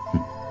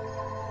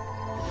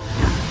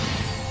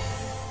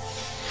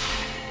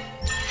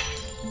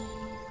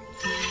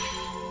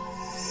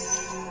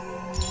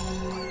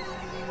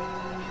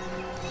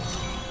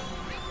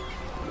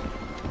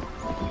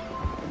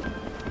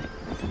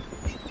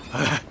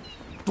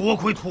多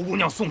亏涂姑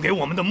娘送给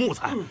我们的木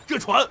材，这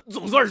船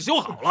总算是修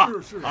好了。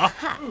啊！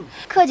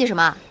客气什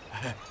么？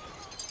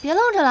别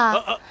愣着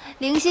了，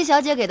灵犀小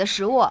姐给的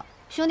食物，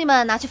兄弟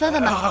们拿去分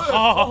分吧。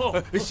好，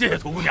谢谢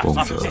涂姑娘，公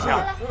子，谢谢。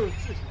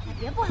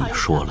你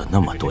说了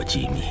那么多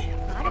机密，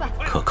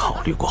可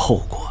考虑过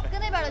后果？跟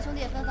那边的兄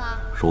弟也分分啊。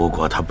如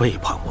果他背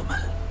叛我们，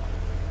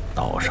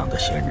岛上的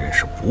仙人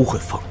是不会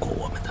放过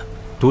我们的。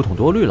多统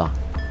多虑了，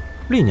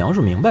丽娘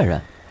是明白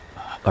人，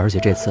而且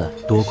这次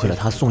多亏了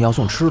她送药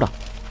送吃的。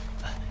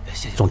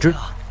总之，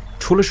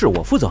出了事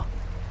我负责。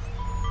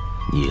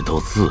你都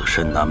自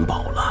身难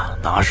保了，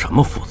拿什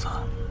么负责？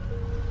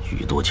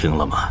雨都清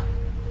了吗？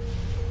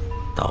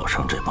岛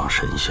上这帮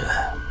神仙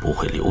不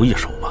会留一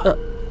手吧？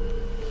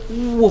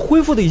我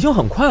恢复的已经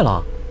很快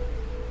了。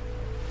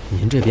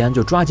您这边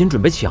就抓紧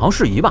准备起航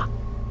事宜吧。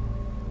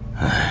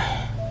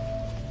唉，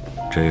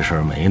这事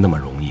儿没那么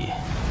容易。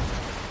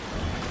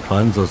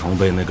船自从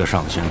被那个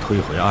上仙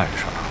推回岸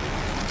上，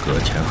搁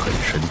浅很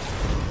深。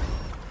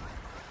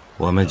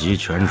我们集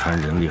全船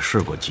人力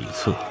试过几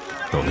次，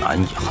都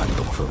难以撼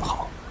动分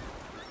毫。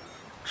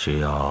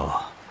需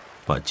要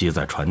把积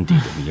在船底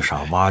的泥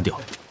沙挖掉，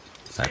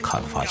再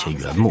砍伐些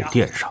原木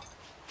垫上。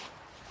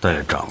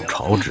待涨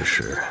潮之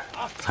时，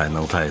才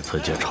能再次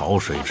借潮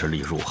水之力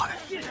入海，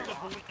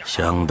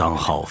相当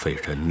耗费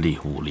人力、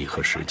物力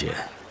和时间。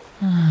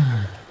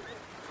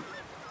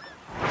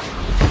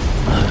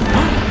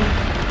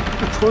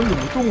这船怎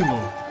么动了？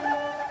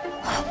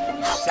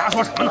瞎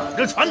说什么呢？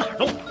这船哪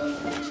动了？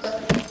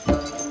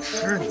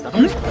吃你的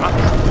东西啊！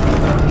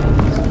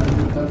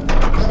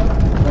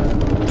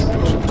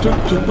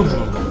真动了。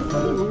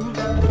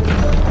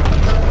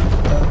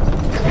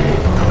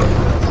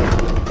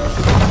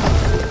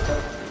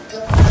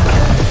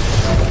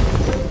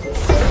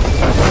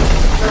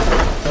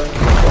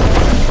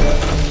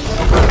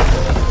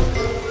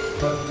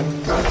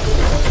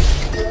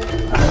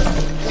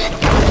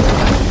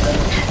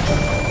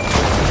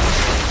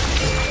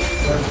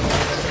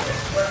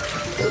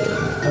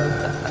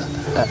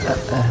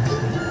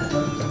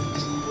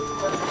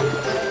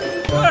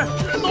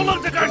都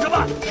愣着干什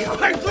么？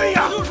快追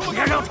呀！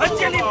别让船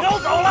建立飘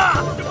走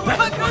了！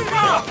快追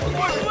呀！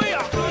快追呀！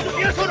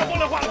别说这风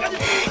凉话了，赶紧！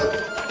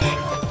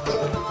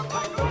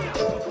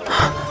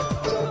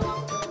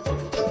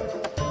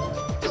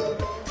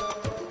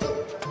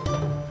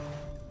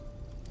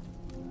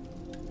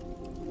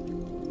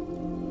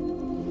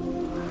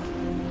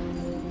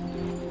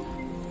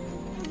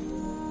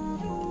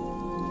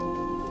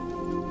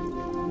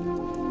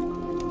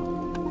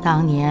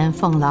当年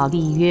奉老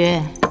立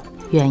约，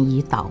愿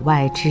以岛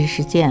外知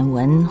识见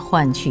闻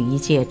换取一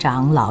届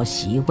长老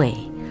席位，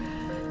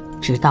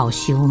直到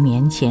休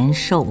眠前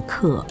授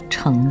课，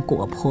成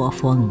果颇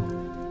丰。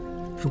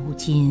如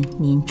今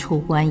您出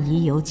关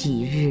已有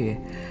几日，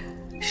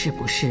是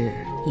不是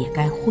也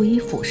该恢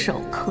复授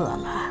课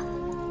了？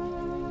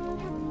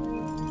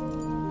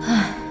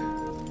唉，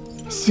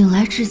醒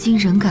来至今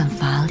仍感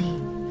乏力，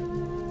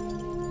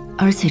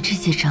而且这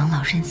届长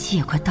老任期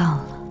也快到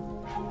了。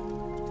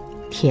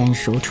天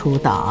竺出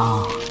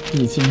岛，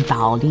已经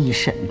倒立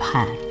审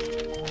判，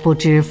不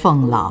知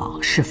凤老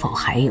是否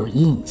还有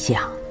印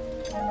象？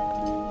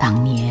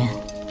当年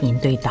您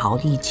对倒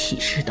立起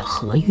事的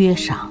合约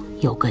上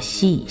有个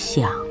细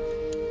项，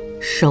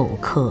授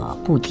课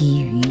不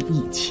低于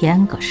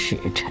1000个时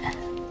辰。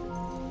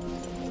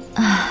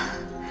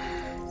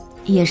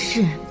也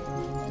是，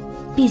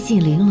毕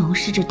竟玲珑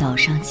是这岛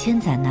上千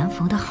载难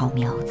逢的好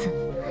苗子，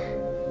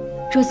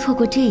若错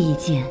过这一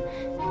件，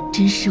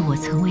真是我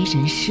曾为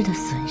人师的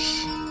损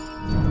失。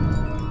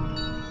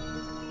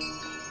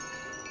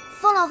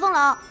凤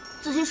老，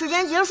自习时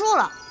间结束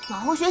了，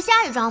往后学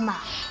下一章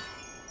吧。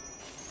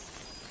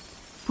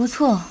不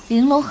错，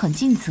玲珑很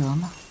尽责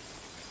嘛。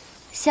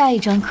下一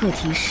章课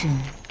题是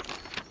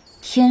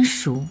天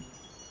赎，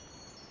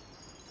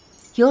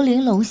由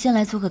玲珑先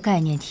来做个概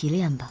念提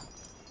炼吧。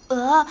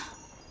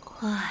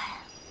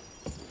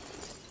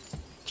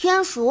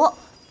天赎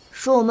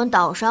是我们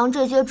岛上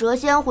这些谪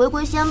仙回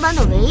归仙班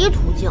的唯一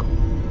途径。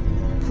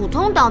普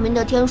通岛民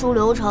的天赎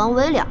流程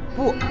为2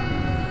步，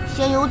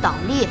先由岛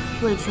吏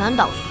为全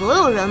岛所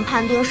有人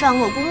判定善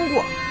恶功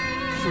过，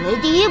此为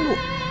第1步。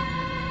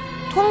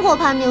通过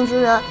判定之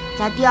人，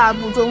在第2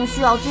步中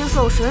需要接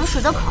受神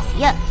使的考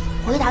验，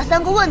回答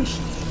3个问题，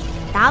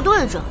答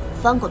对者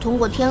方可通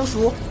过天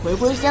赎回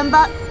归仙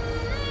班。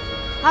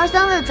而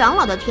3位长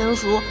老的天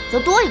赎则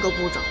多一个步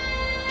骤，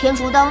天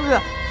赎当日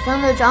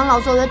，3位长老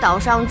作为岛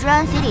上治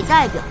安协理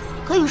代表，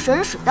可与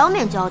神使当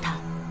面交谈。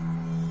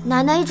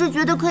奶奶一直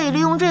觉得可以利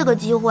用这个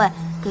机会，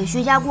给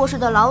徐家过世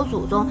的老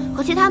祖宗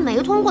和其他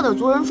没通过的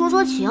族人说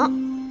说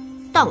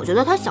情，但我觉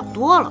得她想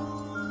多了。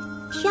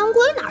天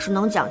龟哪是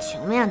能讲情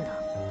面的？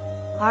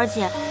而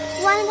且，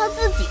万一他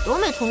自己都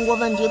没通过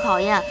问题考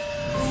验，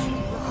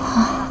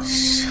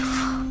师父。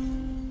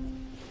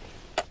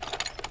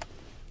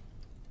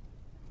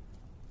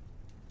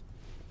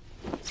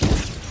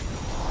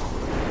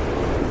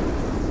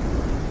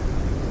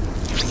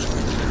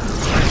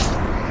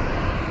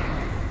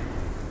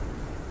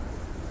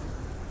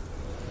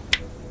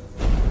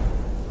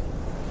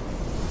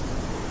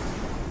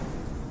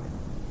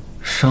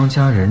商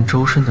家人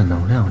周身的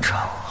能量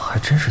场还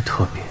真是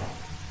特别，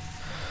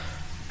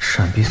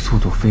闪避速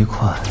度飞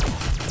快，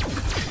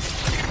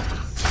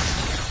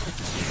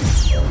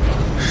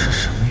是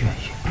什么原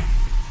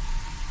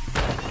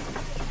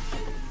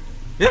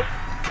因？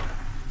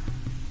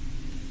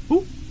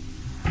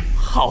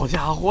好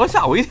家伙，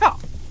吓我一跳！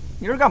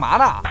你是干嘛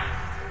的？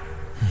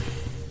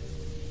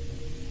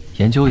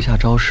研究一下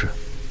招式，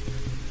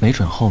没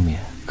准后面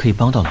可以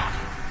帮到老爷。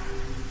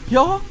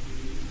哟，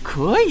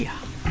可以啊！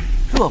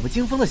弱不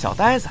禁风的小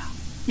呆子，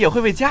也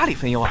会为家里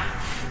分忧啊！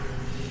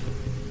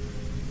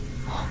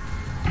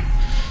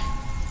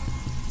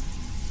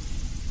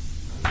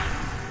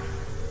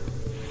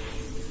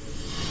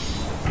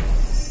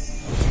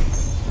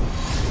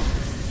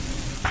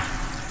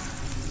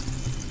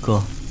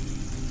哥，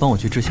帮我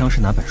去制香室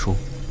拿本书，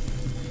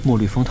墨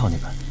绿封套那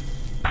本。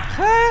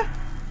嘿，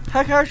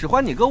还开始使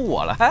唤你哥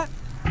我了还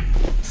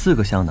？4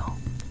个香囊。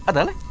啊，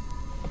得嘞。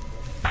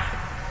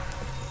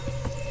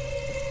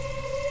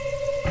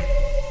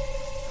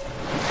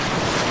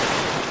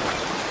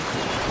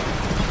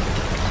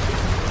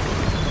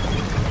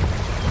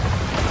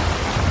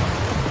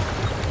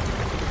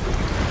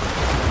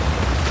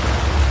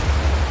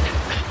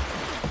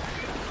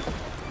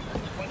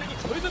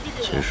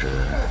其实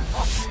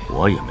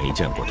我也没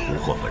见过屠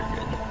霍本人，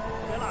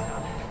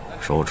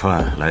手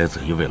串来自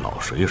一位老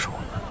水手，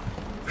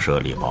舍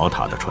利宝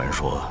塔的传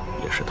说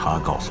也是他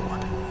告诉我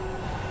的。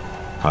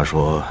他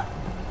说，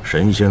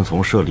神仙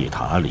从舍利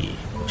塔里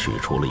取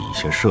出了一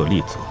些舍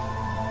利子，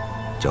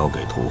交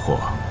给屠霍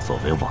作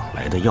为往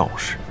来的钥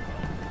匙。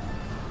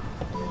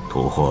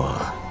屠霍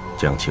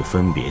将其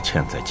分别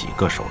嵌在几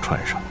个手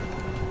串上，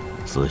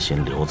私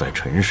心留在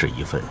尘世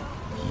一份，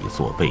以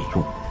作备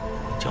用。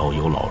交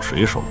由老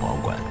水手保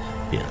管，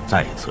便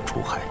再次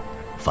出海，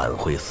返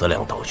回思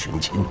量岛寻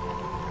亲。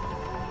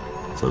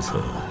自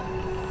此，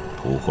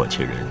屠霍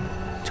其人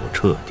就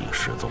彻底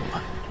失踪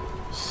了。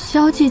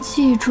萧记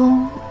记忆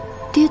中，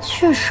爹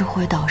确实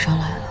回岛上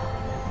来了，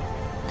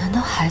难道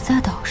还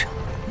在岛上？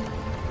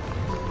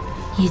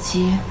以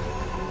及，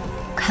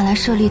看来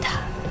舍利塔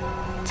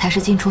才是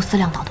进出思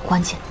量岛的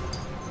关键。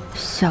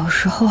小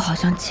时候好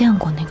像见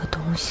过那个东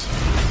西。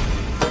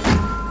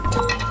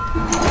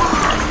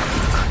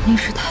那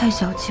时太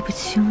小，记不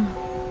清了。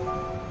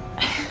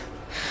哎，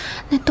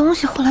那东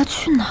西后来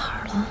去哪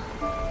儿了？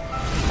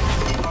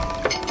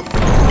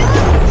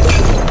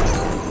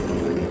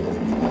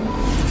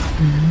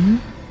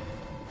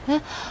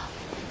哎，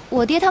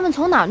我爹他们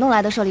从哪儿弄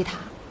来的舍利塔？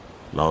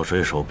老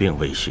水手并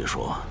未细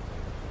说，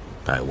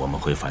待我们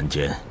回凡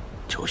间，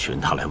就寻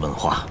他来问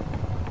话。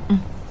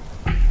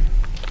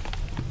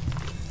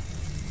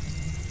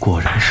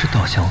果然是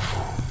稻香符，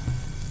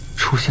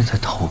出现在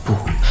头部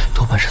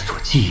多半是做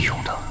记忆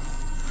用的。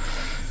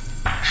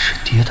是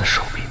爹的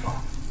手笔吗？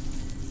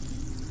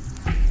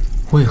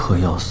为何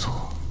要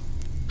锁？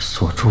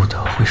锁住的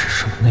会是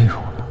什么内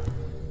容呢？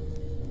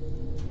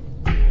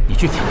你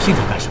去挑衅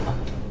他干什么？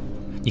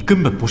你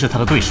根本不是他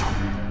的对手。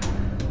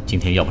今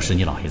天要不是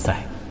你老爷在，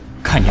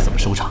看你怎么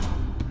收场。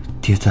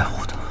爹在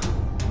乎的，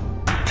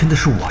真的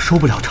是我收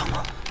不了场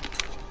吗？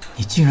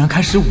你竟然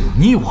开始忤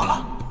逆我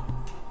了！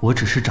我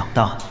只是长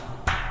大了，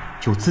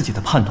有自己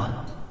的判断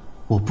了。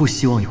我不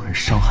希望有人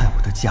伤害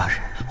我的家人，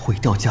毁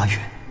掉家园。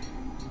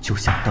就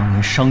像当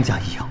年商家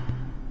一样，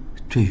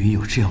对于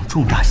有这样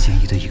重大嫌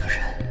疑的一个人，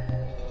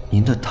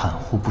您的袒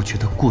护不觉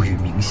得过于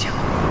明显吗？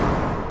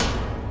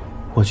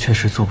我确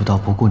实做不到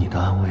不顾你的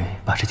安危，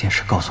把这件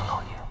事告诉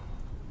老爷，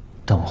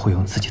但我会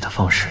用自己的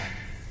方式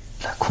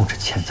来控制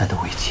潜在的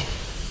危机。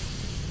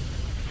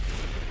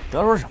得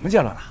出什么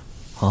结论了？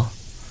啊，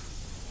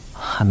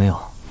还没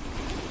有。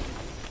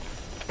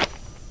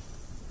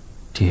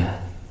爹，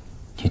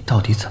你到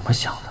底怎么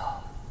想的？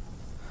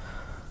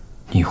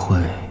你会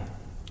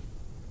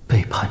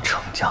背叛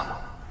程家吗？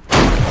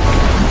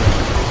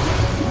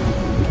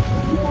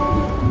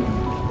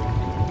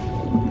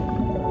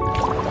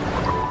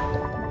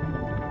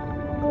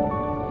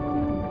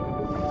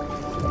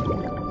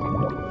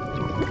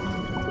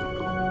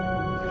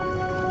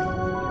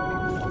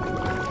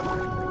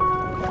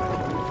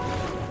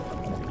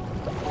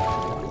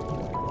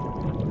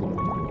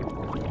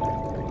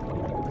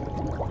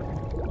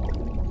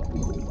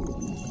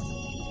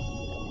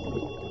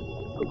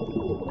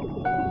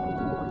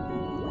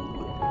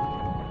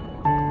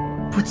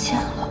不见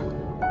了。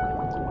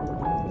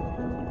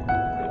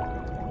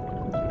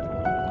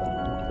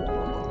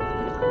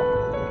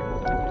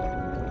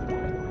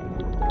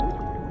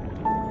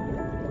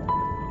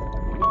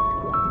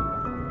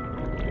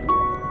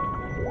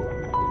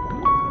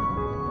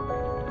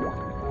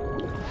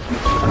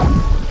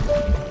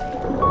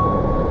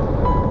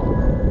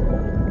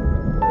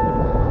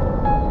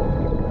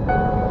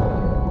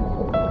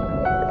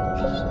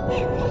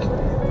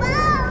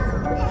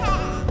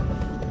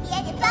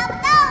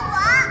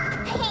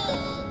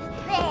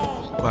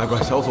乖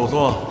乖，小祖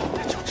宗，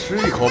就吃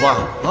一口吧，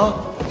啊！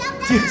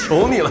爹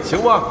求你了，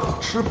行吗？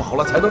吃饱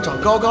了才能长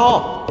高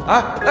高。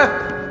哎哎，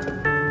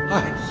哎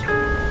呀！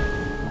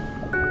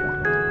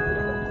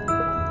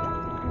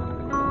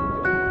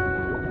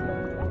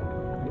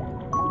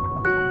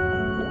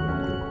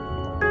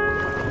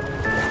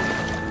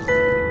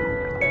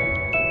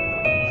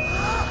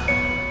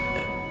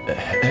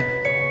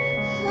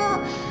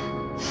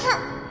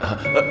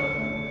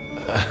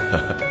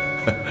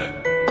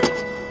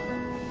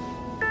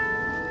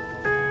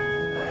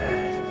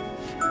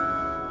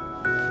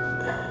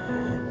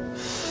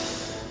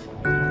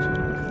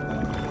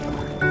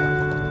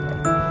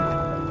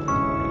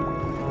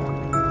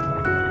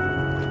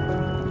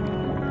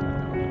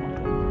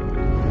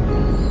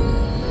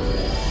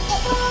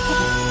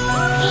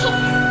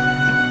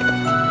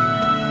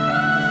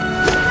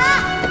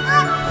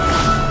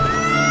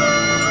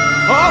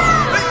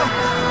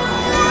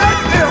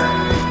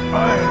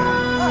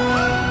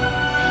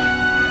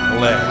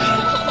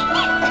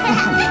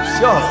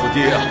吓死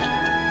爹啊！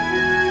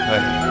哎，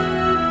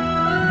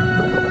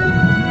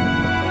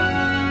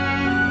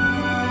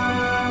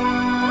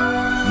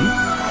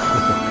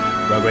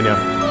乖闺女，2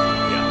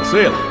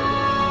岁了，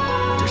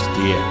这是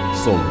爹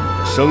送你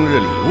的生日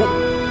礼物。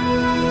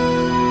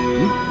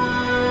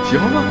喜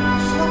欢吗？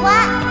喜欢。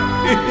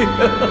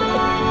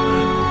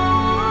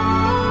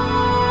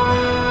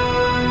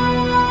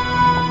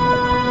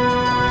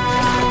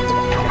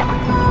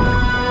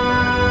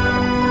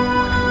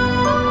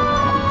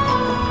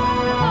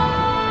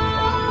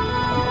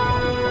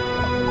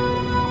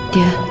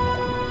爹，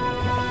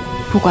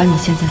不管你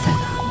现在在哪，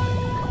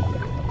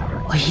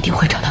我一定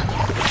会找到你。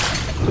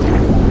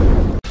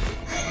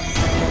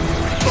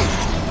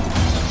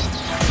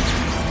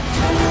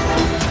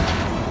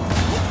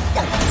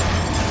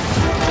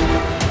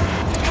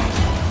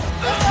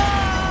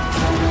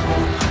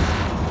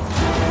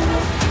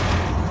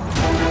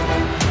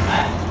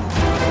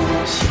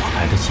希望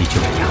来得及救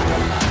亚龙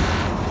了。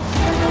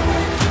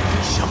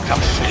你想让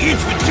谁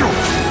去救你？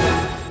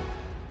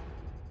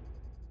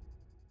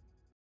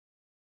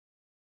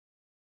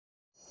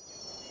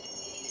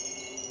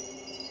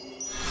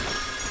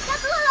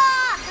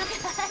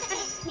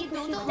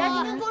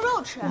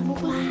吃，不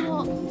会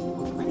说，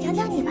我教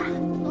教你吧。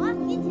走啊，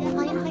一起。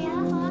好呀，好呀，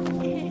好啊。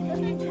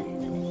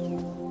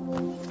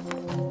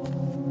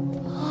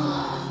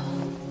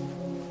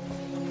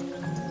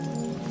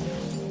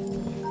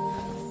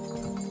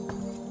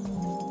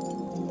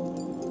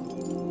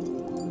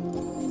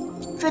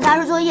这沓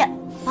是作业，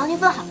帮您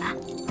分好了。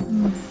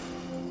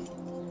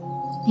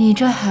你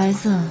这孩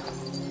子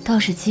倒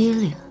是机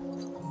灵。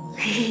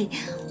嘿嘿，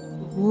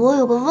我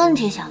有个问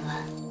题想问。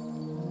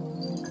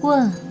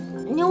问。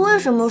你为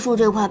什么竖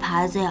这块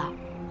牌子呀？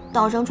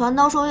岛上传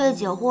道授业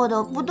解惑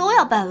的不都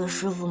要拜位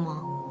师傅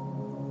吗？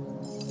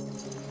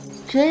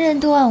人人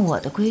都按我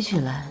的规矩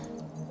来，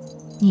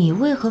你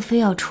为何非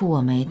要触我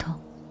眉头？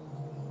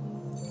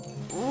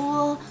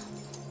我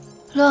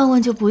乱问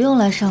就不用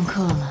来上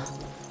课了。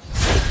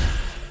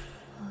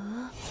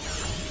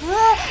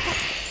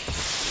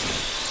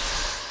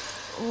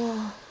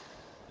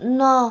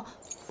那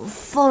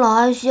奉老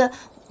安歇，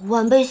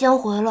晚辈先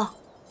回了。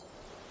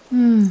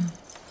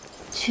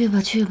去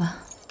吧去吧。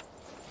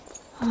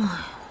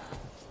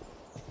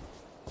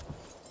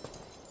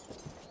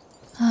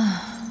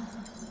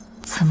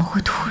怎么会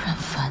突然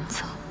烦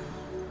躁？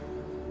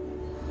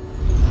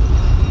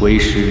为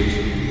师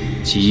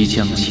即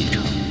将启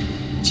程，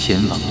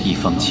前往一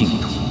方净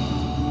土，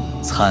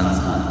参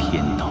悟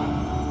天道。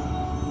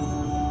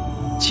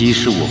即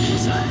使我不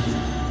在，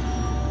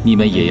你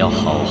们也要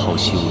好好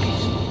修炼，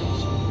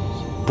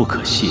不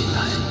可懈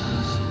怠，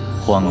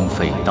荒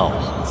废道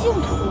行。净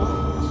土。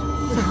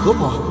在何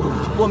方？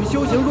我们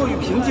修行若遇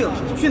瓶颈，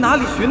去哪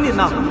里寻您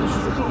呢？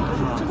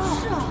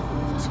是啊，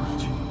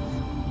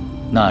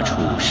那处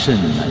甚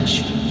难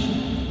寻，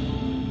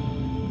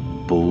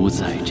不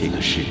在这个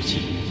世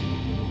界。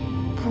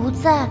不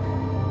在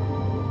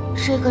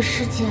这个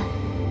世界。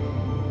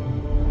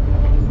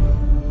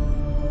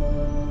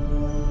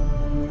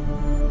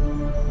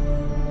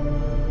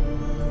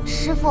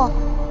师傅，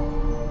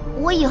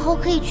我以后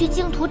可以去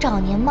净土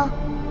找您吗？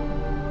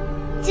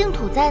净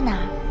土在哪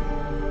儿？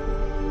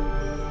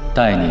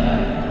待你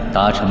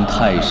达成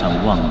太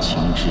上忘情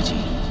之境，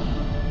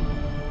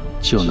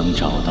就能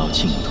找到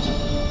净土，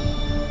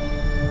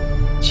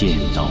见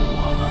到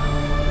我了。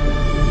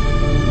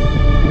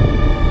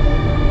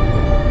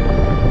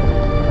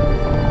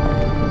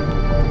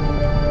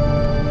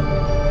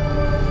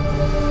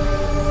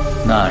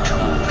那处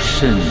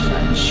甚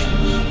难寻。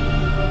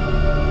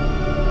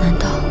难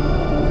道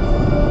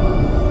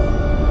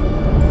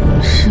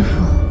师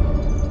父，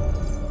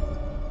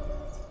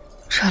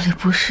这里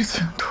不是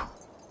净土？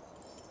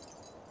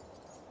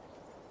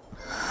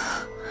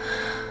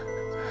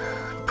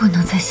不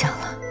能再想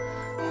了。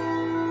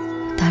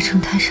达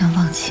成太上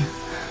忘情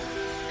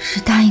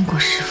是答应过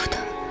师父的，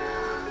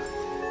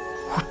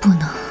我不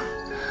能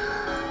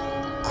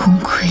功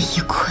亏一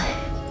篑。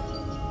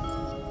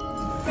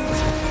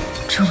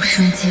众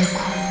生皆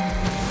苦，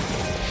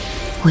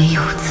唯有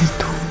自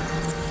度。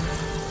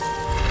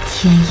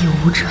天意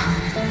无常，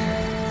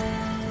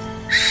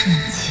顺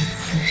其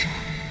自然。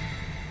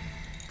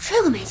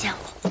这个没见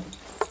过。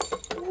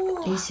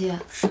林夕，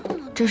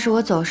这是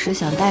我走时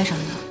想带上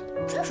的。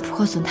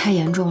破损太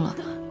严重了，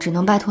只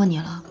能拜托你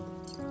了。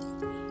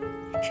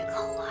真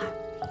好玩。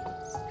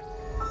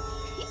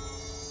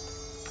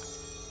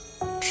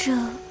这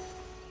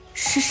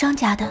是商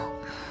家的。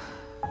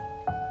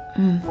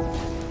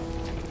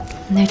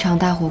那场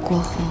大火过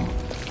后，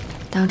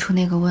当初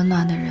那个温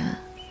暖的人，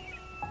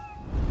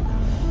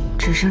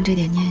只剩这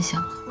点念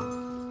想了。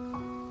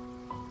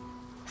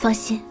放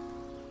心，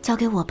交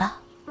给我吧。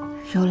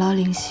有劳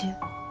林夕。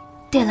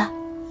对了，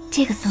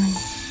这个送你。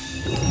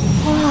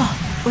哇！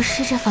我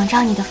试着仿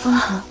照你的风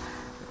格，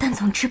但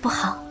总织不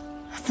好。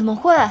怎么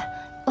会？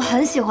我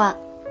很喜欢，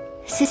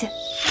谢谢。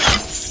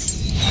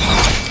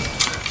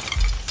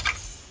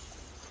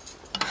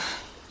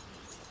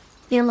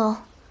玲珑，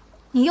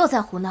你又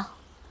在胡闹。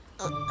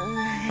喂。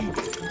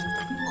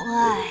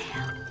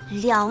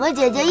两位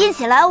姐姐一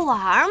起来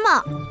玩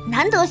嘛，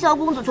难得萧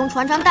公子从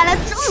船上带来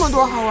这么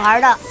多好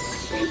玩的。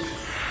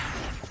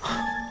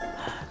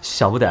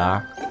小不点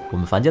儿，我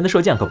们凡间的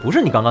射箭可不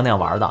是你刚刚那样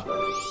玩的。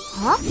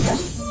啊？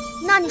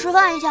那你示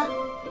范一下。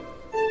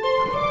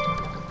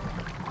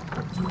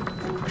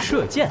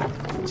射箭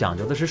讲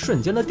究的是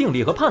瞬间的定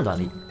力和判断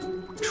力，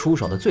出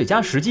手的最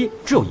佳时机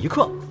只有1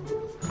刻。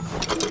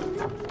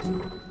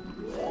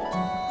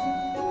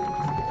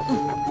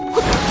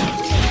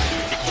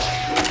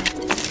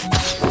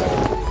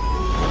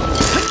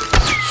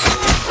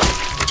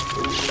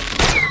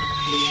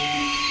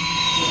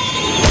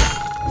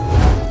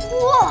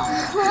哇，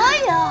可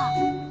以啊！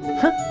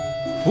哼，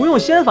不用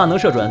先法能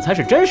射准才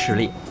是真实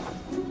力。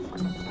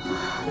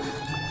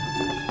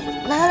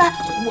来，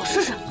我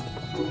试试。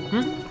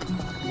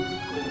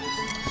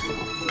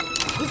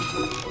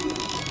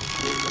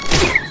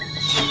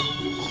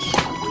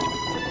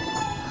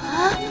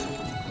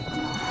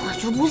我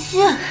就不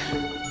信。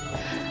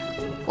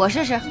我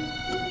试试。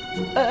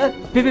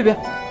别，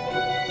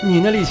你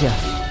那力气，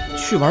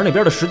去玩那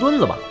边的石墩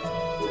子吧。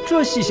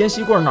这细弦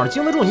细棍哪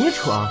经得住你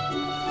扯啊？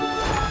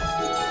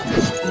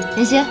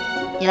林夕，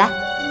你来。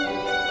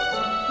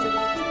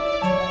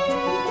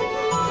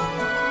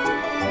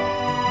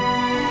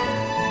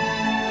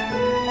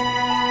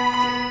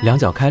两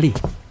脚开立，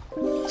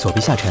左臂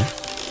下沉，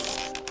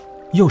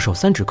右手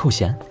3指扣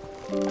弦，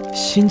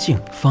心静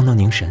方能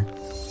凝神。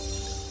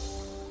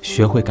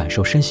学会感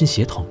受身心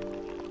协同，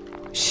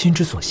心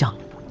之所向。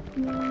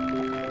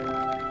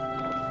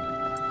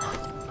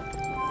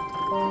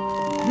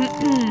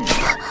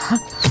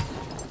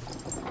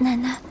奶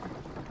奶，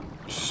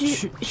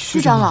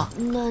徐长老，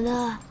奶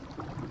奶。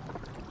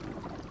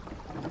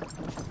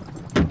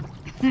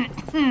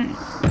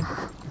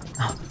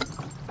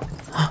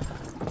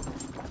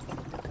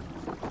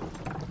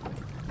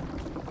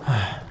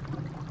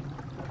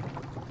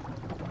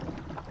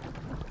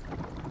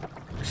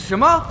什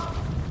么？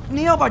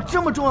您要把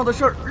这么重要的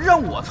事儿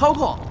让我操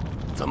控？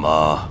怎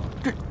么？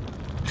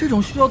这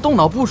种需要动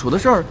脑部署的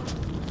事儿，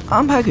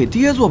安排给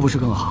爹做不是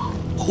更好？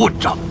混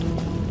账！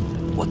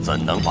我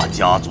怎能把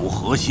家族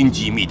核心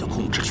机密的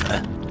控制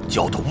权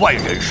交到外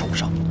人手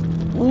上？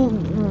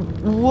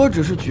我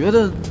只是觉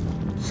得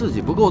自己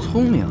不够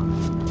聪明，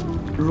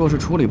若是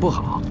处理不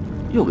好，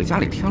又给家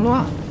里添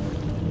乱。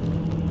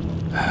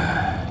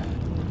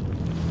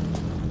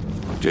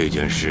这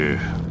件事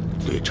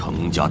对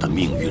程家的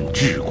命运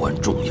至关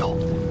重要。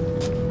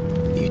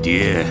你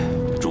爹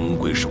终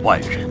归是外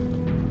人，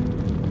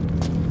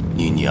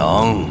你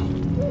娘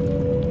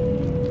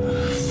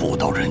妇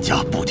道人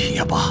家不提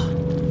也罢。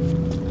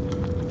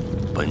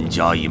本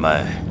家一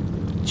脉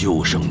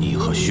就剩你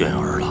和炫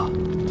儿了。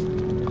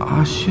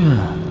阿炫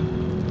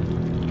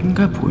应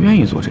该不愿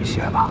意做这些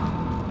吧？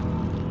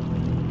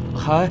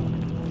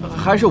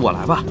还是我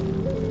来吧。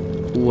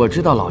我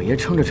知道老爷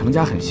撑着程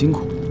家很辛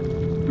苦，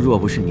若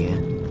不是您，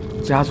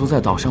家族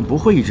在岛上不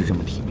会一直这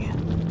么体面。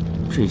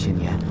这些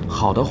年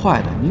好的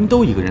坏的您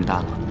都一个人担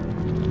了，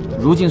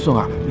如今孙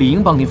儿理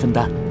应帮您分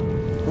担。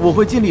我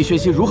会尽力学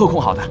习如何控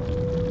好的。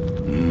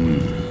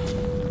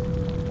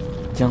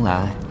将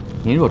来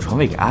您若传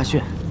位给阿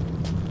炫，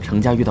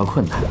程家遇到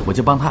困难，我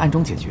就帮他暗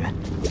中解决。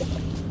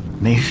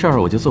没事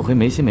儿我就做回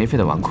没心没肺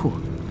的纨绔，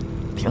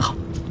挺好。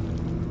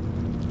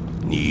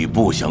你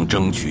不想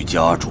争取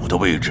家主的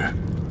位置？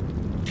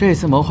这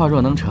次谋划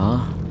若能成，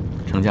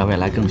程家未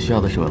来更需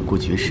要的是稳固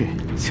局势，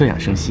休养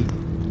生息。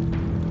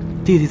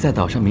弟弟在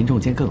岛上民众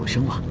间更有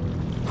声望，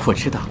我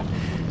知道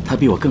他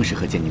比我更适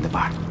合接您的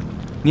班儿。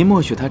您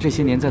默许他这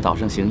些年在岛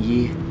上行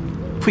医，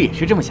不也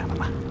是这么想的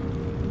吗？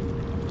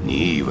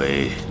你以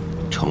为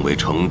成为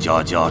程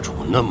家家主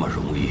那么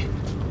容易？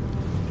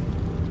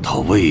他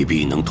未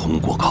必能通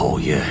过考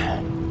验。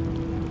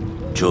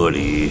这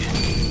里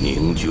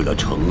凝聚了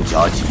程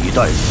家几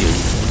代先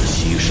祖的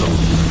牺牲，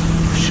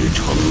是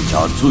程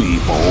家最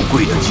宝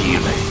贵的积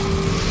累。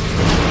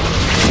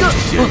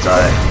现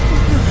在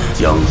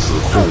将此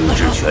控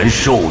制权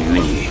授予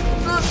你，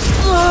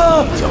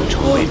你将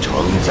成为程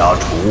家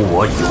除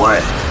我以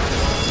外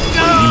唯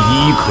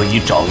一可以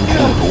掌控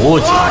罗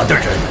甲的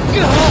人。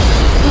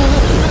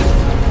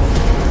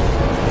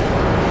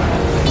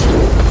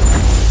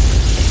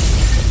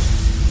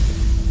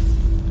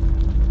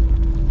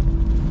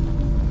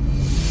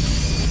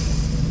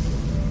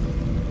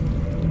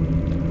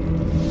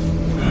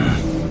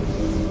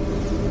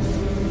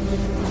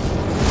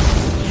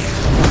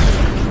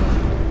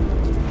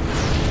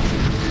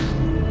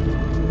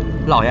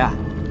老爷，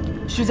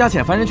徐家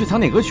遣凡人去藏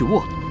哪阁取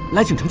物，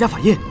来请程家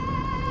反印。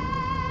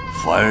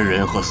凡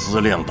人和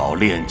思量岛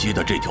链接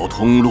的这条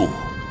通路，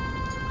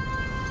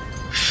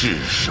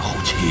是时候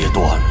切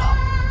断了。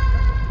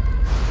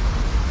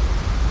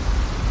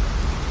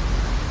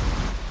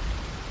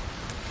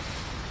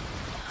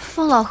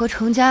凤老和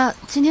程家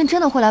今天真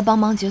的会来帮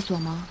忙解锁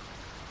吗？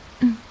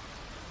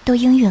都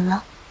应允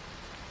了。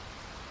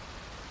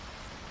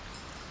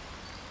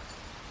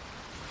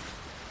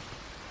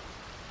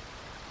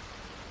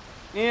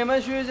你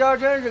们徐家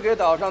真是给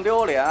岛上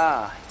丢脸，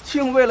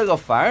竟为了个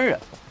凡人，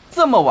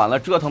这么晚了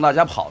折腾大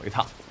家跑一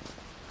趟。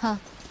哼，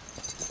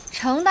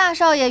程大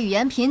少爷语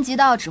言贫瘠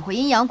到只会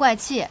阴阳怪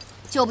气，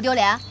丢不丢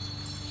脸？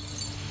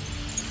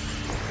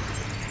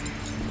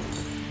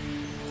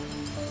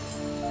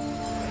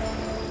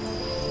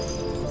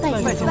拜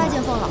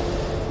见凤老。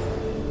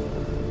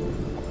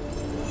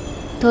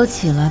都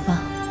起来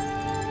吧。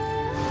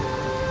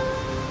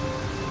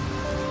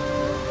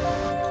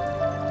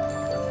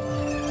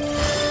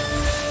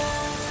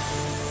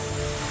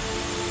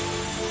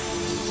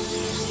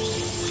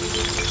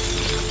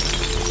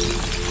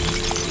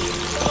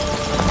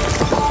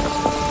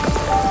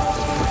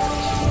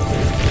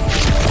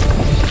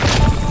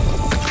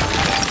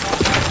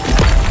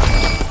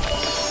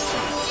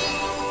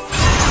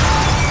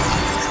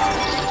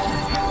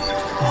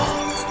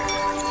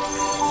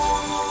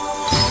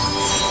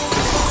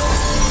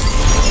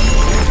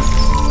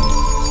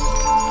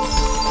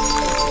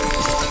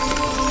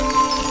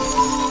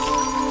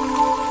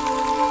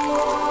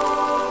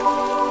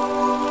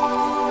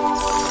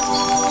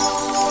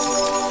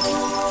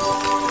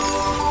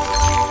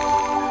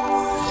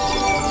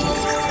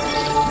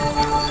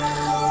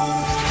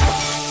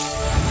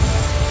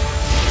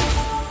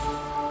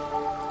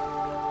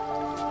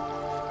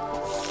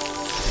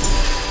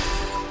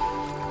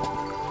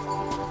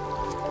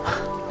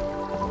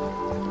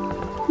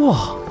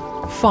哇，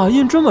法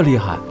印这么厉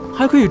害，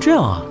还可以这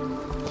样啊！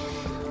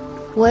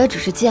我也只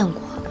是见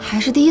过，还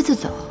是第一次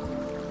走，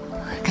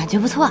感觉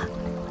不错啊。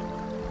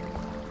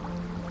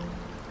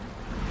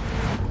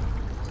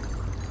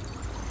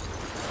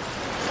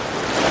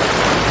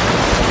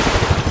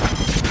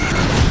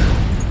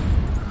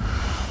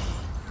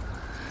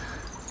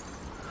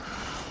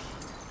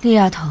厉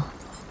丫头，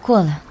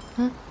过来。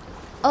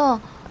哦，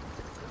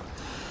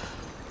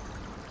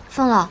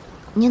凤老，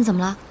您怎么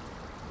了？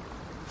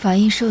法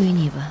印授予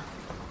你吧，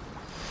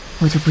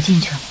我就不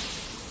进去了。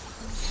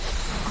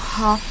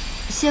好，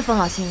谢凤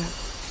老信任。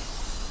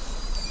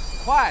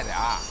快点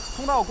儿，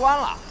通道关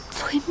了。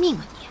催命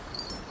啊你！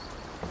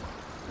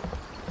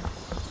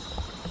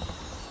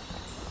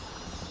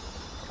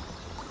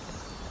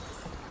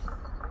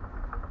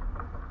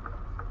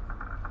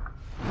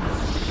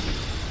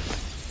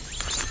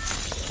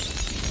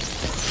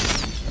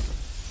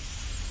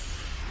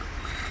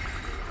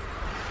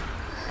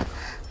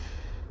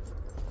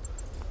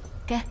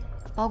给，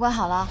保管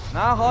好了。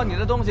拿好你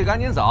的东西，赶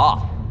紧走，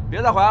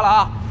别再回来了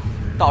啊！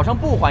岛上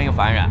不欢迎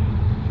凡人。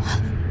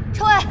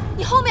程伟，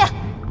你后面，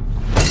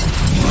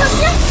小心！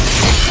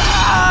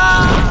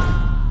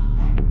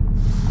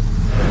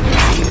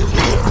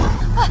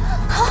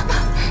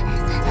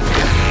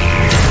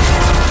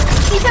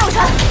底下有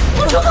船，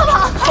往出侧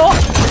跑！好。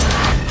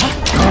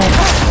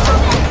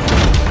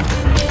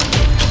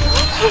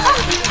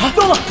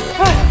糟了！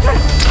哎，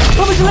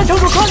他们是来抢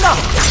手船的！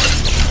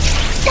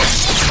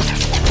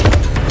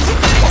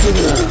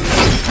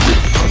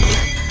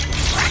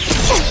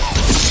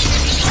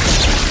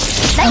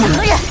来者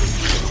何人？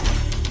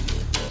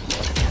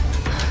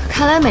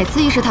看来每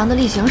次议事堂的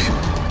例行审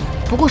问，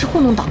不过是糊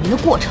弄岛民的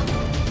过程。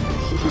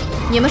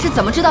你们是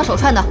怎么知道手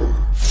串的？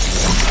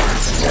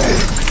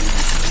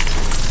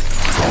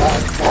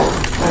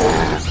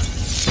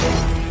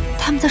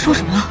他们在说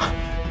什么？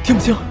听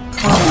不清。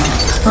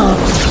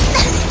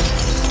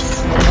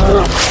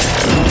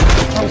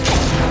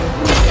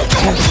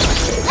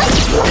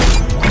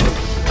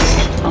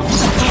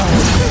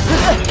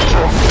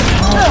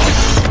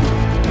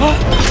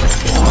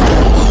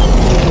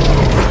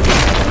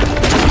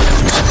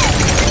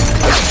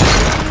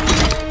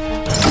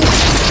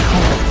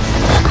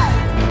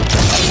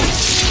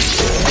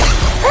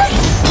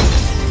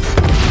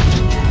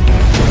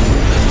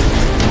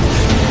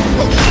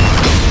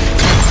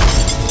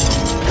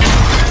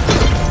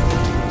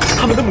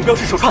他们的目标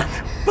是手串，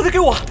把它给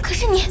我。可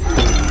是你，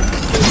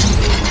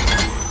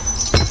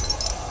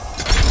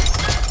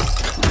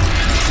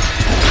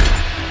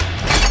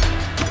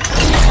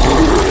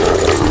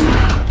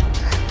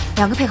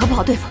两个配合不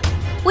好对付，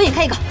我引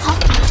开一个。好。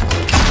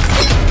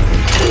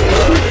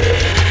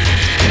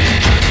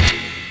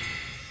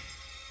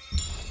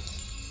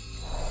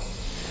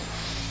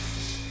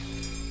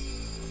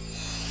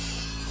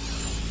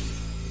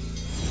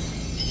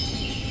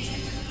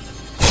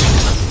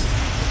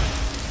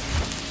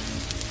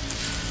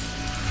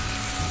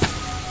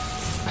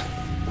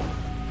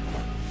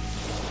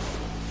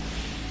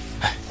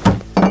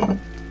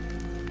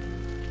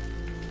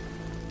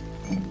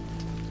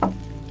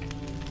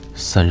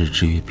3日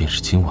之约便是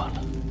今晚了。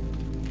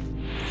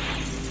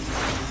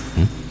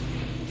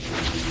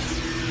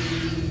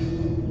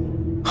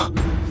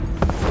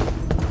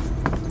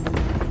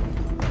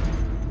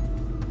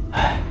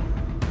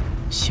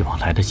希望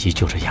来得及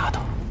救这丫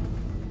头。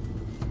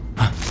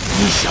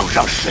你想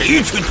让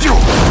谁去救？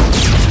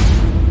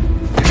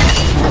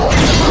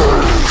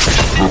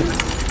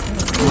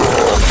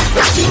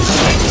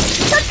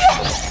小智，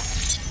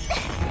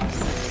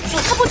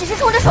他不只是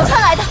冲着手串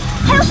来的，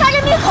还要杀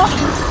人灭口。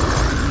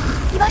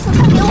你把手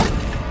串给我，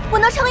我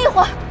能撑一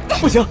会儿。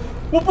不行，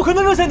我不可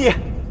能扔下你。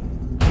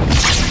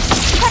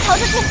快逃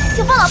出去，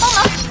请凤老帮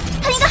忙，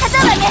他应该还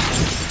在外面。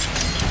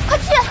快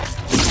去！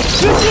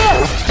别急。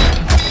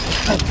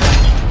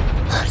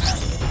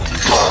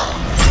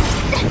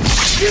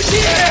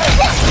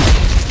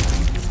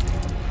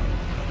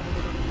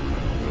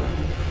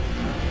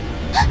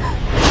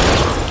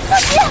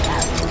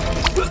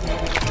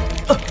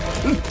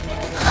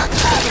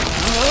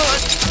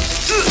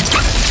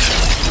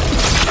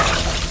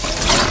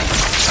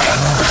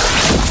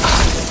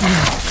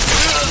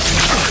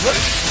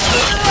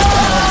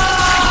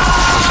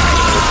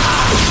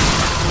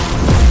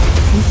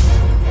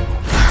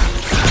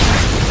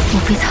莫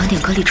非藏点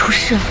阁里出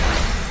事了？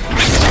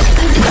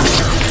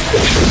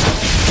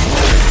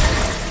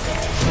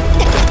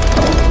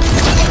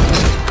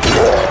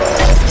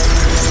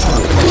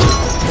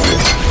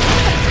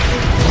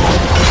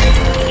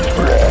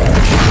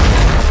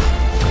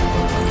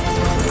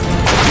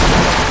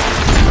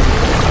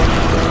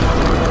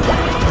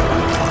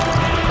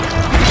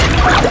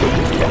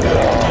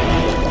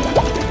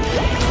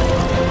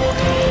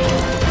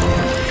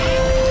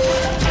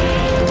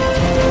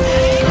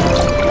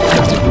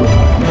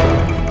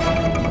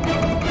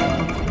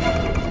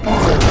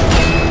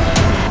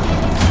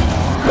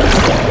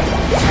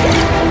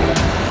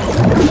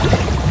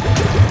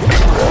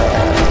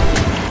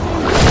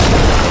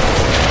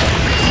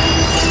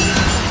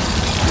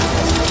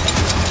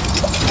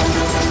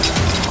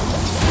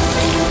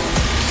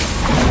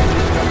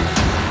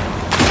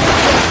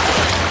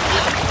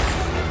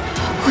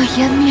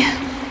湮灭，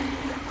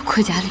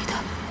盔甲里的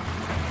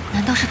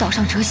难道是岛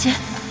上谪仙？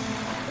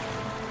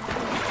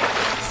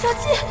小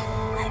鸡，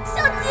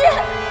小鸡，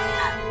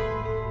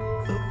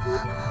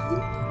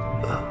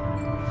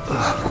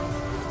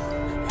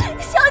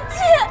小鸡，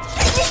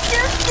你醒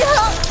醒！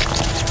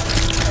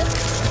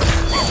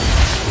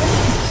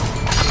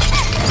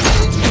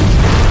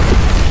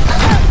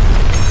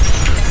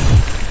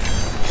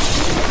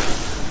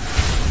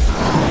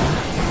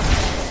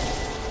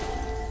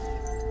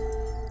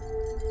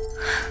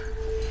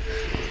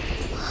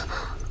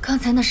刚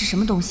才那是什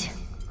么东西？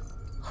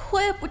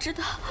我也不知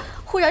道，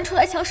忽然出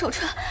来抢手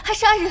串，还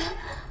杀人。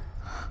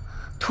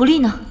图利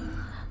呢？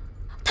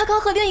他刚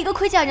和另一个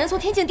盔甲人从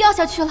天井掉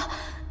下去了，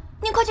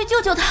您快去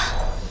救救他。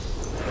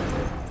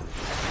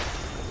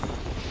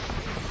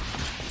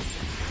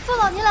父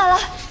老，您来了。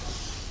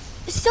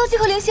萧姬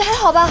和灵犀还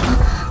好吧？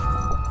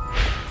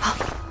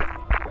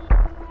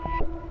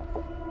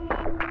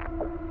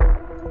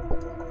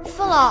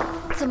父老，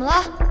怎么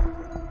了？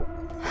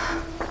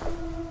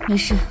没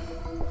事。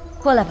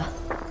过来吧，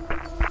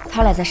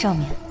他俩在上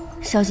面，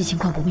消息情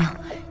况不妙，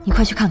你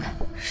快去看看。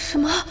什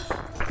么？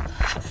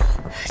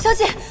小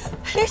姐，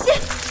灵犀！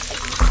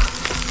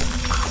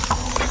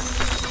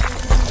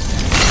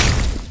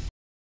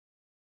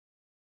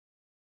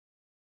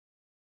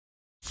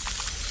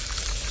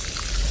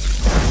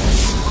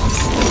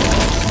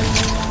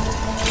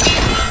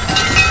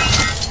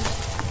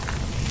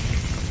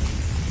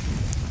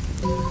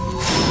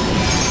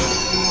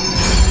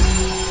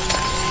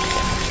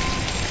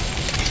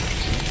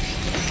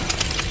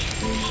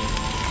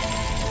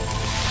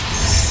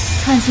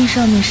看清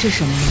上面是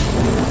什么吗？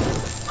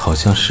好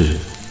像是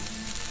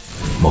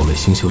某类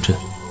星宿阵。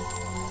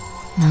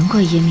难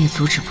怪湮灭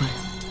阻止不了。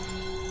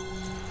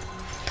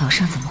岛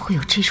上怎么会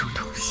有这种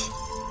东西？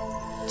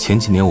前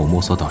几年我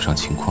摸索岛上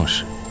情况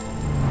时，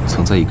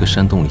曾在一个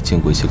山洞里见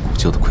过一些古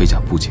旧的盔甲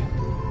部件，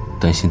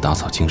担心打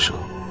草惊蛇，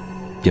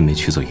便没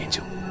去做研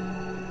究。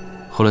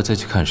后来再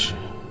去看时，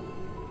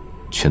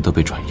全都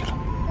被转移了。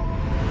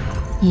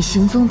你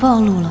行踪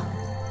暴露了？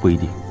不一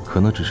定，可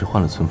能只是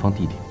换了存放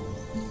地点。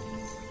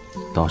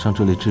岛上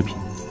这类制品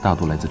大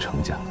多来自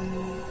程家，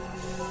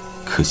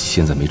可惜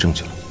现在没证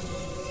据了。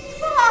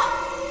父老，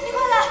你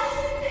快来，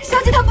小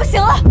姐她不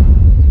行了。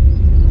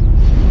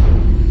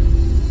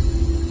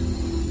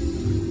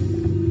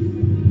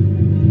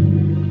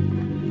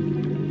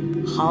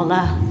好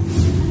了，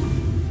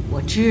我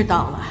知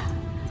道了，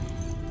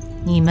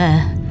你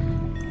们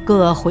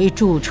各回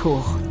住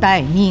处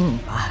待命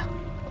吧。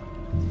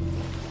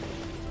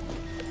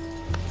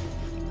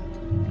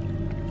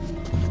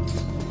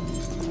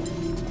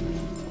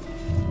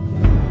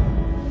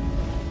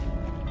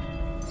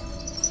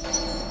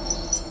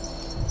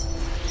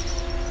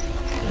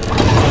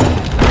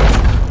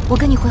我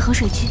跟你回衡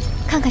水区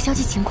看看消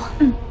息情况。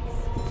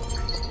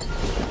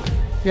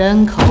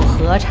人口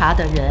核查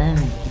的人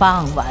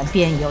傍晚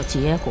便有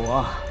结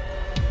果，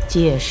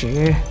届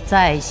时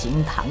再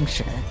行堂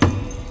审。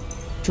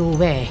诸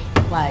位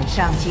晚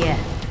上见。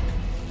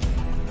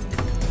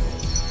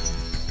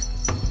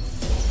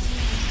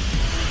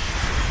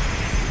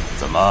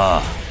怎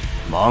么，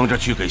忙着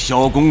去给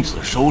萧公子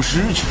收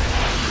尸去？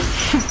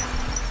哼，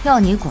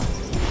要你管。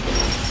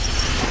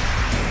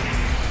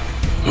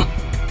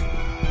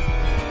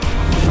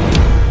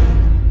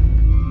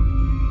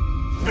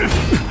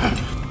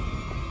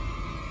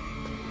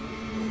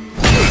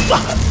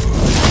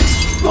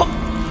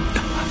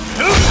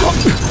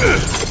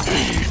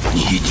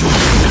你就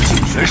是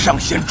清泉上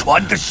仙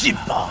传的信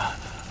吧？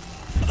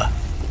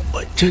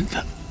我真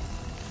的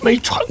没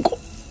传过，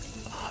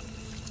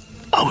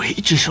我一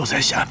直守在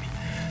下面，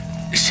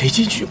谁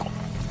进去过？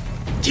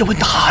你问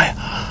他呀！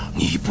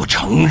你不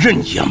承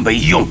认也没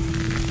用。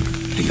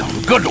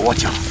2个罗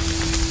家，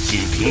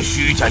仅凭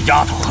虚家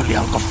丫头和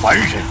2个凡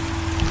人，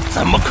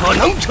怎么可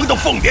能成得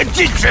凤眠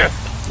进士？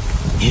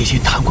你已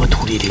经谈过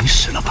土地灵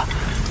石了吧？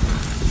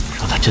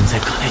若他真在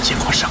阁内见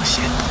过上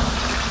仙，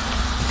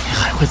你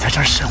还会在这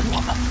儿审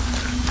我吗？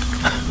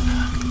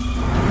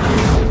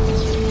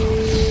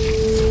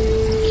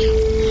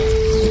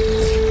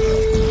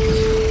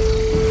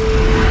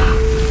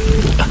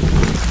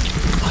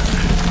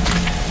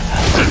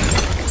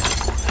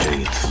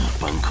这次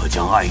可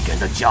将碍眼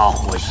的家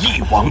伙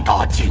一网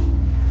打尽。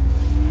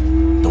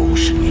都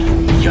是你有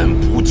眼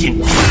不见低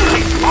眉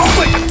茶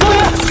会。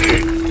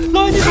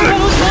老爷，你别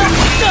楼层！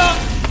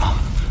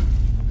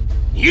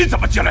你怎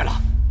么进来了？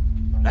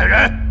来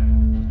人，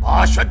把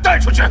阿玄带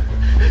出去！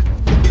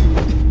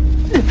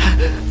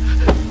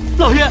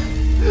老爷，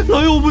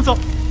我不走，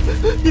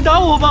你打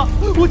我吧，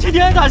我天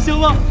天挨打行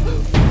吗？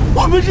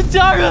我们是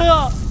家人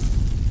啊！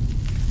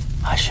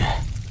阿玄，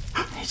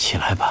你起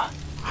来吧，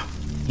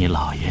你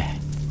姥爷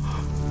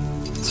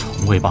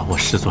从未把我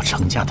视作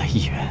程家的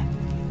一员，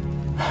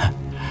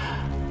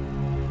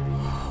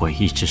我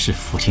一直是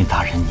父亲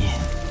大人您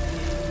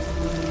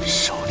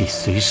手里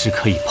随时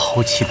可以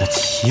抛弃的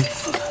棋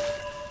子。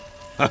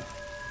哼，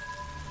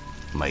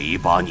没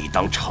把你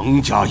当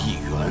程家一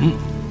员。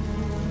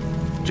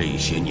这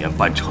些年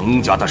办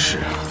程家的事，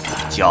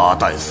夹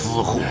带私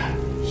货，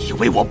以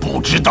为我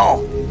不知道？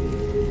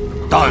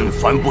但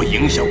凡不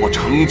影响我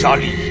程家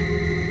利益，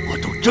我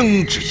都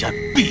睁只眼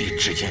闭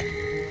只眼。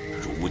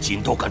如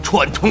今都敢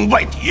串通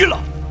外敌了，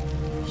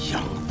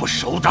养不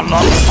熟的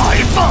狼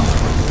崽子！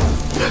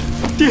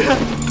爹，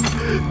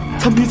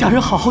咱们一家人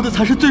好好的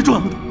才是最重要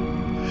的。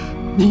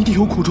您一定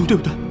有苦衷，对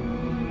不对？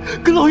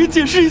跟老爷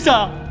解释一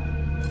下。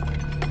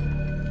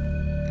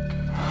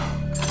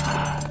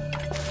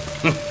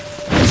哼，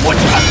我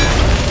看，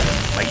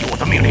没有我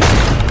的命令，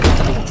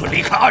不准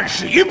离开暗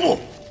室一步。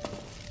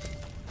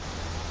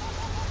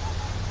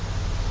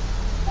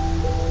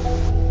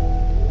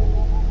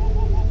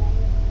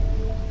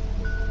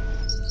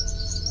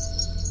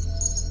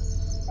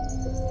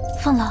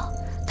凤老，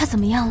他怎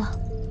么样了？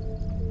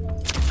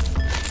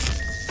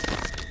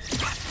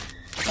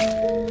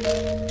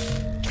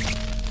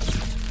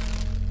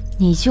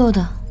你救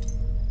的？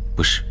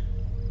不是，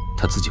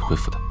他自己恢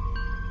复的。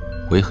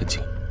我也很惊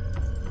异。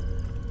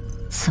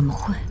怎么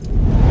会？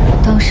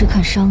当时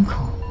看伤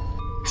口，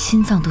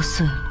心脏都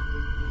碎了，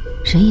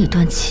人也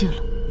断气了。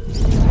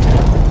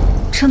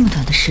这么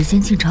短的时间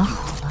竟长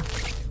好了，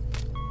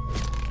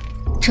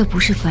这不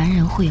是凡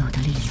人会有的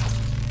力量。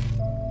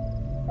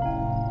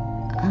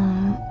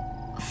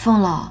凤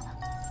老，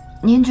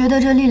您觉得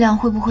这力量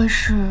会不会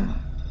是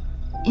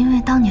因为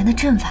当年的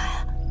阵法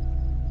呀？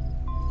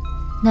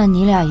那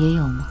你俩也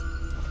有吗？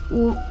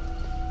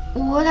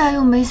我俩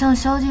又没像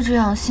萧季这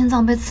样心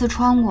脏被刺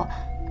穿过，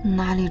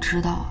哪里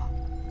知道啊？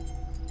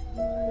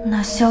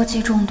那萧季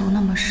中毒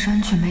那么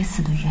深却没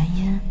死的原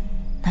因，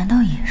难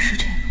道也是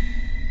这个？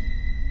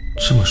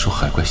这么说，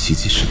海怪袭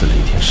击时的雷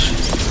电是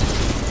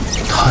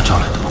他招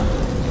来的吗？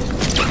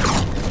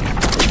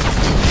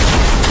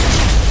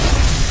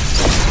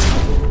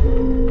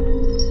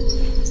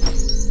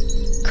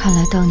看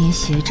来当年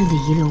邪阵的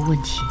遗留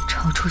问题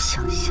超出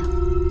想象。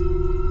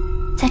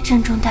在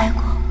阵中待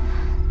过，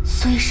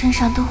所以身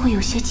上都会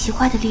有些奇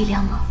怪的力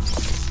量吗？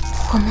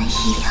我们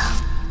一样。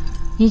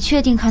你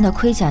确定看到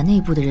盔甲内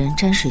部的人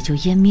沾水就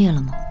湮灭了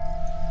吗？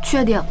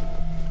确定。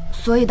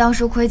所以当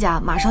时盔甲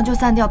马上就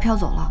散掉飘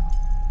走了。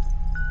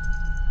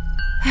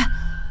哎，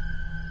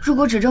如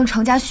果只证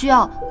程家需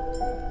要，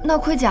那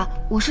盔甲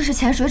我试试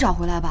潜水找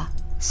回来吧。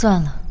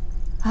算了。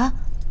啊？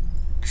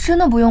真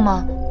的不用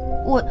吗？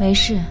我没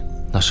事。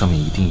那上面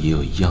一定也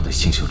有一样的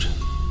星宿阵，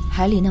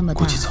海里那么大，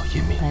估计早湮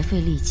灭，白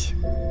费力气。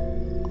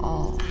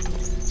哦，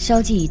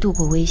萧季已度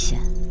过危险，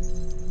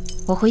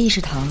我回议事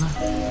堂了，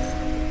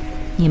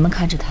你们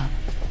看着他。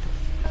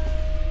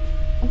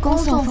恭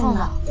送凤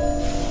老。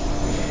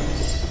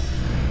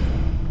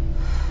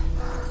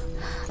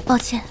抱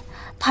歉，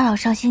打扰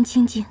上仙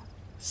清静。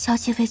萧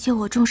季为救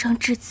我终生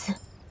至此，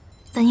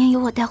本应由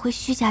我带回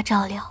虚家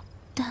照料，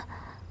但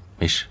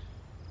没事。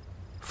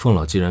凤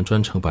老既然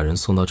专程把人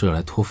送到这儿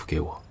来托付给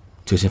我，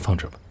就先放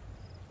这儿吧。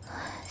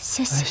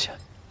谢谢。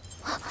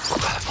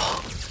快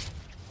跑！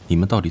你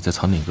们到底在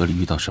藏点阁里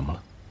遇到什么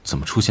了？怎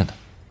么出现的？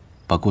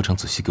把过程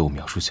仔细给我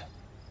描述下。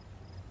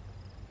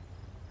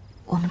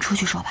我们出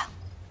去说吧。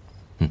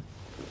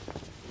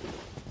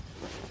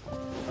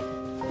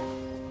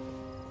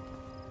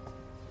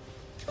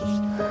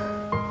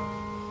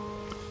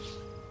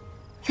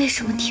为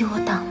什么替我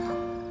挡了？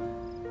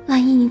万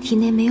一你体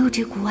内没有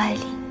这股外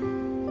力，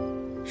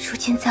如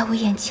今在我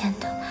眼前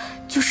的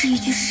就是一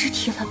具尸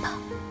体了吧？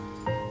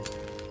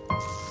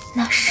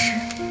那时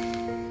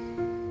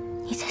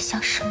你在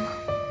想什么？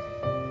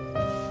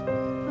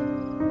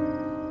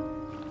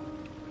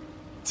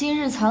今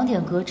日藏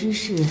点阁之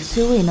事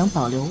虽未能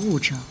保留物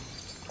证，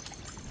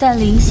但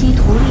灵犀、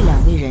图利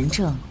两位人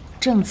证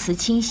证词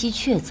清晰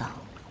确凿，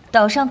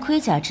岛上盔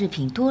甲制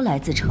品多来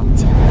自程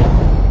家。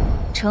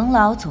程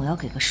老总要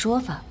给个说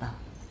法吧？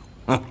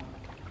哼，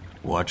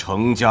我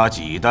程家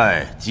几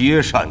代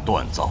皆善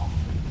锻造，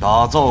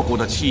打造过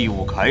的器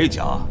物铠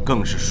甲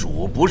更是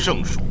数不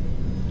胜数，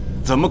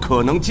怎么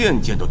可能件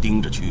件都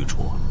盯着去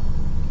戳？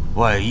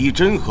万一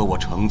真和我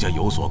程家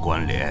有所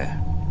关联，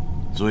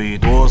最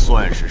多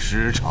算是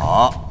失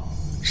察。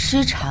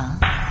失察？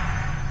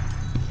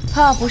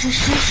怕不是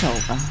失手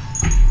吧？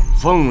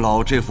凤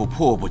老这副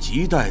迫不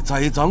及待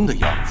栽赃的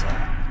样子，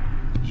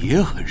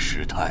也很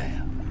失态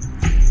呀。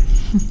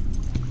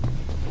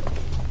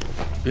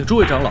禀诸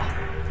位长老，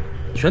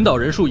全岛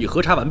人数已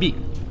核查完毕。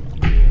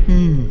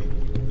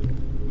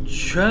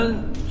全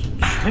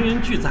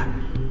员俱在，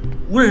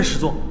无人失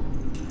踪，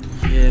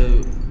也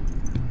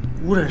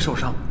无人受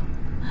伤。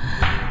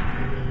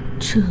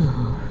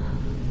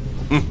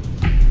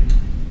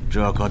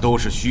这可都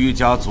是虚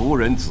家族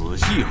人仔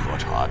细核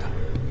查的。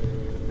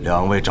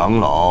两位长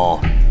老，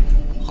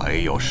还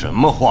有什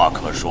么话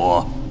可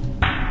说？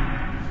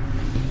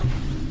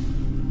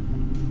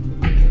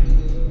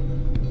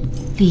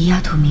李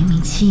丫头明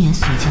明亲眼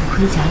所见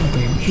盔甲里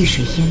的人遇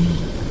水淹灭，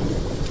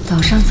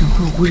岛上怎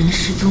会无人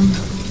失踪呢？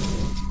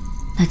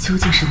那究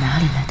竟是哪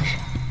里来的人？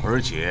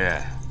而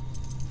且，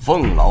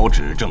凤老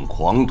指证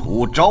狂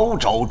徒招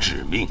招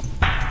致命，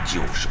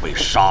就是为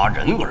杀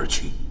人而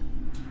去。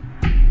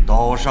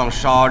岛上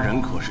杀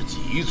人可是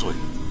极罪，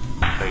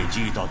被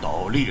记到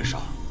岛历上，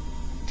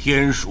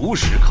天赎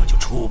时可就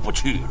出不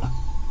去了。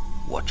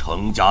我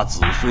程家子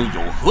孙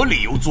有何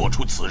理由做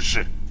出此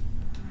事？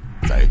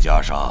再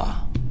加上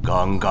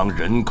刚刚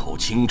人口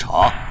清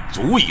查，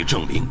足以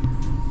证明，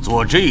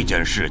做这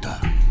件事的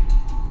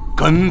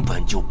根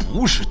本就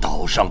不是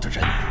岛上的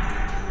人。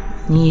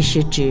你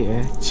是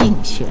指竞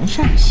选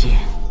上仙？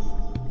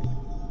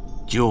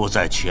就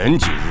在前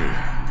几日，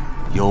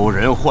有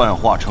人幻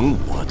化成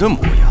我的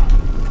模样，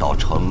到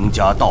程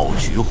家盗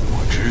取火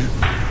枝。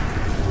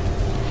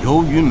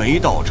由于没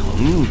到成，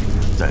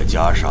再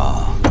加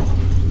上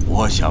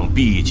我想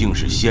毕竟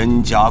是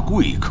仙家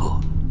贵客，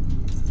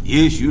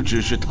也许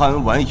只是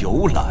贪玩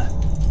游览，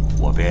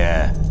我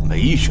便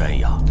没宣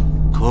扬，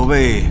可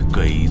谓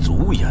给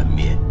足颜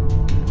面。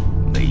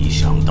没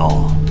想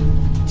到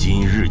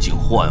今日竟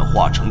幻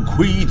化成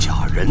盔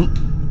甲人，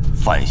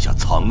犯下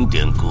藏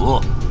典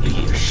阁猎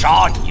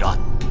杀一案。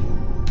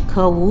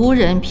可无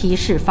人批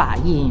示法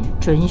印，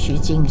准许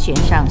竞选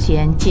上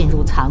仙进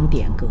入藏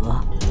典阁。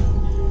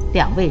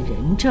两位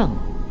人证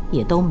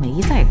也都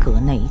没在阁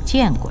内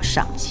见过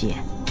上仙，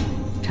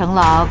程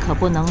老可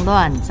不能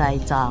乱栽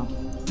赃。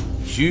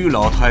徐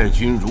老太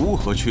君如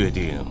何确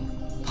定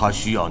他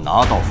需要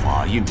拿到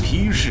法印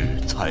批示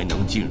才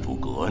能进入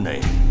阁内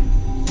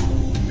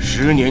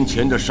？10年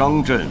前的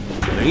商镇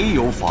没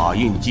有法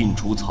印进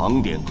出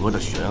藏典阁的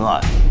悬案，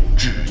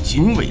至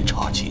今未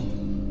查清。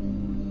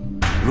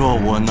若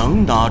我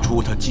能拿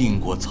出他进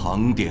过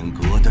藏典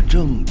阁的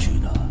证据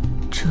呢？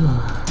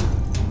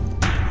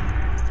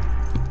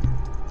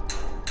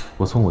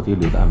我从我爹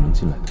留的暗门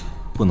进来的，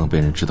不能被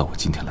人知道我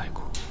今天来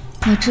过。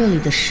那这里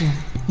的事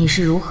你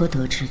是如何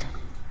得知的？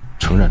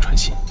诚然传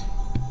信。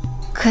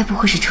该不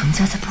会是程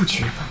家在布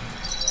局吧？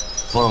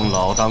凤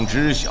老当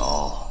知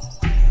晓，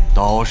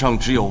岛上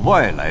只有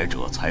外来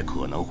者才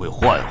可能会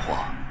幻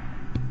化，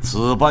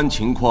此般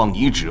情况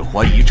你只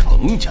怀疑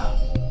程家，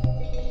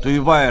对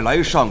外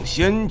来上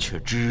仙却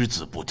只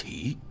字不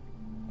提。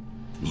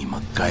你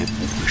们该不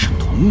会是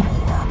同伙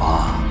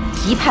吧？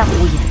一派胡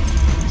言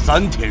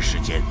！3天时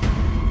间，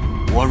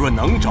我若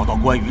能找到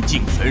关于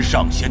竞选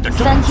上仙的证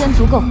据，3天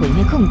足够毁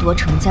灭更多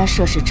程家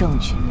涉事证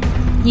据。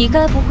你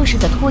该不会是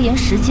在拖延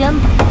时间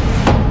吧？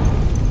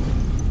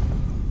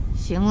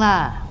行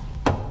了，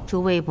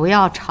诸位不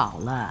要吵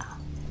了。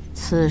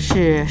此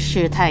事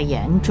事态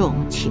严重，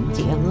情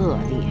节恶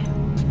劣，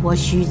我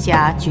徐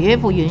家绝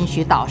不允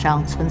许岛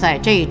上存在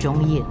这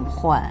种隐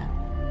患。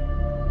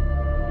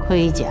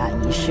盔甲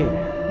一事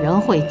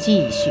仍会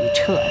继续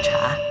彻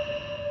查，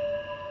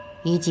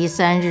以及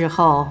3日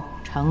后，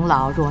程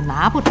老若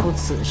拿不出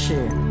此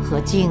事和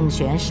竞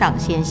选上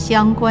仙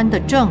相关的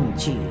证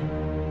据，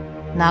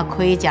那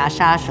盔甲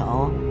杀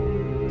手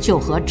就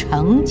和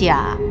程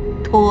家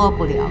脱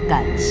不了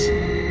干系，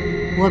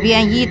我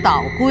便依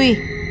岛规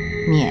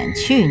免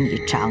去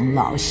你长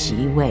老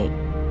席位。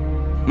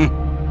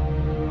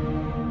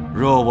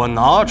若我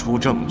拿出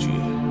证据，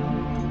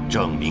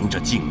证明这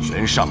竞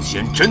选上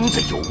仙真的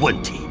有问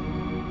题，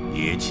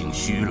也请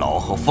徐老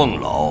和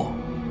凤老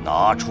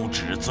拿出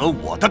指责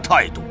我的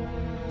态度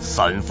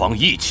，3方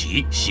一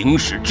起行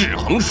使制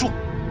衡术，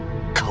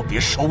可别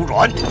手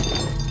软。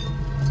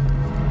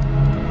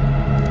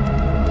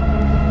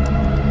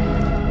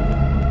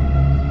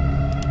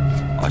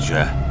阿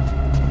轩，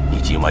你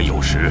今晚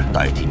有时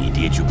代替你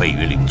爹去背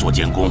云岭做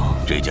监工，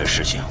这件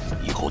事情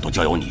以后都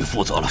交由你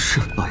负责了。是，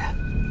老爷。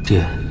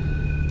爹，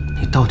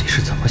你到底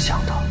是怎么想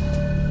的？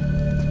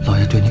老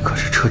爷对你可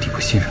是彻底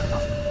不信任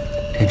了，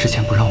连之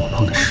前不让我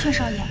碰的事，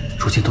少爷，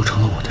如今都成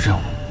了我的任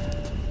务。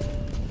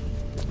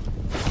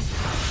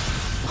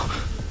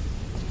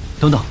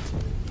等等，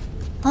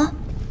啊！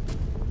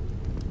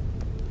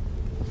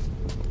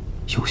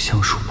有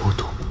香树波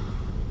动，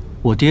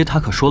我爹他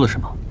可说了什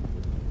么？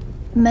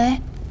没，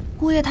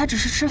姑爷他只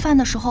是吃饭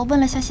的时候问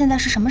了下现在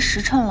是什么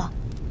时辰了，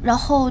然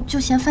后就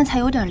嫌饭菜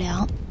有点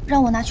凉，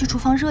让我拿去厨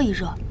房热一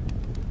热。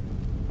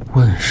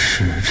问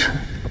时辰，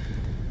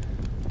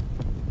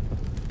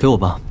给我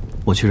吧，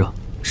我去热。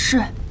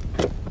是。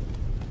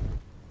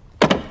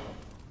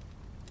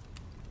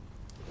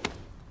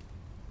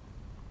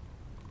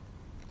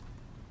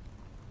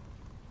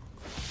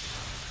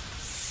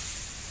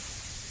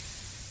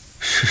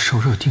是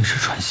受热定时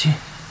传信，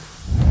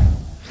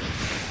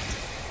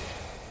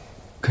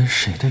跟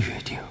谁的约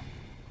定？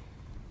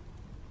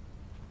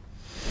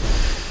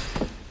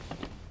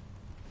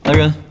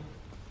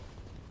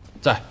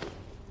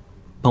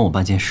帮我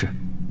办件事。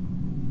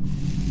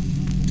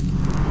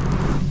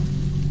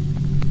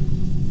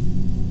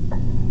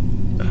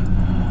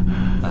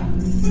哎，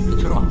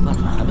你吃晚饭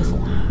了还没送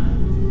啊？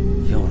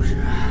就是，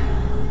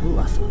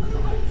饿死了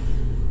都。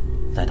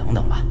再等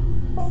等吧。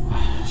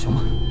哎，行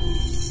吧。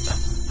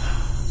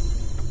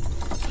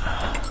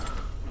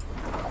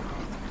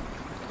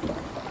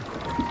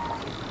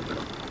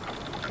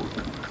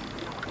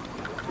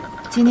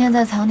今天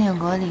在藏典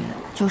阁里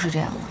就是这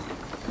样的。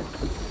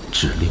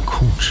指令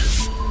控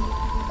制，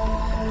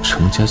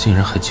程家竟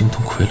然还精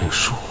通傀儡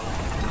术，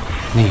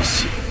那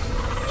些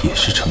也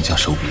是程家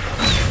手笔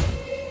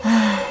的。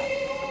唉，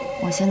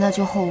我现在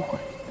就后悔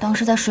当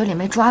时在水里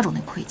没抓住那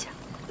盔甲。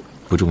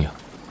不重要。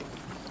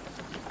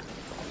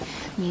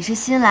你是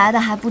新来的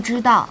还不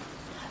知道，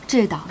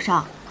这岛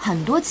上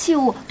很多器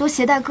物都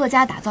携带各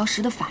家打造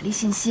时的法力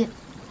信息，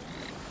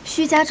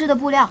徐家织的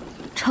布料，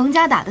程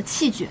家打的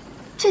器具，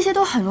这些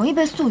都很容易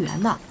被溯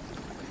源的，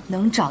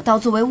能找到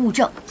作为物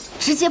证，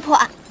直接破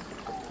案。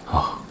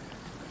哦。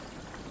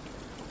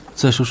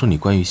再说说你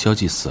关于萧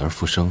寂死而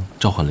复生、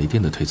召唤雷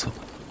电的推测吧。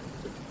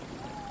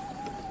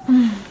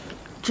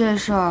这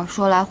事儿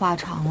说来话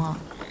长了，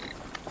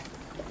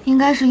应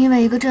该是因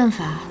为一个阵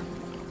法，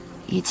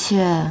一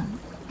切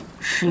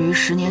始于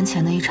10年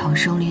前的一场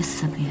生离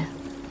死别。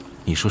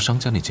你说商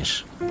家那件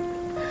事？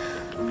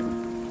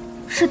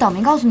是岛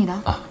民告诉你的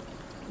啊？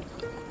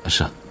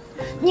是啊。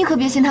你可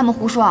别信他们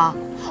胡说啊！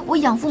我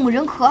养父母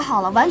人可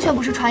好了，完全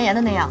不是传言的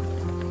那样，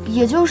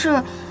也就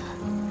是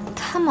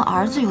他们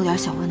儿子有点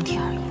小问题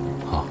而已。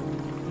哦，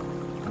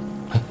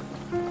哎，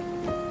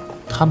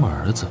他们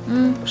儿子，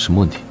什么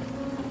问题？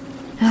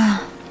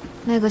啊，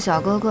那个小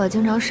哥哥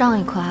经常上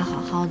一课还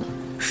好好的，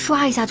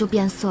唰一下就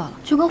变色了，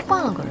就跟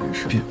换了个人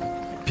似的。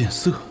变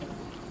色？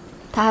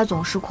他还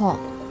总失控。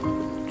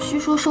据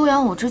说收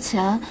养我之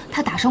前，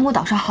他打伤过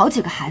岛上好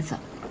几个孩子，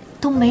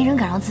都没人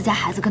敢让自家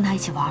孩子跟他一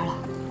起玩了。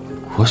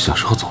我小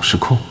时候总失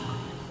控，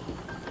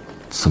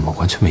怎么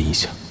完全没印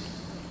象？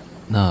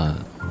那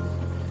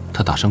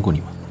他打伤过你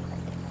吗？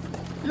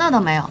那倒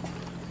没有，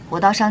我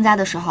到商家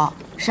的时候，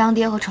商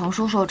爹和程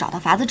叔叔找到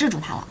法子制住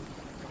他了。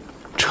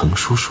程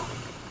叔叔，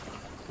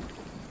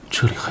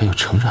这里还有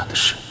程冉的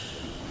事。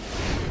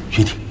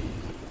约定，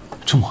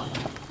这么晚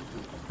了，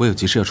我有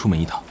急事要出门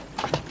一趟，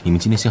你们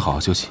今天先好好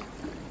休息，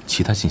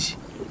其他信息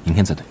明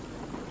天再对。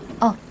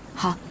哦，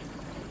好。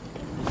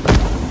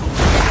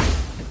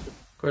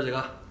哥儿几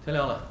个，天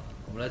亮了，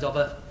我们来交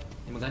班，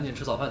你们赶紧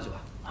吃早饭去吧。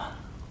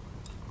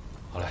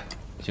好嘞，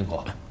辛苦。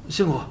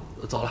辛苦，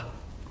走了。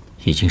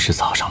已经是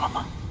早上了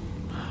吗？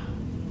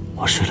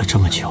我睡了这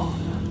么久。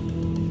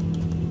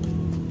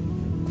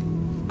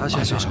阿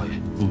轩少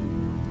爷，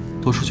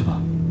多出去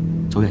吧，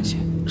走远些。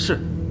是。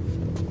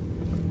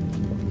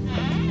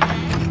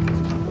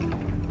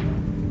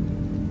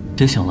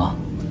爹醒了，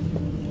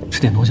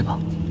吃点东西吧。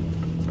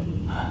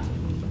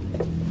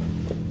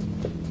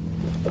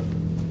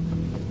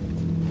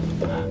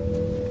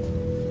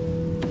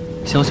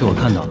消息我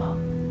看到了，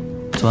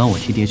昨晚我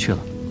替爹去了。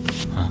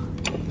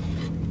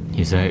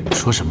你在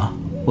说什么？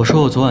我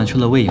说我昨晚去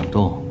了魏影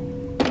洞，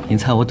您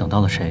猜我等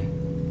到了谁？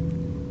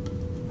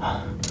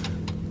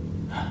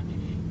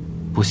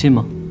不信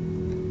吗？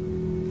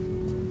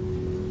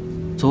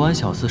昨晚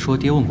小厮说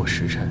爹问过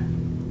时辰，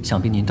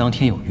想必您当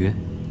天有约，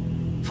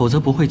否则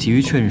不会急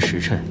于确认时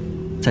辰，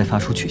再发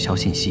出取消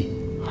信息。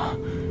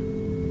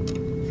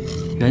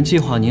原计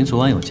划您昨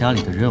晚有家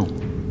里的任务，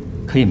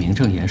可以名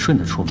正言顺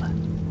地出门，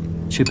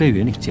去贝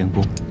云岭监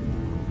工。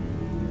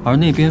而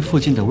那边附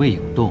近的魏影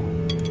洞，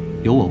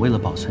有我为了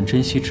保存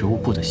珍稀植物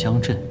部的乡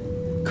镇，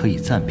可以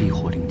暂避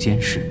火灵监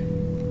视。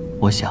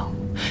我想，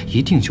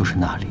一定就是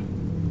那里。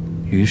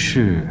于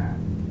是，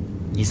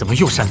你怎么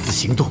又擅自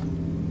行动？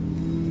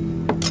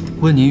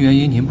问您原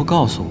因，您不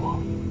告诉我，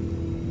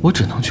我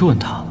只能去问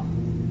他了。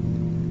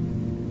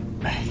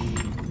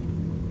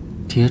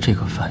爹这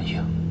个反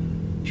应，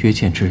约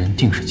见之人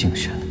定是竞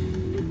选。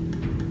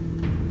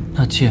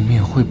那见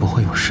面会不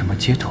会有什么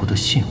接头的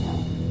信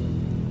物？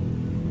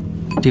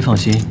爹放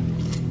心，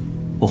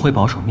我会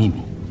保守秘密。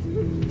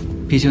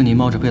毕竟您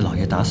冒着被老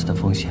爷打死的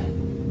风险，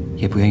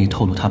也不愿意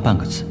透露他半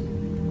个字。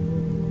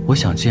我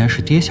想，既然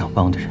是爹想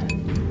帮的人，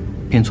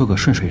便做个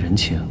顺水人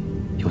情，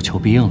有求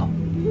必应了。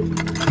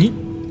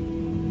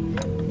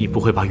你不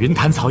会把云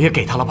潭草也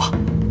给他了吧？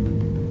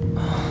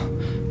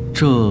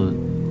这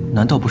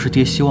难道不是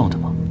爹希望的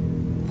吗？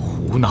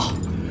胡闹，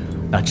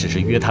那只是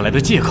约他来的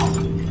借口。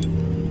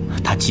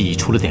他记忆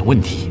出了点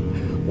问题，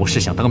我是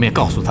想当面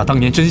告诉他当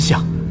年真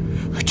相，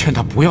劝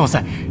他不要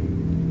再……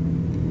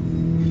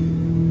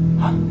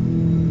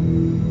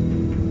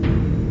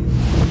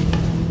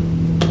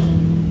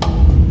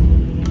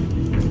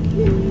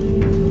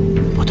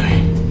不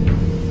对，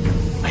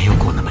没有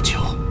过那么久，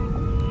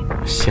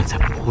现在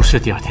不是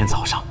第二天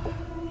早上。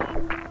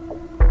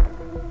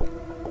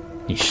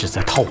你是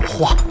在套我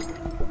话？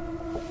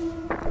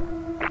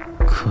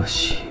可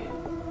惜，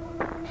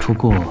不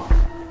过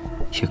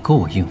也够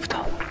我应付他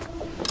了。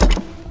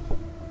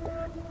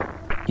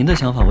您的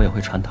想法我也会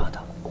传达的。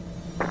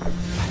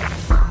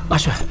阿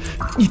轩，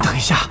你等一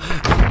下。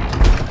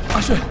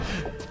训，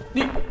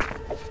你，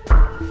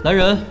来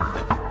人，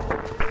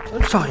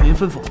少爷您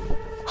吩咐，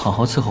好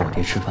好伺候我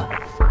爹吃饭。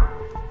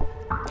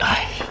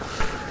哎，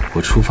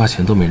我出发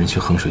前都没人去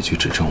衡水局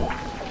指证我，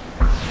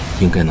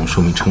应该能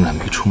说明程冉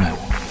没出卖我，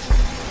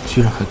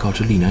居然还告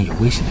知丽娘有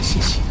危险的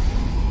信息。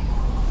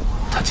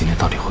他今天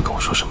到底会跟我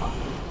说什么？